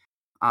there.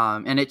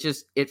 And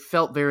it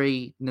felt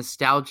very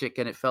nostalgic,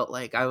 and it felt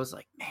like I was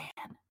like,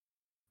 man,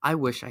 I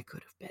wish I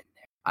could have been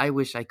there. I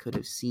wish I could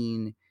have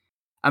seen.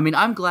 I mean,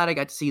 I'm glad I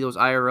got to see those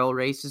IRL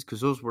races,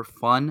 because those were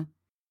fun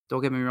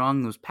Don't get me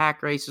wrong, those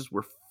pack races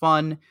were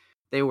fun.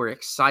 They were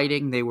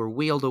exciting. They were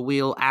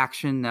wheel-to-wheel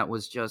action that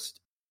was just,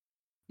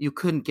 you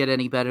couldn't get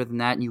any better than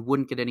that, and you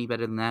wouldn't get any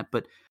better than that.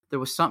 But there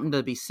was something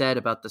to be said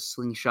about the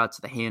slingshots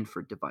of the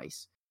Hanford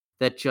device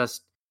that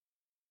just,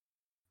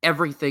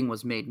 everything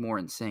was made more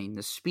insane.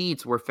 The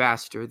speeds were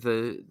faster.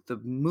 The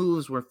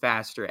moves were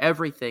faster.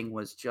 Everything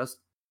was just,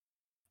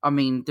 I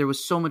mean, there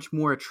was so much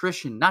more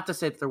attrition. Not to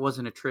say that there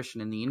wasn't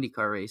attrition in the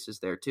IndyCar races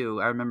there,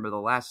 too. I remember the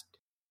last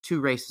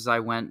 2 races I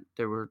went,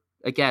 there were,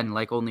 again,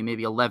 like only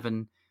maybe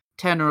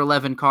 10 or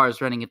 11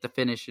 cars running at the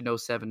finish in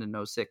 07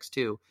 and 06,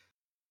 too.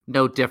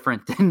 No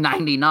different than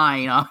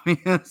 99,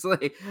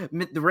 obviously.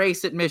 The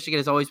race at Michigan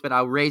has always been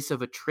a race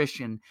of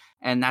attrition,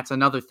 and that's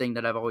another thing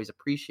that I've always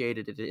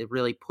appreciated. It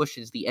really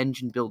pushes the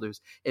engine builders.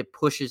 It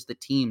pushes the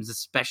teams,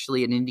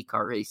 especially in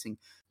IndyCar racing.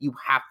 You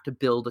have to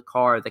build a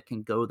car that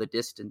can go the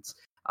distance,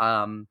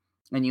 and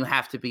you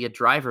have to be a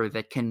driver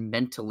that can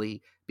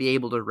mentally be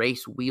able to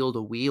race wheel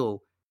to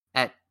wheel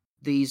at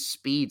these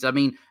speeds. I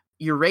mean,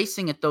 you're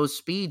racing at those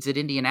speeds at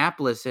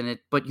Indianapolis,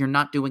 but you're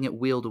not doing it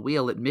wheel to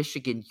wheel. At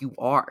Michigan, you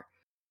are.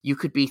 You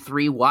could be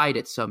 3 wide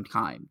at some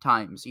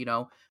times, you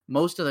know.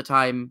 Most of the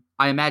time,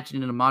 I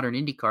imagine in a modern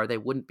IndyCar, they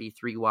wouldn't be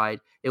 3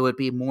 wide. It would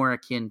be more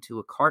akin to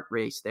a kart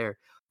race there.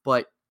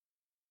 But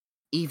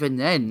even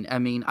then, I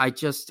mean, I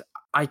just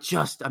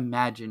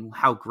imagine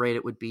how great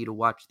it would be to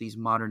watch these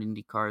modern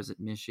IndyCars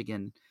at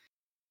Michigan.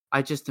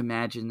 I just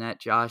imagine that,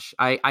 Josh.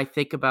 I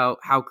think about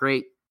how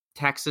great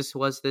Texas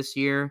was this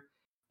year,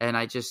 and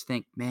I just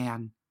think,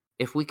 man,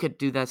 if we could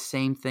do that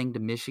same thing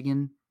to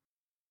Michigan,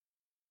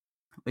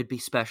 it'd be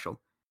special.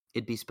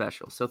 It'd be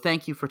special. So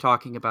thank you for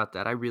talking about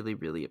that. I really,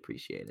 really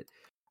appreciate it.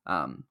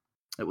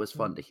 It was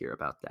fun to hear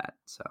about that.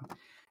 So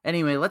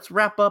anyway, let's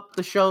wrap up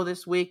the show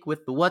this week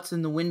with the What's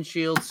in the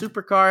Windshield.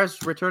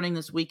 Supercars returning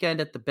this weekend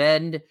at the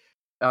Bend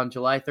on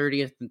July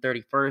 30th and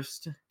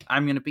 31st.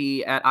 I'm going to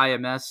be at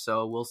IMS,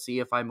 so we'll see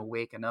if I'm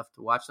awake enough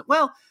to watch them.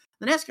 Well,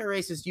 the NASCAR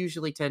races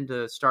usually tend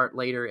to start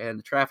later, and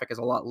the traffic is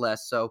a lot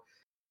less, so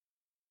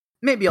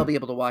maybe I'll be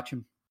able to watch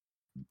them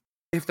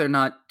if they're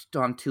not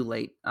on too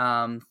late.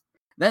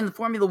 Then the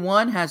Formula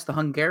One has the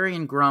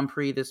Hungarian Grand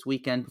Prix this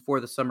weekend before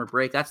the summer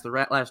break. That's the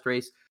last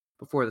race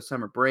before the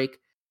summer break.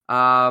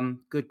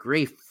 Good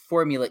grief.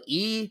 Formula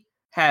E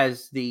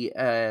has the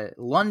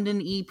London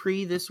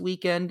E-Prix this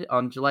weekend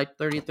on July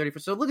 30th,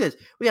 31st. So look at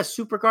this. We got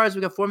Supercars,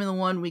 we got Formula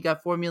One, we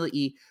got Formula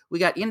E, we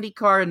got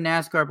IndyCar and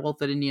NASCAR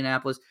both at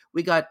Indianapolis.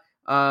 We got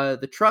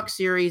the Truck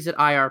Series at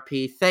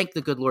IRP. Thank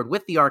the good Lord,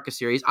 with the ARCA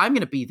Series. I'm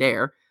going to be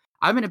there.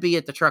 I'm going to be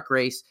at the truck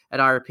race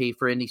at IRP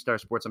for Indy Star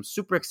Sports. I'm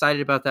super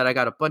excited about that. I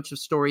got a bunch of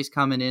stories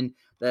coming in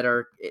that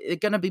are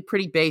going to be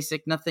pretty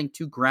basic, nothing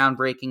too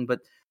groundbreaking,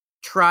 but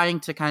trying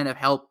to kind of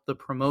help the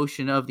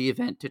promotion of the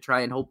event to try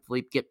and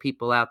hopefully get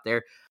people out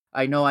there.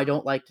 I know I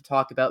don't like to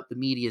talk about the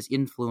media's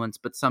influence,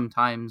 but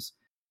sometimes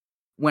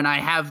when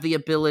I have the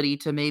ability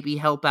to maybe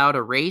help out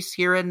a race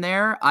here and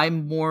there,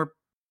 I'm more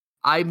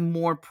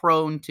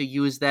prone to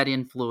use that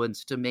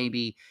influence to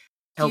maybe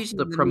help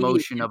the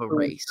promotion of a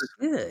race.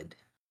 Good.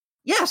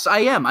 Yes, I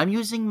am. I'm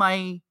using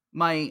my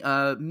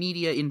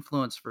media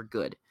influence for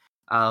good,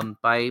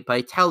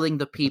 by telling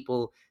the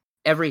people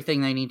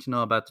everything they need to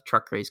know about the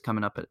truck race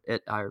coming up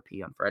at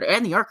IRP on Friday,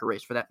 and the ARCA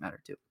race for that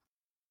matter too.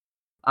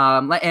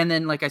 And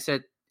then, like I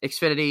said,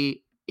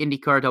 Xfinity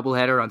IndyCar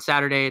doubleheader on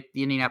Saturday at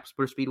the Indianapolis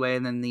Motor Speedway,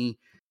 and then the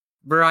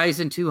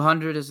Verizon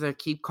 200, as they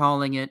keep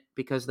calling it,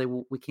 because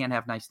we can't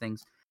have nice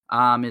things,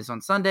 is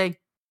on Sunday.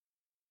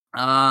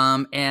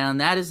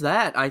 And that is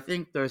that. I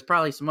think there's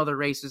probably some other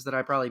races that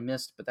I probably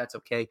missed, but that's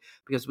okay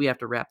because we have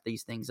to wrap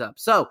these things up.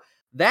 So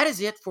that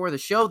is it for the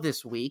show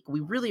this week.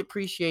 We really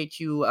appreciate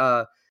you,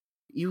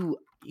 you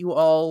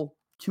all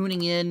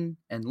tuning in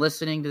and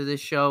listening to this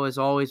show. As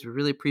always, we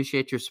really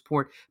appreciate your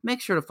support.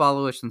 Make sure to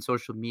follow us on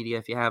social media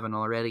if you haven't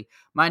already.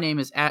 My name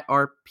is at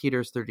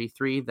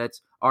rpeters33.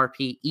 That's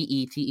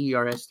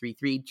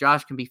RPEETERS33.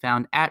 Josh can be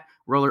found at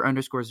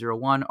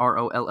roller_01,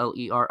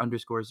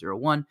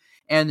 ROLLER_01.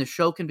 And the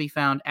show can be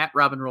found at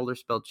Robin Roller,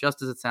 spelled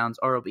just as it sounds,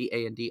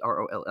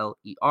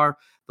 ROBANDROLLER.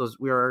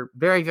 We are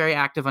very, very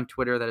active on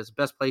Twitter. That is the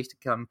best place to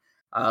come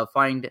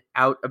find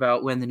out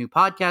about when the new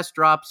podcast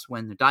drops,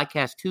 when the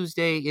Diecast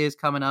Tuesday is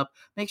coming up.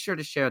 Make sure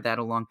to share that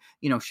along.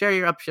 Share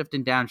your upshift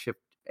and downshift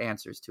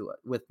answers to it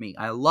with me.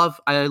 I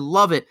love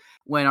it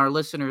when our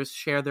listeners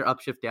share their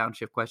upshift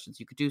downshift questions.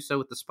 You could do so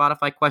with the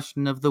Spotify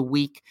question of the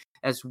week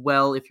as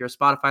well. If you're a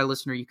Spotify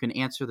listener, you can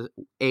answer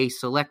a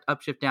select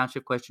upshift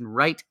downshift question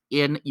right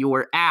in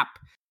your app.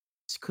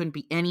 This couldn't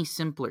be any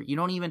simpler. You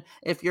don't even,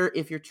 if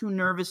you're too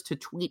nervous to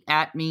tweet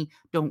at me,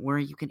 don't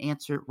worry, you can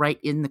answer it right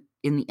in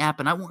the app,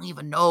 and I won't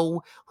even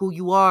know who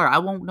you are. I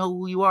won't know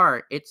who you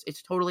are.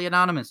 It's totally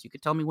anonymous. You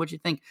could tell me what you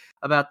think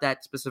about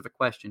that specific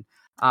question.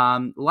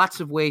 Lots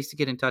of ways to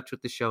get in touch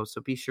with the show,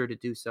 so be sure to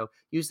do so.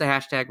 Use the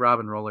hashtag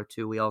RobinRoller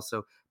too.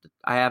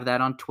 I have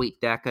that on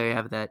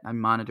TweetDeck.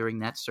 I'm monitoring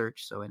that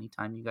search, so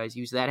anytime you guys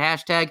use that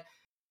hashtag,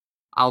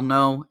 I'll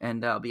know,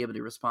 and I'll be able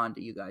to respond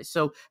to you guys.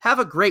 So have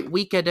a great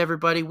weekend,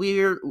 everybody.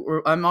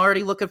 I'm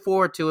already looking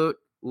forward to it.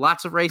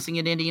 lots of racing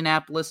in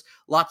Indianapolis,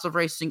 lots of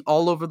racing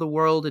all over the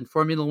world in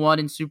Formula One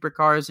and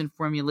supercars and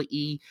Formula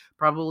E,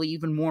 probably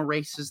even more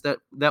races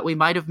that we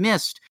might have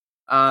missed.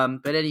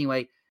 But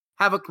anyway,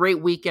 have a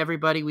great week,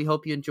 everybody. We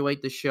hope you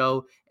enjoyed the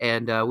show,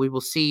 and we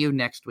will see you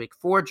next week.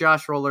 For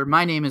Josh Roller,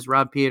 my name is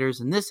Rob Peters,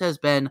 and this has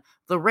been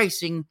the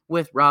Racing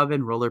with Rob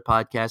and Roller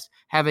podcast.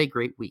 Have a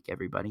great week,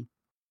 everybody.